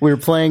we were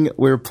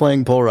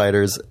playing Pole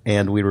Riders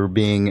and we were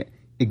being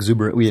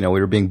exuberant. We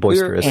were being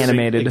boisterous.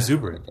 animated.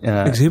 Exuberant.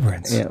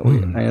 Exuberance. Yeah, we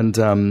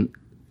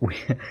We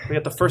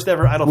got the first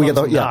ever Idle we Thumbs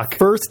got the knock.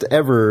 first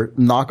ever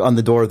knock on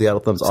the door of the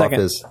Idle Thumbs Second.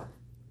 office.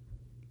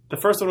 The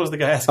first one was the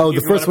guy asking Oh, you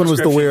the if you first wanted one was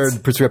the prescriptions.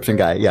 weird prescription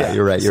guy. Yeah,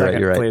 you're right. You're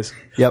Second, right. please.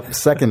 Yep.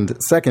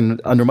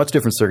 Second, under much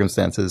different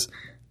circumstances,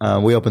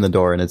 we opened the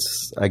door and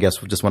it's, I guess,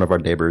 just one of our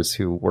neighbors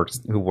who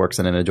works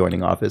in an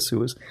adjoining office.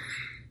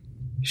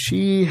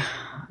 She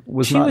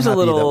was not happy that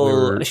we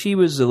were, She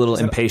was a little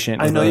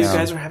impatient. I with know you us.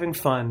 guys are having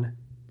fun,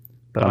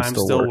 but I'm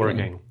still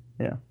working.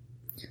 Yeah,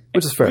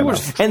 which is fair We were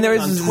enough. And on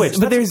there's, Twitch.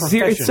 but That's there's a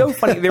zero, it's so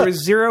profession. funny. There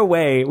was zero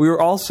way. We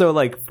were all so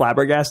like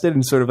flabbergasted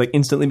and sort of like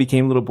instantly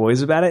became little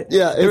boys about it.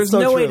 Yeah, there was it's so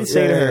no way true. to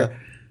say Yeah, to yeah, her,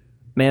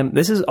 "Ma'am,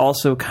 this is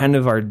also kind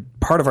of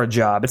part of our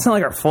job. It's not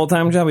like our full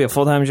time job. We have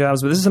full time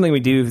jobs, but this is something we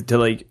do to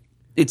like.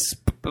 It's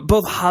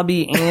both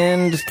hobby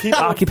and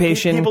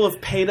occupation. People have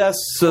paid us.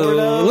 So sort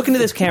of. look into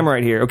this camera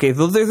right here. Okay,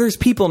 there's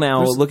people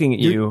now looking at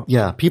you.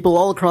 Yeah, people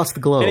all across the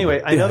globe.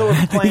 Anyway, I know that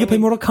we're You playing. can play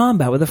Mortal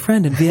Kombat with a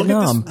friend in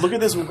Vietnam. Look at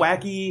this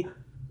wacky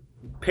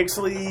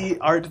pixely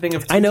art thing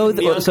of two I know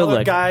neon so colored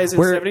look, guys in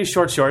we're- 70s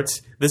short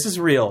shorts. This is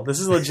real. This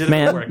is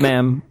legitimate work.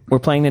 Ma'am, we're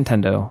playing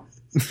Nintendo.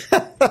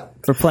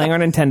 We're playing our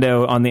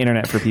Nintendo on the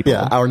internet for people.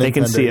 Yeah, our they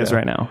can Nintendo, see us yeah.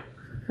 right now.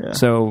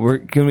 So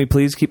can we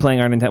please keep playing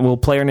our Nintendo? We'll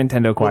play our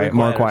Nintendo quiet,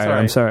 more quiet.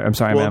 I'm sorry,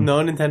 Well, ma'am. no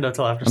Nintendo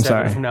till after 7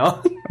 sorry. from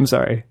now. I'm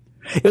sorry.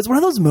 It was one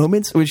of those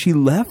moments when she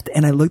left,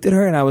 and I looked at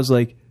her, and I was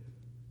like,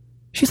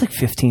 "She's like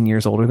 15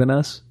 years older than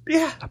us."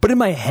 Yeah. But in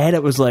my head,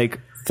 it was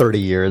like 30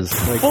 years.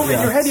 Like, Well, in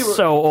your head you were.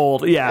 so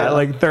old. Yeah,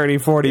 like 30,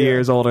 40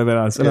 years older than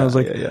us. And I was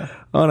like, yeah.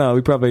 oh no,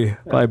 we probably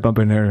bump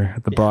into her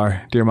at the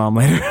bar. Dear mom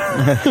later.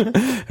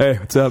 Hey,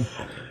 what's up?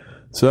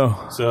 So,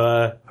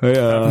 So, hey,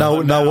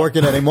 not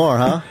working anymore,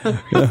 huh?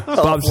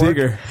 Bob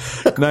Seger.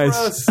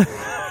 Nice.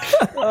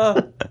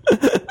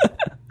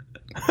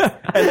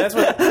 and that's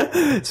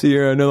what. So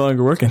you're no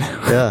longer working.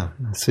 Yeah.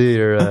 See,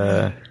 you're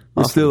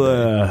You're still,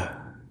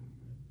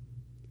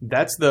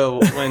 That's though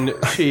when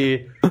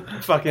she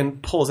fucking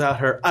pulls out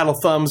her Idle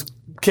Thumbs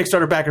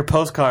Kickstarter backer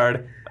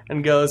postcard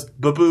and goes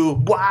baboo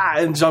wah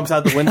and jumps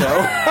out the window.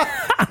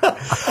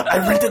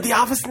 I rented the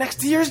office next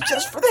to yours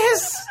just for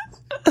this.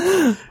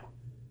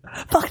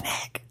 fuck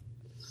Nick.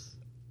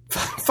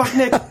 Fuck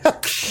Nick.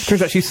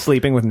 Turns out she's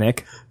sleeping with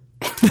Nick.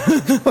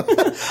 story's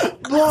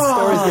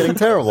getting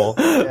terrible.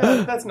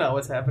 Yeah, that's not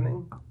what's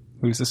happening.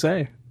 Who's to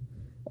say?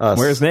 Us.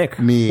 Where's Nick?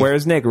 Me.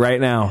 Where's Nick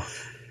right now?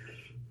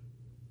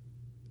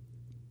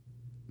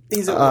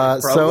 He's at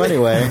work, So probably.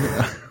 anyway,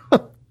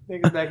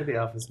 Nick is back at the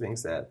office being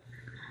sad.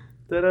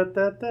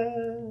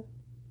 Da-da-da-da.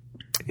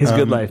 His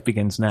good life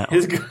begins now.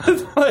 His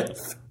good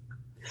life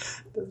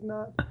does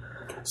not.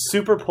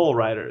 Super Pole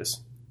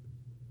Riders.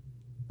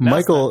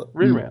 Michael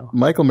Real.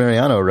 Michael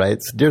Mariano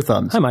writes, "Dear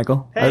Thumbs, Hi,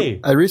 Michael. Hey,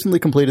 I recently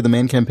completed the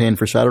main campaign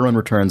for Shadowrun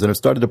Returns and have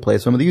started to play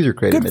some of the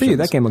user-created Good for missions. you.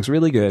 That game looks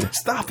really good.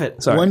 stop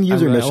it. Sorry. One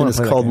user I mission wanna is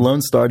play that called game.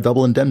 Lone Star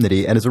Double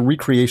Indemnity and is a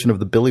recreation of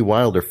the Billy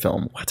Wilder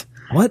film.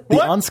 What?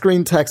 The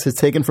on-screen text is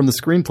taken from the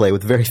screenplay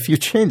with very few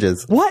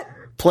changes. What?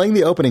 Playing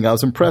the opening, I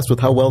was impressed with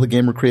how well the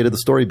game recreated the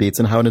story beats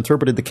and how it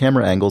interpreted the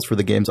camera angles for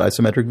the game's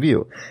isometric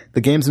view.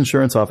 The game's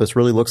insurance office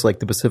really looks like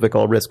the Pacific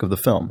All Risk of the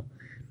film.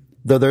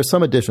 Though there are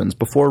some additions,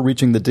 before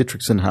reaching the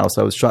Dietrichson house,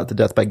 I was shot to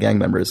death by gang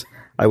members.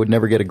 I would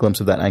never get a glimpse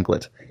of that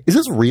anklet. Is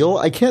this real?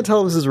 I can't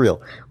tell if this is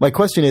real. My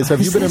question is, have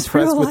you been this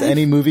impressed real with life?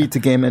 any movie to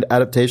game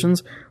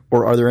adaptations,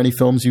 or are there any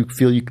films you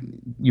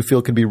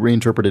feel could be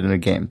reinterpreted in a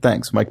game?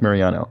 Thanks, Mike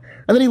Mariano.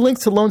 And then he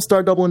links to Lone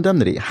Star Double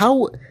Indemnity.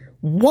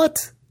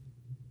 What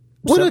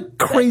a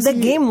crazy The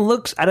game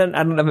looks. I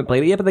haven't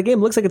played it yet, but the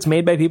game looks like it's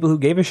made by people who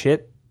gave a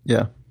shit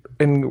Yeah.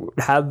 and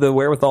had the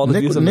wherewithal to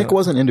do something. Nick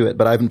wasn't into it,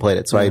 but I haven't played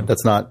it, so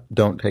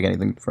don't take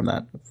anything from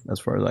that as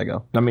far as I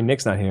go. I mean,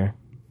 Nick's not here.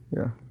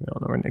 Yeah. We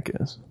don't know where Nick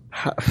is.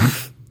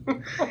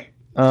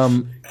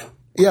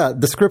 Yeah,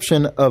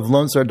 description of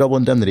Lone Star Double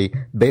Indemnity,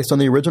 based on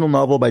the original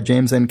novel by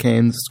James N.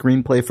 Cain,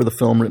 screenplay for the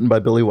film written by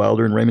Billy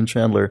Wilder and Raymond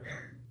Chandler.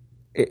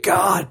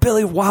 God,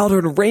 Billy Wilder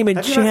and Raymond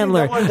Have you not seen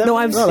Chandler. that one? No,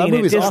 I've No, that seen it.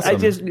 movie's awesome. I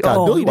just,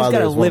 God, Billy you just Wilder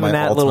gotta is one live of in my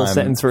that little all-time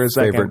sentence for a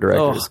second. favorite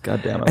directors. Oh.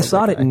 God damn it, I love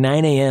saw that it guy. at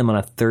 9 a.m. on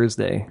a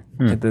Thursday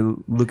at the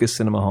Lucas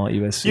Cinema Hall at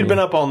USC. You'd been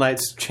up all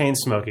night chain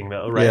smoking,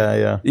 though, right?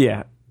 Yeah.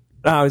 Yeah.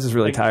 I was just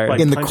really tired.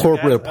 like- In the Punch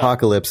corporate It Back?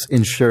 apocalypse,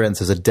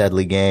 insurance is a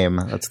deadly game.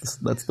 That's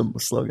the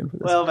slogan for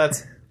this. Well,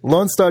 that's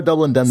Lone Star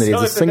Double Indemnity So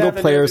is a it's a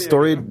single-player, definite video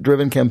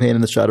story-driven campaign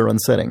in the Shadowrun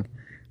setting.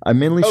 I'm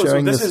mainly Oh, so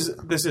sharing this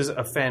is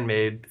a fan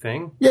made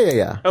thing.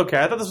 Yeah. Okay,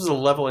 I thought this was a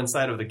level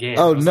inside of the game.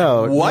 Oh I was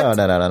no, like, what?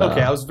 no.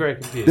 Okay, I was very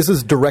confused. This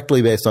is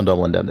directly based on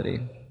Double Indemnity.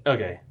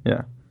 Okay.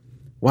 Yeah.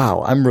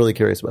 Wow, I'm really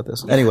curious about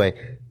this. Anyway,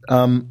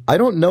 I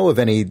don't know of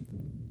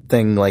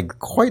anything like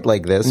quite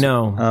like this.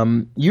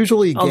 No.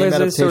 Usually game there's this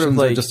adaptations sort of,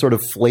 are like- just sort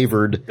of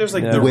flavored There's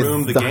like the with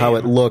room, the game. how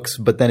it looks,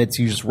 but then it's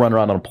you just run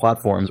around on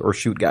platforms or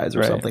shoot guys or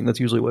Right. something. That's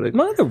usually what it.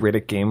 One of the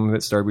Riddick game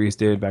that Starbreeze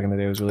did back in the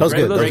day was really That was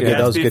great. good. Great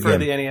That was a Gatsby good for game.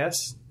 the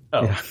NES.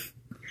 Oh,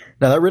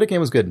 No, that Riddick game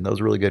was good. That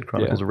was really good.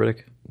 Chronicles of Riddick.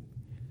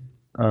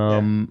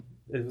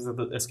 it was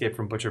the Escape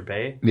from Butcher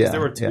Bay. 'Cause Yeah,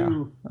 there were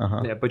two.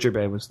 Yeah, Butcher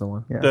Bay was the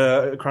one.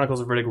 The Chronicles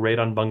of Riddick Raid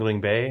on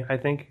Bungling Bay, I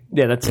think,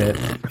 Yeah, that's it.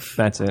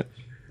 That's it.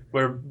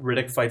 where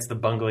Riddick fights the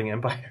Bungling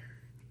Empire.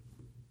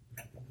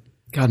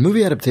 God,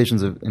 movie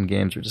adaptations in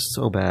games are just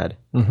so bad.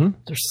 Mm-hmm.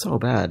 They're so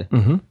bad.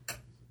 Mm-hmm.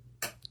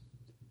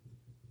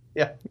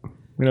 Yeah.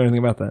 We know anything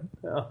about that.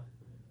 No.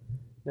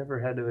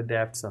 Never had to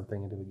adapt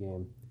something into a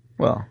game.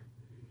 Well,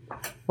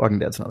 Walking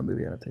Dead's not a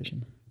movie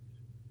adaptation.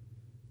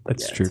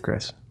 That's true,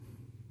 Chris.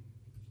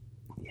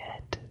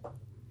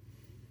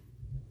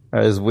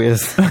 As weird.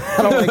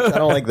 I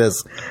don't like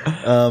this.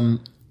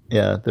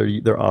 Yeah,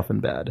 they're often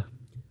bad.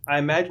 I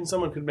imagine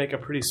someone could make a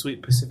pretty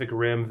sweet Pacific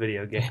Rim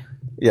video game.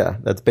 Yeah,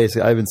 that's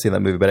basically. I haven't seen that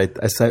movie, but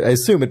I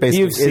assume it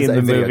basically You've seen is a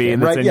the video movie, game,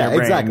 and it's right? in Yeah, your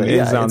brain. exactly.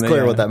 It's Yeah, on it's the-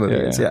 clear yeah, what that movie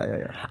yeah, is. yeah.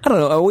 Yeah. I don't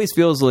know. It always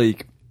feels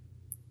like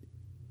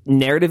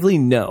narratively,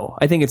 no.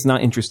 I think it's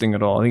not interesting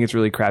at all. I think it's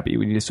really crappy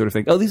when you just sort of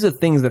think, oh, these are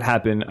things that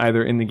happen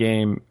either in the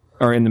game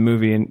or in the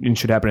movie and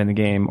should happen in the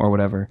game or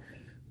whatever.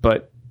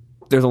 But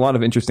there's a lot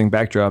of interesting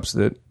backdrops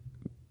that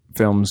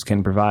films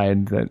can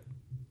provide that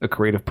a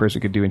creative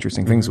person could do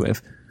interesting things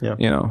with. Yeah.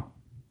 You know.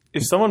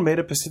 If someone made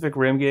a Pacific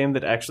Rim game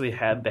that actually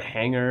had the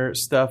hangar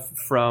stuff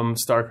from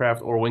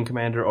StarCraft or Wing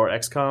Commander or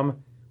XCOM,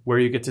 where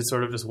you get to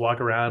sort of just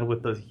walk around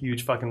with the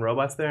huge fucking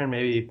robots there and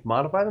maybe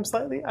modify them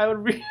slightly, I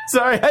would be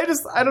sorry. I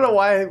don't know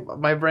why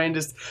my brain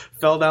just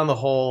fell down the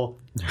hole.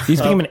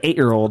 He's became an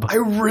 8-year-old. I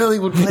really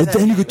would play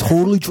that. you could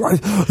totally drive.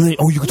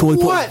 Oh, you could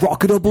totally What?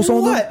 rocket up or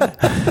something.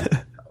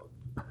 What?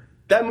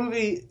 That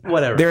movie,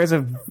 whatever. There is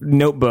a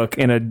notebook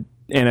in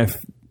a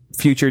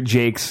future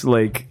Jake's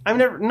like I've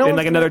never in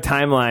like another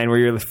timeline where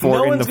you're No in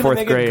the one's gonna fourth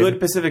make grade. a good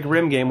Pacific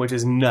Rim game, which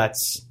is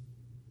nuts.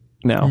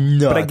 No,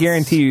 but I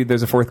guarantee you,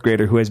 there's a fourth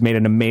grader who has made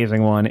an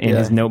amazing one in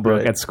his notebook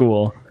right. at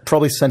school.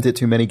 Probably sent it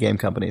to many game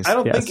companies. I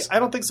don't Yes.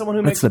 think someone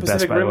who That's makes a the best,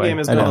 Pacific by the Rim way. game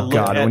is I going know. to look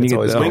God, at when you get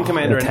Wing the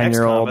Commander and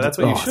 10-year-old, XCOM, but that's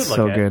what you oh, should so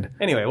look at. good.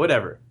 Anyway,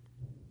 whatever.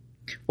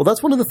 Well,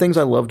 that's one of the things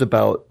I loved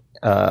about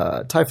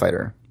TIE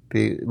Fighter,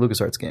 the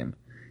LucasArts game,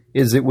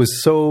 is it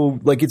was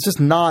so, like, it's just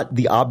not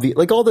the obvious,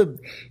 like all the,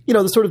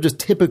 the sort of just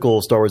typical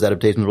Star Wars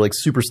adaptations were like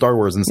Super Star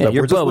Wars and stuff,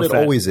 you're where just what Boba it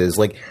Fett. always is.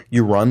 Like,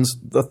 you run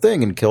the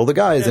thing and kill the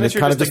guys, and unless it's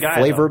kind of you're just just a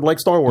guy, flavored though. like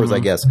Star Wars, I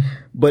guess.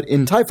 But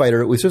in TIE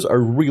Fighter, it was just a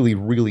really,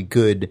 really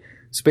good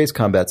space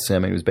combat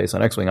sim. It was based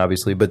on X-Wing,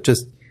 obviously, but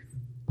just,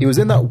 it was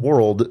in that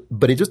world,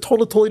 but it just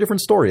told a totally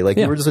different story. Like,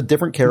 you were just a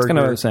different character. kind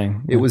of what I was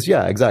saying. It was,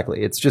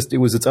 exactly. It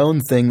was its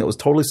own thing that was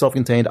totally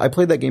self-contained. I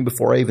played that game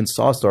before I even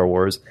saw Star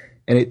Wars,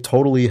 and it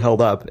totally held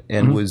up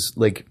and was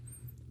like,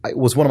 it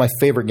was one of my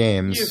favorite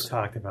games. You've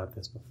talked about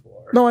this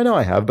before. No, I know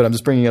I have, but I'm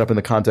just bringing it up in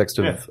the context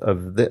of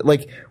the,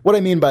 like, what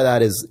I mean by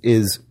that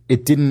is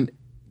it didn't,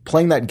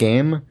 playing that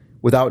game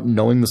without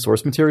knowing the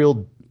source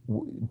material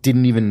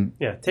didn't even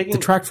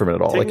detract from it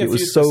at all. Like, Taking it a few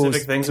was so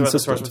specific things about the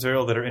consistent. source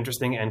material that are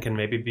interesting and can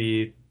maybe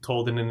be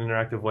told in an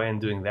interactive way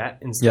and doing that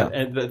instead,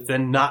 and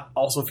then not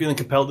also feeling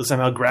compelled to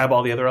somehow grab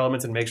all the other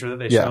elements and make sure that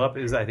they show up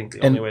is, I think,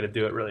 the only way to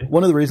do it, really.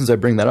 One of the reasons I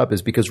bring that up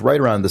is because right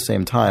around the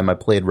same time I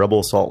played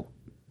Rebel Assault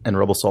and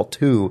Rebel Assault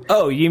 2.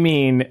 Oh, you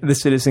mean the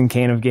Citizen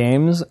Kane of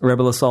games,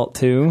 Rebel Assault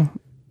 2?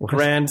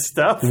 Grand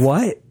stuff.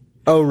 What?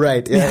 Oh,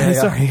 right. Yeah.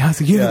 Sorry, I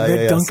was like, you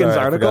read Duncan's Sorry, I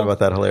article? forgot about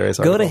that hilarious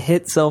Go article. to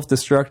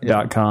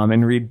hitselfdestruct.com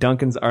and read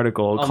Duncan's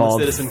article the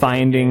called Citizen Kane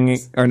Finding,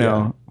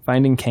 games.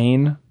 Finding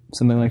Kane,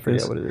 something like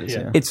this. Yeah, what it is. Yeah.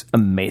 Yeah. It's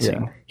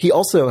amazing. He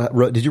also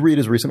wrote. Did you read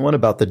his recent one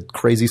about the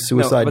crazy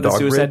suicide but the dog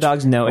Suicide bridge?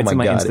 Dogs? No, oh it's my in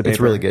my God, Instapaper. it's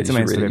really good. It's in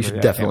You my should read it. You Instapaper. should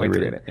Yeah, definitely I can't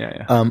read wait it. to read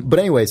it. Yeah. But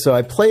anyway, so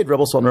I played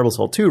Rebel Assault and Rebel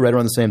Assault 2 right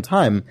around the same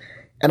time,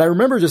 and I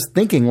remember just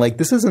thinking, like,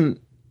 this isn't.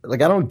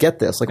 Like, I don't get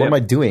this. Like, what am I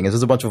doing? This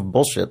is a bunch of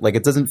bullshit. Like,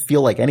 it doesn't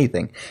feel like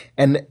anything.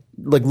 And,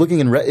 like, looking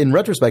in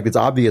retrospect, it's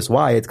obvious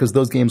why. It's because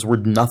those games were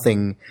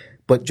nothing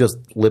but just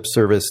lip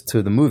service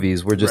to the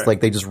movies. Where just,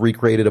 like, they just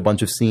recreated a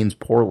bunch of scenes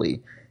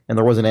poorly. And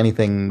there wasn't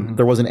anything,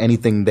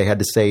 they had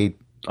to say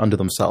unto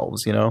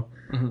themselves, you know?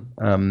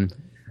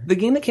 The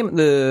game that came,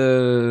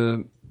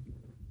 the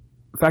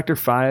Factor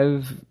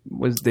 5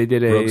 was, they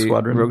did a Rogue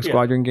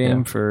Squadron?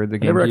 game for the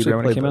never GameCube actually when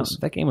it played came out. those.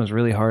 That game was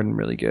really hard and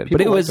really good.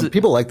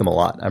 People liked them a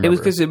lot. I remember. It was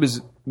because it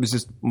was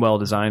just well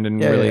designed and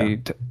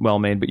really well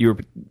made. But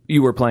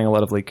you were playing a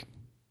lot of like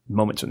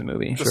moments from the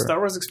movie. The Star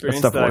Wars experience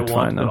stuff that I worked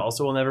want fine, but though.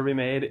 also will never be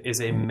made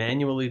is a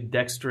manually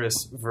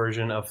dexterous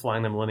version of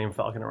flying the Millennium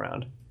Falcon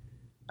around.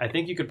 I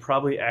think you could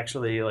probably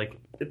actually like.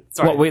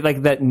 Sorry, What, wait,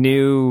 like that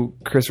new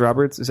Chris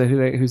Roberts? Is that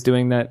who's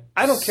doing that?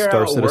 I don't care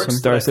Star how it Citizen? works.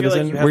 Star but I feel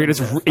Citizen, like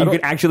where you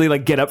can actually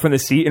like get up from the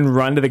seat and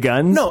run to the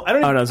guns. No, I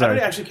don't. Oh no, I sorry.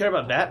 don't actually care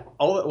about that.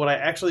 What I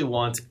actually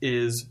want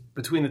is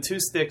between the 2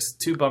 sticks,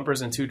 2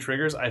 bumpers, and 2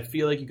 triggers. I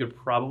feel like you could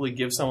probably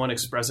give someone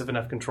expressive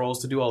enough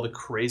controls to do all the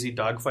crazy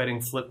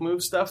dogfighting flip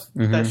move stuff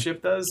that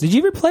ship does. Did you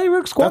ever play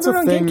Rogue Squadron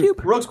on thing.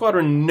 GameCube? Rogue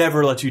Squadron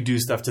never lets you do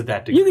stuff to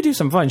that degree. You could do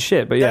some fun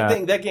shit, but yeah,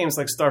 That game's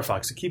like Star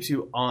Fox. It keeps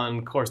you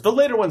on course. The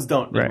later ones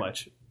don't do Right.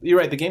 much. You're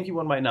right. The GameCube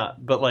one might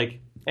not, but like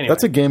anyway.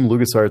 That's a game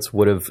LucasArts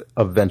would have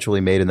eventually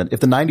made, and then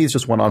if the '90s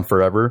just went on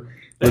forever,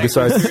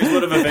 LucasArts,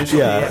 would have eventually.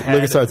 yeah, had-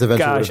 LucasArts eventually would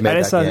gosh, have made I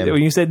just saw that game.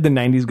 when you said the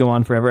 '90s go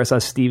on forever. I saw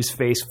Steve's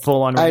face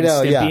full on I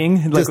know, yeah.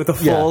 stimpying, like Just- with the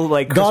full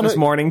like Christmas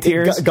morning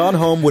tears. Gone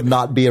Home would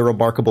not be a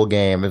remarkable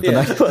game. If the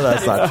Yeah.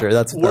 that's not true.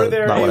 That's not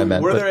what I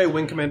meant. Were but- there a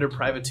Wing Commander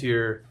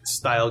Privateer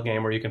style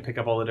game where you can pick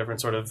up all the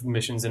different sort of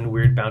missions and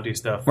weird bounty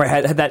stuff? Right,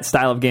 had that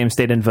style of game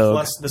stayed in vogue.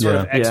 Plus the sort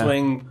of Yeah.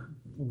 X-Wing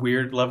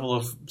weird level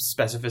of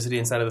specificity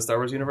inside of the Star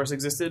Wars universe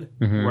existed,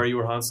 where you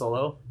were Han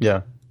Solo.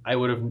 Yeah. I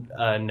would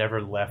have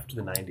never left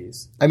the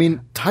 90s. I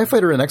mean, TIE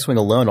Fighter and X-Wing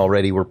alone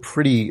already were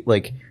pretty,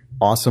 like,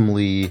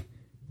 awesomely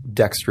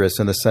dexterous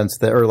in the sense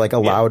that, or like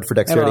allowed for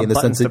dexterity in the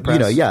sense buttons that, to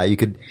press. you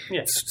could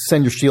Yeah.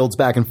 send your shields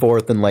back and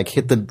forth and like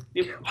hit the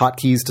Yep.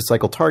 hotkeys to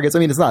cycle targets. I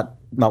mean, it's not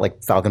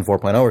like Falcon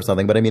 4.0 or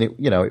something, but I mean,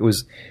 it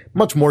was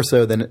much more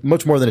than a typical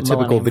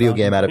Millennium video Falcon.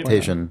 game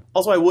adaptation.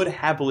 Also, I would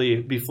happily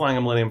be flying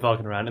a Millennium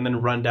Falcon around and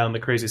then run down the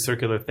crazy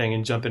circular thing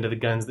and jump into the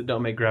guns that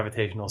don't make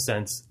gravitational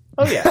sense.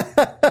 Oh yeah,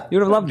 You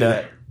would have loved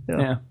that.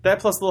 Yeah. that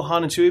plus little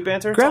Han and Chewie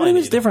banter. it's all Gravity I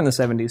was need. different in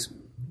the '70s.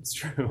 It's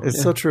true.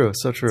 It's so true,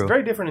 so true.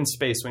 Very different in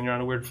space when you're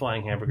on a weird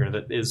flying hamburger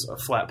that is a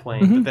flat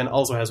plane, but then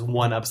also has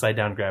one upside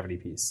down gravity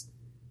piece.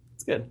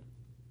 It's good.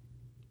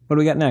 What do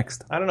we got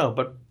next? I don't know,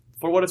 but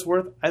for what it's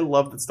worth, I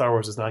love that Star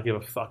Wars does not give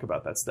a fuck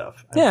about that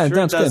stuff. I'm Yeah, it sure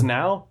sounds it does good.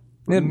 now.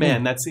 Yeah,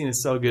 Man, that scene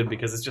is so good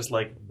because it's just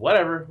like,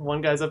 whatever,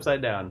 one guy's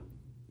upside down.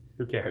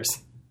 Who cares?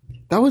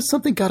 That was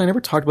something, God, I never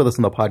talked about this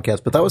on the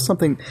podcast, but that was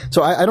something.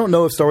 So I don't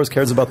know if Star Wars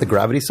cares about the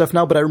gravity stuff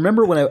now, but I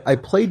remember when I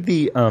played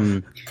the,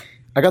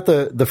 I got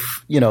what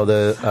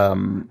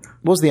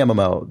was the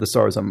MMO, the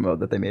Star Wars MMO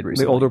that they made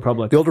recently? The Old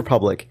Republic. The Old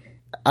Republic.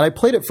 And I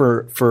played it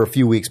for a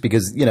few weeks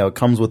because, it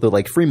comes with the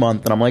like free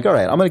month, and I'm like, all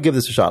right, I'm going to give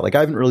this a shot. Like, I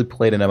haven't really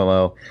played an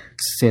MMO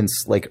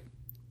since like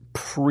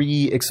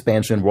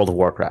pre-expansion World of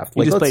Warcraft.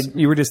 Like,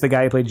 You were just the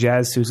guy who played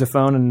jazz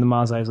sousaphone in the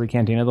Mos Eisley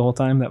Cantina the whole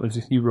time. That was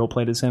you role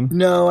played as him.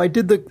 No, I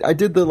did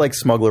the like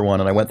smuggler one,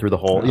 and I went through the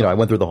whole, I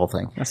went through the whole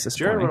thing. That's just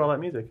Jared wrote all that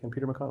music, and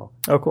Peter McConnell.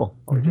 Oh, cool.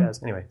 All the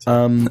jazz. Anyway,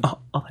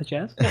 all that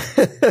jazz.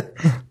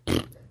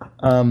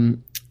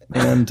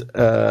 And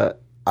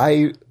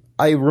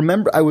I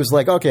remember I was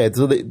like, okay,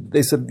 so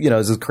they said,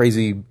 this is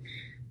crazy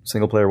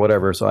single player,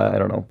 whatever. So I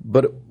don't know,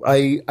 but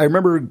I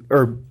remember,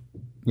 or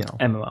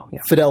MMO. Yeah.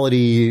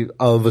 fidelity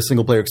of a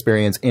single player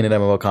experience in an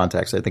MMO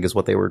context, I think is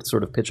what they were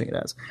sort of pitching it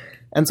as.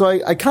 And so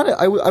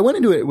I went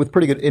into it with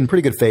pretty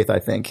good faith, I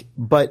think,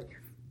 but.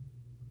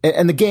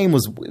 And the game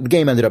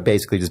ended up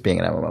basically just being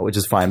an MMO, which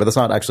is fine, but that's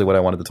not actually what I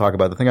wanted to talk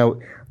about. The thing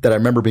that I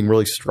remember being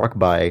really struck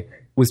by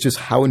was just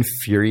how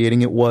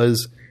infuriating it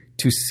was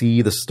to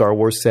see the Star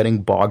Wars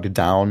setting bogged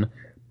down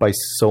by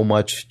so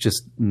much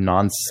just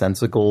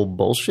nonsensical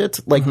bullshit.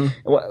 Like,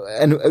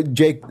 and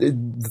Jake,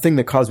 the thing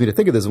that caused me to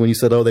think of this is when you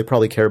said, "Oh, they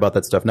probably care about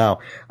that stuff now."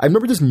 I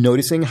remember just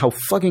noticing how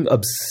fucking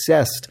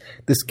obsessed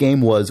this game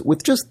was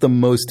with just the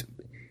most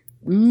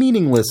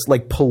meaningless,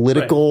 like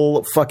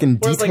political fucking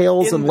Whereas, like,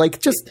 details in- and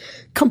like just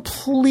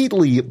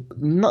completely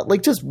not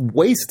like just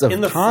waste of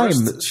in the time.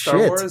 first Star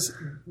shit. Wars,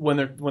 when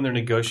they're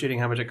negotiating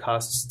how much it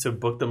costs to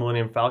book the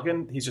Millennium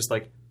Falcon, he's just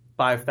like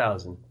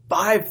 5,000,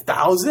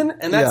 5,000,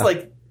 and that's Yeah.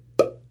 like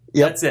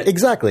Yep, that's it.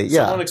 Exactly.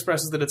 Yeah. Someone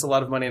expresses that it's a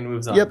lot of money and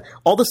moves on. Yep.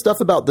 All the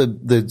stuff about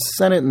the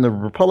Senate and the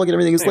Republic and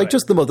everything is Anyway. like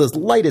just the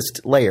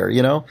lightest layer,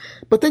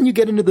 But then you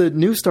get into the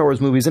new Star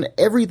Wars movies and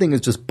everything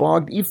is just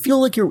bogged. You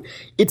feel like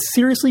it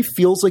seriously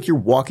feels like you're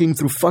walking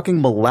through fucking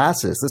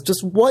molasses. It's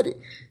just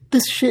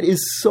this shit is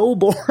so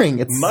boring.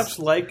 It's Much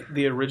like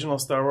the original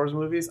Star Wars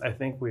movies, I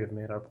think we have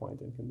made our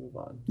point and can move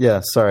on. Yeah,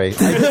 sorry.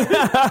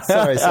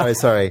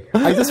 Sorry.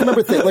 I just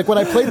remember like when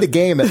I played the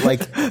game at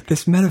like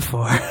This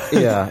metaphor.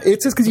 yeah,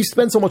 it's just because you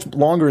spend so much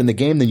longer in the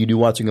game than you do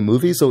watching a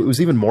movie, so it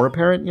was even more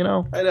apparent, I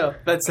know.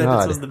 That sentence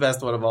God. was the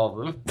best one of all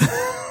of them.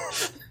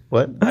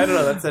 What? I don't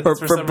know. That sentence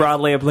for some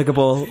broadly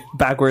applicable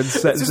backwards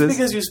It's sentences. just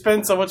because you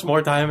spend so much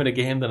more time in a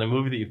game than a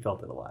movie that you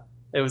felt it a lot.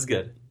 It was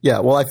good. Yeah,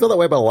 well, I feel that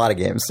way about a lot of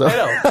games. So I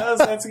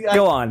know.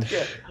 Go on.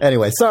 Yeah.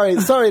 anyway, sorry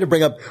to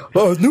bring up.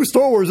 Oh, new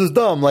Star Wars is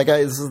dumb. Like,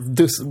 it's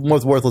the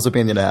most worthless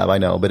opinion to have. I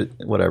know, but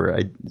whatever.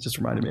 It just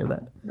reminded me of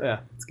that. Yeah,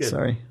 it's good.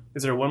 Sorry.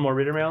 Is there one more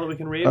reader mail that we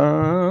can read,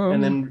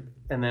 and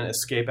then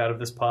escape out of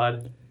this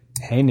pod?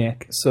 Hey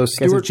Nick. So Guess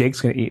what Stuart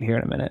Jake's gonna eat here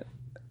in a minute.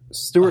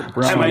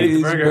 I might eat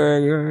the burger.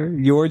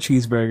 Cheeseburger. Your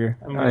cheeseburger.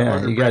 I'm Oh, gonna yeah,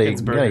 order you gotta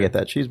Brecken's burger. get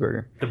that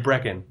cheeseburger. The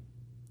Brecken.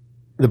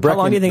 The Brecken.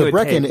 long do you think the it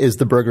would Brecken take? is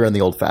the burger and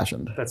the old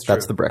fashioned. That's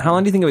That's true. the Brecken. How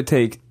long do you think it would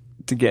take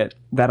to get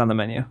that on the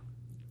menu?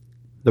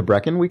 The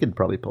Brecken, we could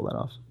probably pull that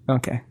off.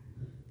 Okay.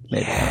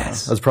 Maybe.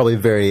 Yes. That's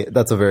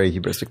a very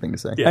hubristic thing to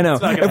say. Yeah, I know.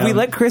 it's not gonna If we happen.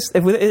 let Chris,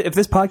 if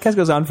this podcast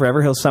goes on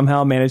forever, he'll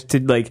somehow manage to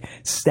like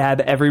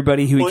stab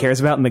everybody who he cares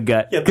about in the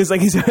gut. Yeah. Because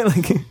like he's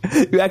like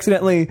you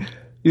accidentally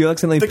The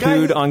guy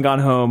pooed who- on Gone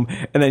Home,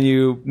 and then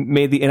you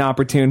made the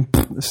inopportune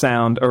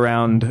sound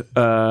around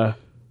Ron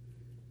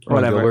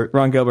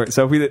Gilbert.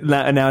 So if we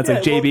now it's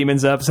like Jay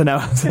Beeman's up. So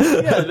now it's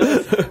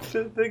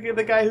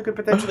the guy who could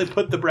potentially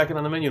put the Brecken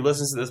on the menu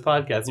listens to this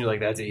podcast, and you're like,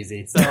 that's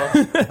easy. So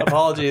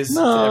apologies to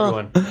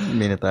everyone. I didn't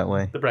mean it that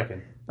way. The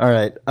Brecken. All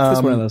right.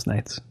 just one of those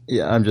nights.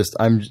 Yeah, I'm just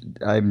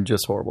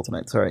horrible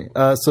tonight. Sorry.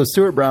 So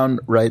Stuart Brown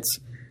writes,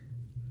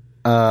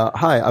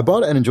 "Hi, I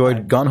bought and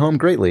enjoyed Gone Home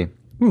greatly.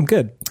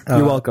 Good.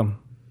 You're welcome.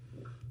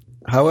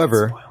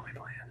 However,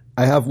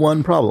 I have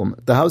one problem.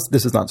 The house.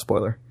 This is not a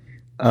spoiler.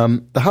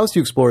 The house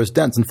you explore is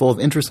dense and full of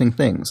interesting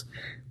things,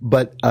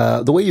 but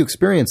the way you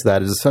experience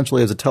that is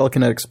essentially as a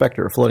telekinetic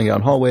specter floating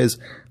down hallways,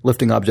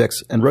 lifting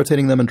objects, and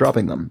rotating them and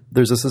dropping them.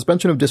 There's a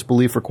suspension of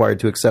disbelief required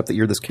to accept that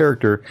you're this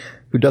character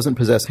who doesn't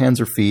possess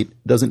hands or feet,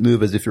 doesn't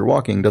move as if you're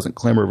walking, doesn't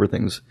clamber over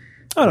things.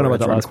 I don't know about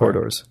that around last part.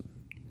 corridors.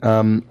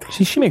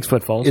 She makes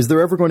footfalls. Is there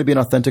ever going to be an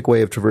authentic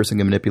way of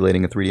traversing and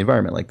manipulating a 3D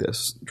environment like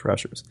this?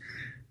 Trashers."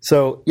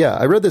 So yeah,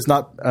 I read this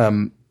not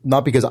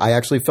because I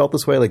actually felt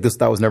this way. Like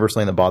that was never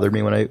something that bothered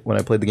me when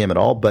I played the game at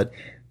all. But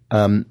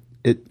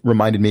it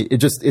reminded me.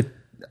 It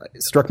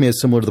struck me as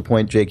similar to the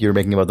point, Jake, you were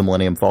making about the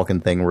Millennium Falcon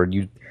thing, where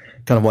you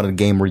kind of wanted a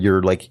game where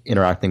you're like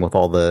interacting with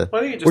all the,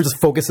 Well, I think it or just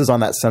focuses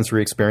on that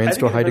sensory experience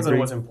to a high depends on degree.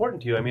 what's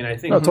important to you. I mean, I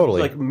think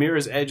totally. like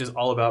Mirror's Edge is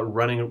all about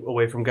running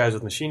away from guys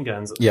with machine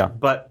guns. Yeah.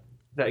 But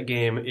that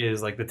game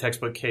is like the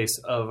textbook case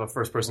of a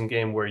first-person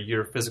game where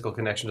your physical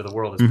connection to the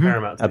world is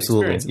paramount to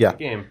Absolutely. the experience Yeah. of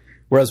the game.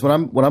 Whereas when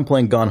I'm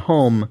playing Gone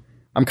Home,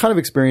 I'm kind of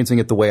experiencing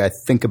it the way I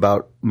think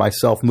about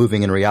myself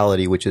moving in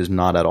reality, which is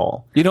not at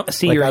all. You don't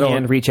see Like, your I don't-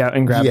 hand reach out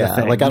and grab the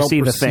thing. like I You don't see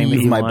the thing that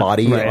perceive you my want.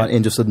 body Right.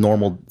 in just a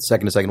normal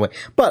second-to-second way.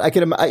 But I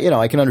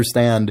can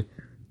understand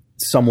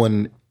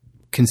someone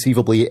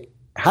conceivably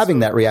having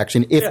that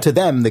reaction if to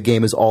them the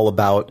game is all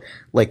about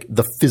like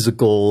the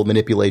physical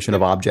manipulation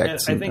of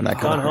objects I think and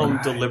that Gone kind of thing. Home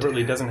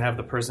deliberately doesn't have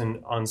the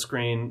person on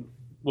screen.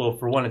 Well,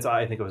 for one,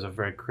 I think it was a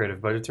very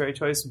creative budgetary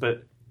choice,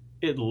 but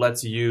it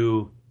lets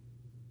you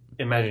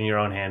imagine your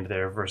own hand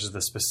there versus the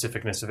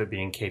specificness of it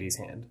being Katie's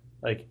hand.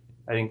 Like,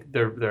 I think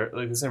they're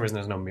like the same reason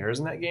there's no mirrors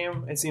in that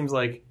game. It seems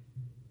like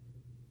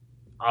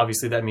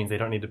obviously that means they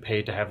don't need to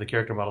pay to have the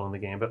character model in the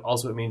game, but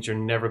also it means you're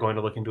never going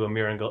to look into a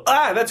mirror and go,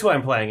 that's who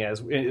I'm playing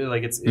as.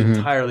 Like, it's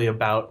entirely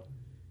about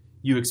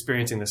you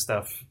experiencing this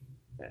stuff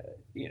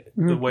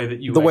the way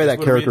that you the way that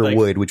would character like,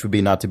 would, which would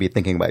be not to be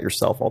thinking about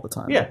yourself all the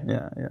time. Yeah.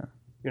 yeah.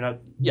 You're not.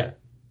 Yeah,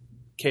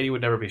 Katie would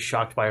never be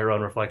shocked by her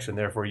own reflection.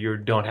 Therefore, you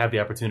don't have the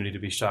opportunity to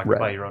be shocked Right.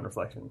 by your own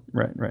reflection.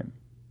 Right.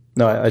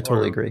 No, I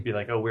totally Or agree. Be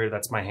like, oh, weird,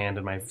 that's my hand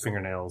and my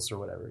fingernails or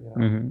whatever.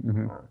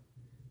 You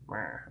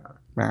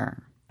know?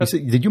 You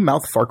see, did you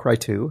mouth Far Cry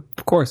 2?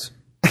 Of course.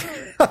 I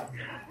don't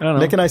know.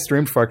 Nick and I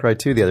streamed Far Cry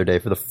 2 the other day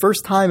for the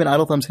first time in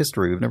Idle Thumb's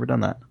history. We've never done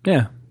that.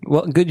 Yeah.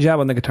 Well, good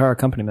job on the guitar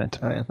accompaniment.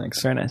 Oh, yeah,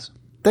 thanks. Very nice.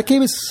 That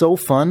game is so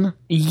fun.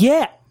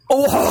 Yeah.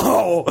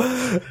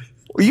 Oh,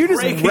 you're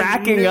just Breaking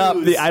racking up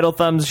news. the Idle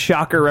Thumbs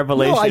shocker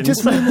revelations. No, I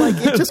just mean like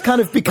it just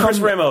kind of Chris becomes.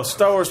 Ramos,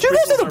 Star Wars. Dude,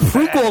 those are the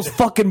prequels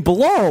fucking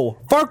blow.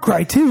 Far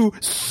Cry 2,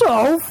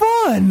 so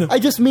fun. I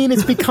just mean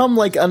it's become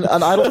like an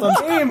Idle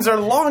Thumbs. Games are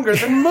longer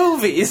than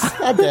movies.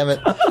 God damn it!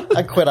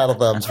 I quit Idle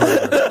Thumbs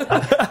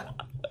forever.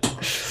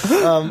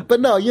 But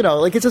no,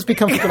 like it just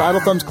becomes like an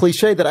Idle Thumbs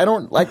cliche that I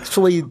don't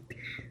actually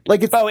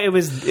like. It's Oh, it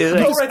was. Oh,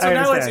 right, so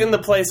now it's in the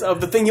place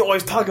of the thing you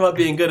always talk about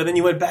being good, and then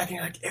you went back and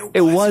you're like,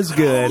 It was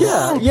good.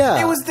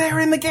 yeah. It was there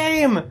in the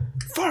game.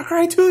 Far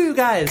Cry 2, you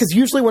guys. because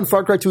usually when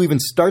Far Cry 2 even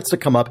starts to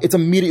come up, it's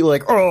immediately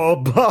like, oh,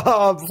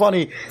 Bob,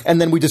 funny,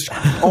 and then we just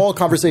all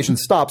conversation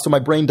stops, so my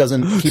brain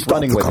doesn't keep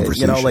running with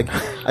it. Like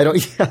I don't.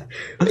 Yeah,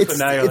 it's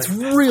now you're it's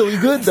like, really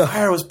good though.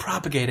 Fire was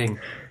propagating.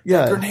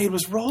 Yeah. The grenade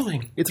was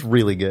rolling. It's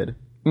really good.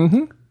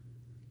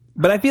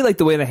 But I feel like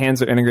the way the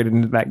hands are integrated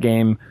into that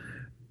game,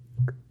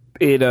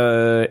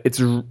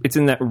 it's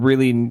in that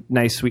really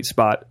nice sweet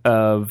spot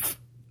of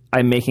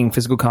I'm making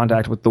physical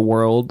contact with the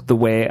world the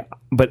way,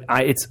 they're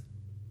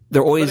But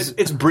always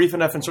it's brief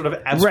enough and sort of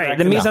abstract. right.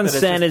 The mise en enough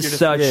that scène it's is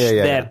just- you're such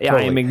Yeah, that I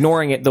totally. am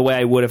ignoring it the way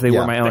I would if they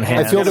were my own just-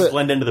 hands. I feel Kinda that-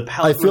 blend into the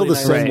palette. I feel really the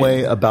same Right.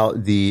 way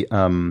about the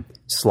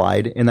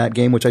slide in that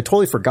game, which I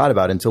totally forgot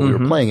about until we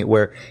were playing it,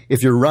 where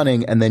if you're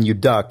running and then you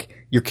duck,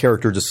 your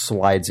character just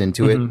slides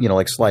into it,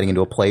 like sliding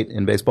into a plate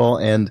in baseball.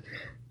 And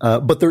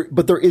but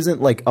there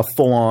isn't like a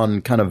full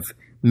on kind of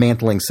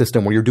mantling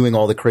system where you're doing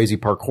all the crazy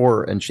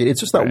parkour and shit. It's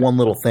just that one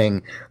little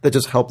thing that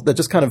just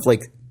kind of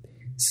like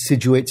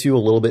situates you a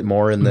little bit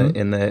more in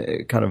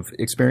the kind of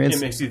experience.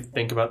 It makes you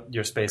think about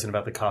your space and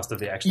about the cost of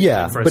the action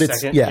Yeah, for a but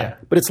it's second.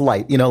 but it's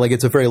light. Like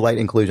it's a very light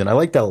inclusion. I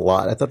like that a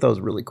lot. I thought that was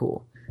really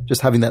cool.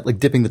 Just having that, like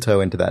dipping the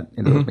toe into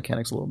those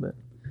mechanics a little bit.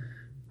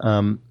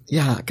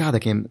 God, that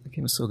game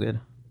was so good.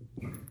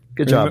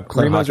 Good job,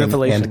 Clint Remo's Hawking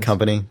Revelations. and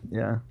company.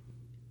 Yeah.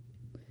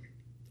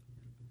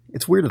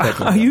 It's weird that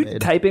Are you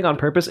typing on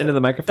purpose into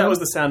the microphone? That was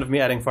the sound of me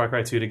adding Far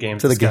Cry 2 to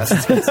games to the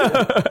discussed.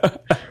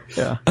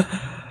 Yeah.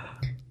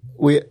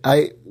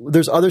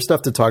 There's other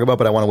stuff to talk about,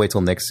 but I want to wait till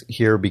Nick's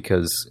here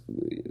because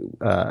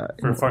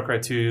For Far Cry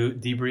 2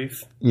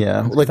 debrief.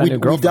 yeah, like we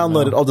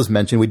downloaded. I'll just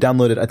mention we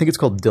downloaded. I think it's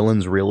called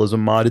Dylan's Realism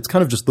mod. It's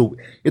kind of just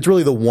it's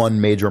really the one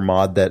major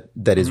mod that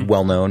is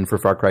well known for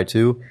Far Cry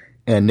 2.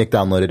 And Nick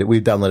downloaded it. We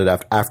downloaded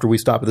it after we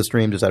stopped the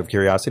stream, just out of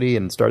curiosity,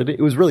 and started it.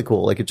 It was really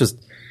cool. Like it just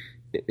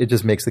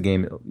makes the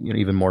game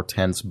even more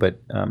tense,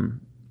 but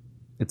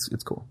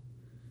it's cool.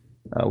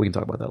 We can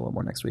talk about that a little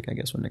more next week, I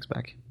guess, when Nick's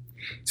back.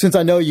 Since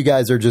I know you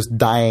guys are just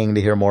dying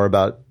to hear more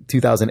about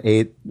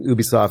 2008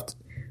 Ubisoft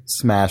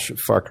Smash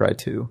Far Cry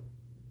 2.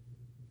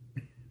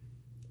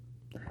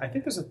 I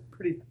think there's a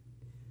pretty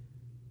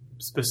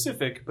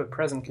specific but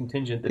present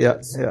contingent. Yeah,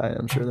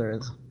 I'm sure there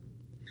is.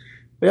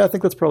 But yeah, I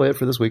think that's probably it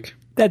for this week.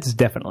 That's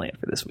definitely it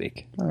for this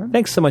week. Right.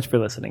 Thanks so much for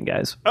listening,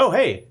 guys. Oh,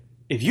 hey,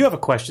 if you have a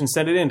question,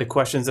 send it in to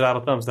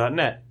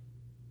questions@idlethumbs.net.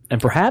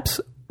 And perhaps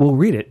we'll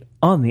read it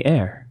on the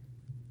air.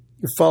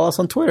 You follow us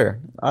on Twitter,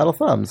 Idle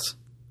Thumbs.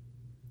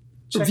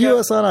 Review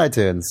us on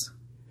iTunes.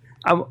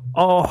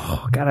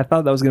 Oh, God, I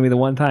thought that was going to be the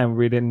one time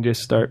we didn't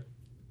just start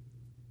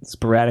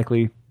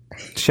sporadically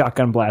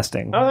shotgun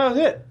blasting. Oh, that was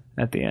it.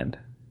 At the end.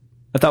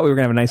 I thought we were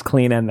going to have a nice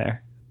clean end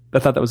there. I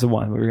thought that was the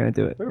one. We were going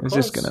to do it. It was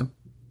just going to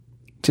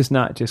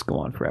not go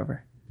on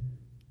forever.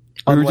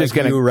 We were just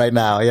going to right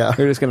now, yeah.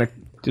 We were just going to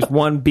just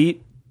one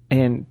beat,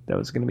 and that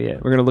was going to be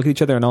it. We're going to look at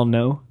each other and all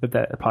know that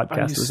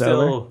podcast was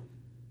over.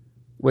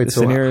 Wait,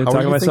 so here how talking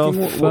are you myself.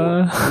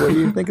 What do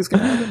you think is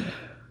going to happen?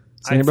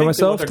 I think what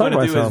they're going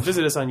to do is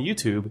visit us on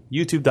YouTube,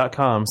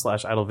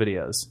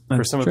 youtube.com/idlevideos.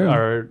 For some of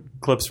our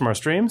clips from our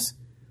streams,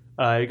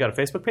 you got a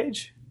Facebook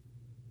page?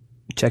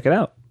 Check it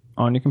out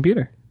on your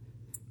computer.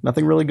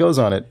 Nothing really goes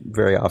on it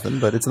very often,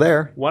 but it's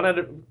there.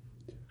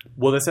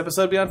 Will this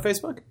episode be on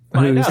Facebook?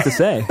 Who's to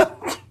say?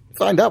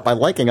 Find out by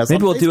liking us.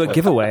 Maybe we'll do a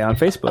giveaway on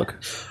Facebook.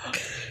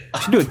 We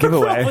should do a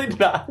giveaway. Probably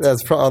not.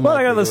 That's probably. Well,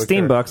 I got those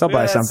Steam bucks. I'll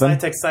buy something.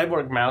 Cytec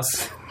Cyborg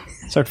mouse.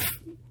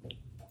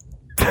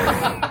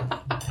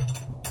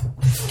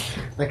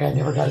 That guy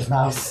never got his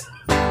mouse.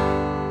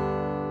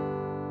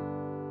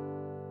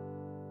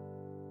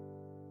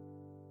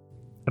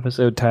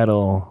 Episode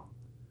title: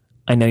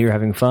 I know you're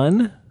having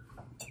fun,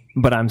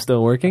 but I'm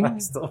still working. I'm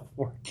still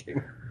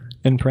working.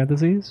 In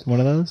parentheses, one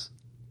of those.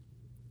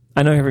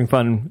 I know you're having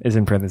fun is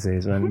in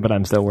parentheses, but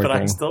I'm still working. But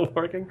I'm still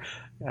working.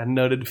 A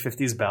noted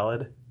 50s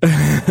ballad.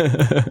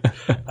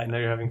 I know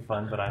you're having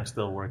fun, but I'm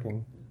still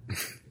working.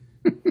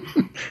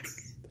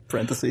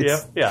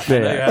 Parentheses. Yeah. I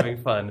know you're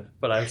having fun,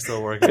 but I'm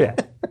still working. Yeah.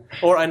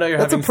 Or I know you're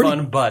having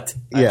fun, but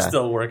I'm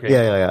still working.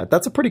 Yeah.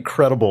 That's a pretty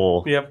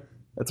credible. Yep.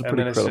 That's a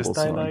pretty credible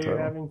song. I know you're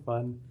having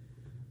fun.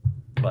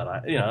 But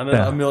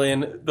a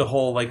million, the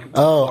whole like.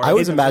 Oh, I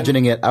was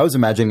imagining it. I was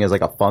imagining it as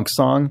like a funk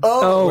song.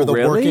 Oh, where the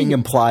really? working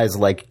implies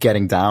like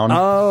getting down.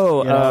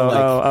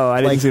 I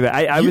didn't see that.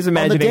 I was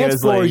imagining on the it dance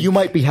as floor, like you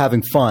might be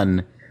having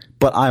fun,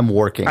 but I'm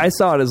working. I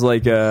saw it as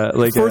like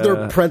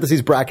further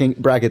parentheses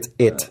brackets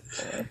it.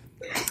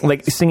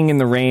 Like Singing in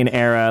the Rain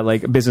era,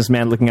 like a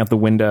businessman looking out the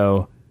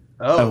window.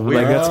 Oh,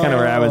 like that's kind of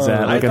where I was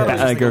at. I thought it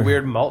was like a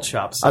weird malt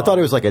shop song. I thought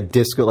it was like a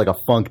disco, like a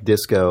funk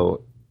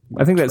disco.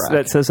 I think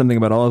that says something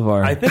about all of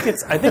our. I think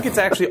it's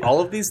actually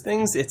all of these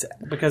things. It's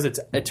because it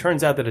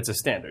turns out that it's a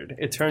standard.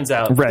 It turns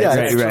out,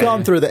 it's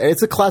gone through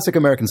it's a classic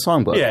American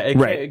songbook. Yeah,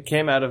 it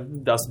came out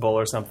of Dust Bowl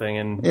or something,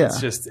 and it's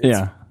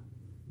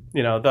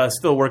the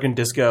Still Working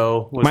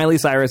Disco. Miley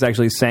Cyrus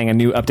actually sang a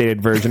new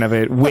updated version of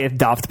it with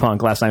Daft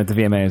Punk last night at the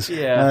VMAs.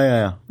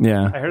 Yeah,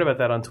 yeah. I heard about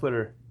that on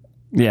Twitter.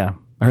 Yeah,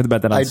 I heard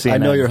about that on CNN. I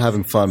know you're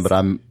having fun, but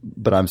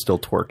I'm still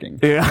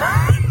twerking.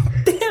 Yeah.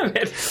 Damn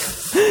it.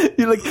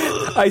 You're like,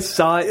 I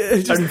saw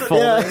it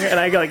unfolding, and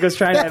I was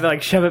trying to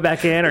shove it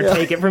back in or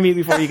take it from you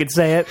before you could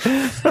say it.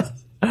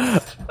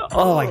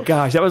 Oh my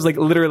gosh, that was like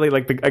literally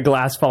like a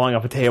glass falling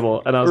off a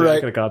table, and I was like, I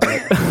could have got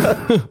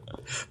that.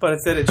 But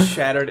instead, it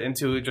shattered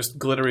into just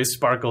glittery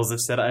sparkles that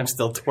said, "I'm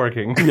still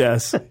twerking."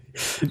 Yes,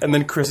 and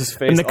then Chris's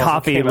face and the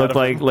coffee looked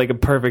like a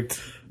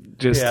perfect.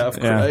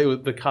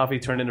 The coffee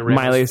turned into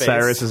Miley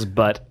Cyrus's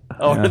butt.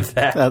 Oh,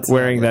 that's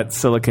wearing that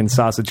silicon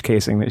sausage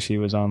casing that she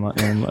was on.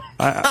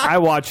 I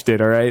watched it.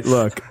 All right,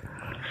 look,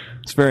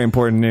 it's very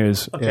important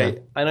news. Okay,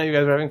 I know you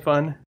guys are having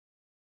fun,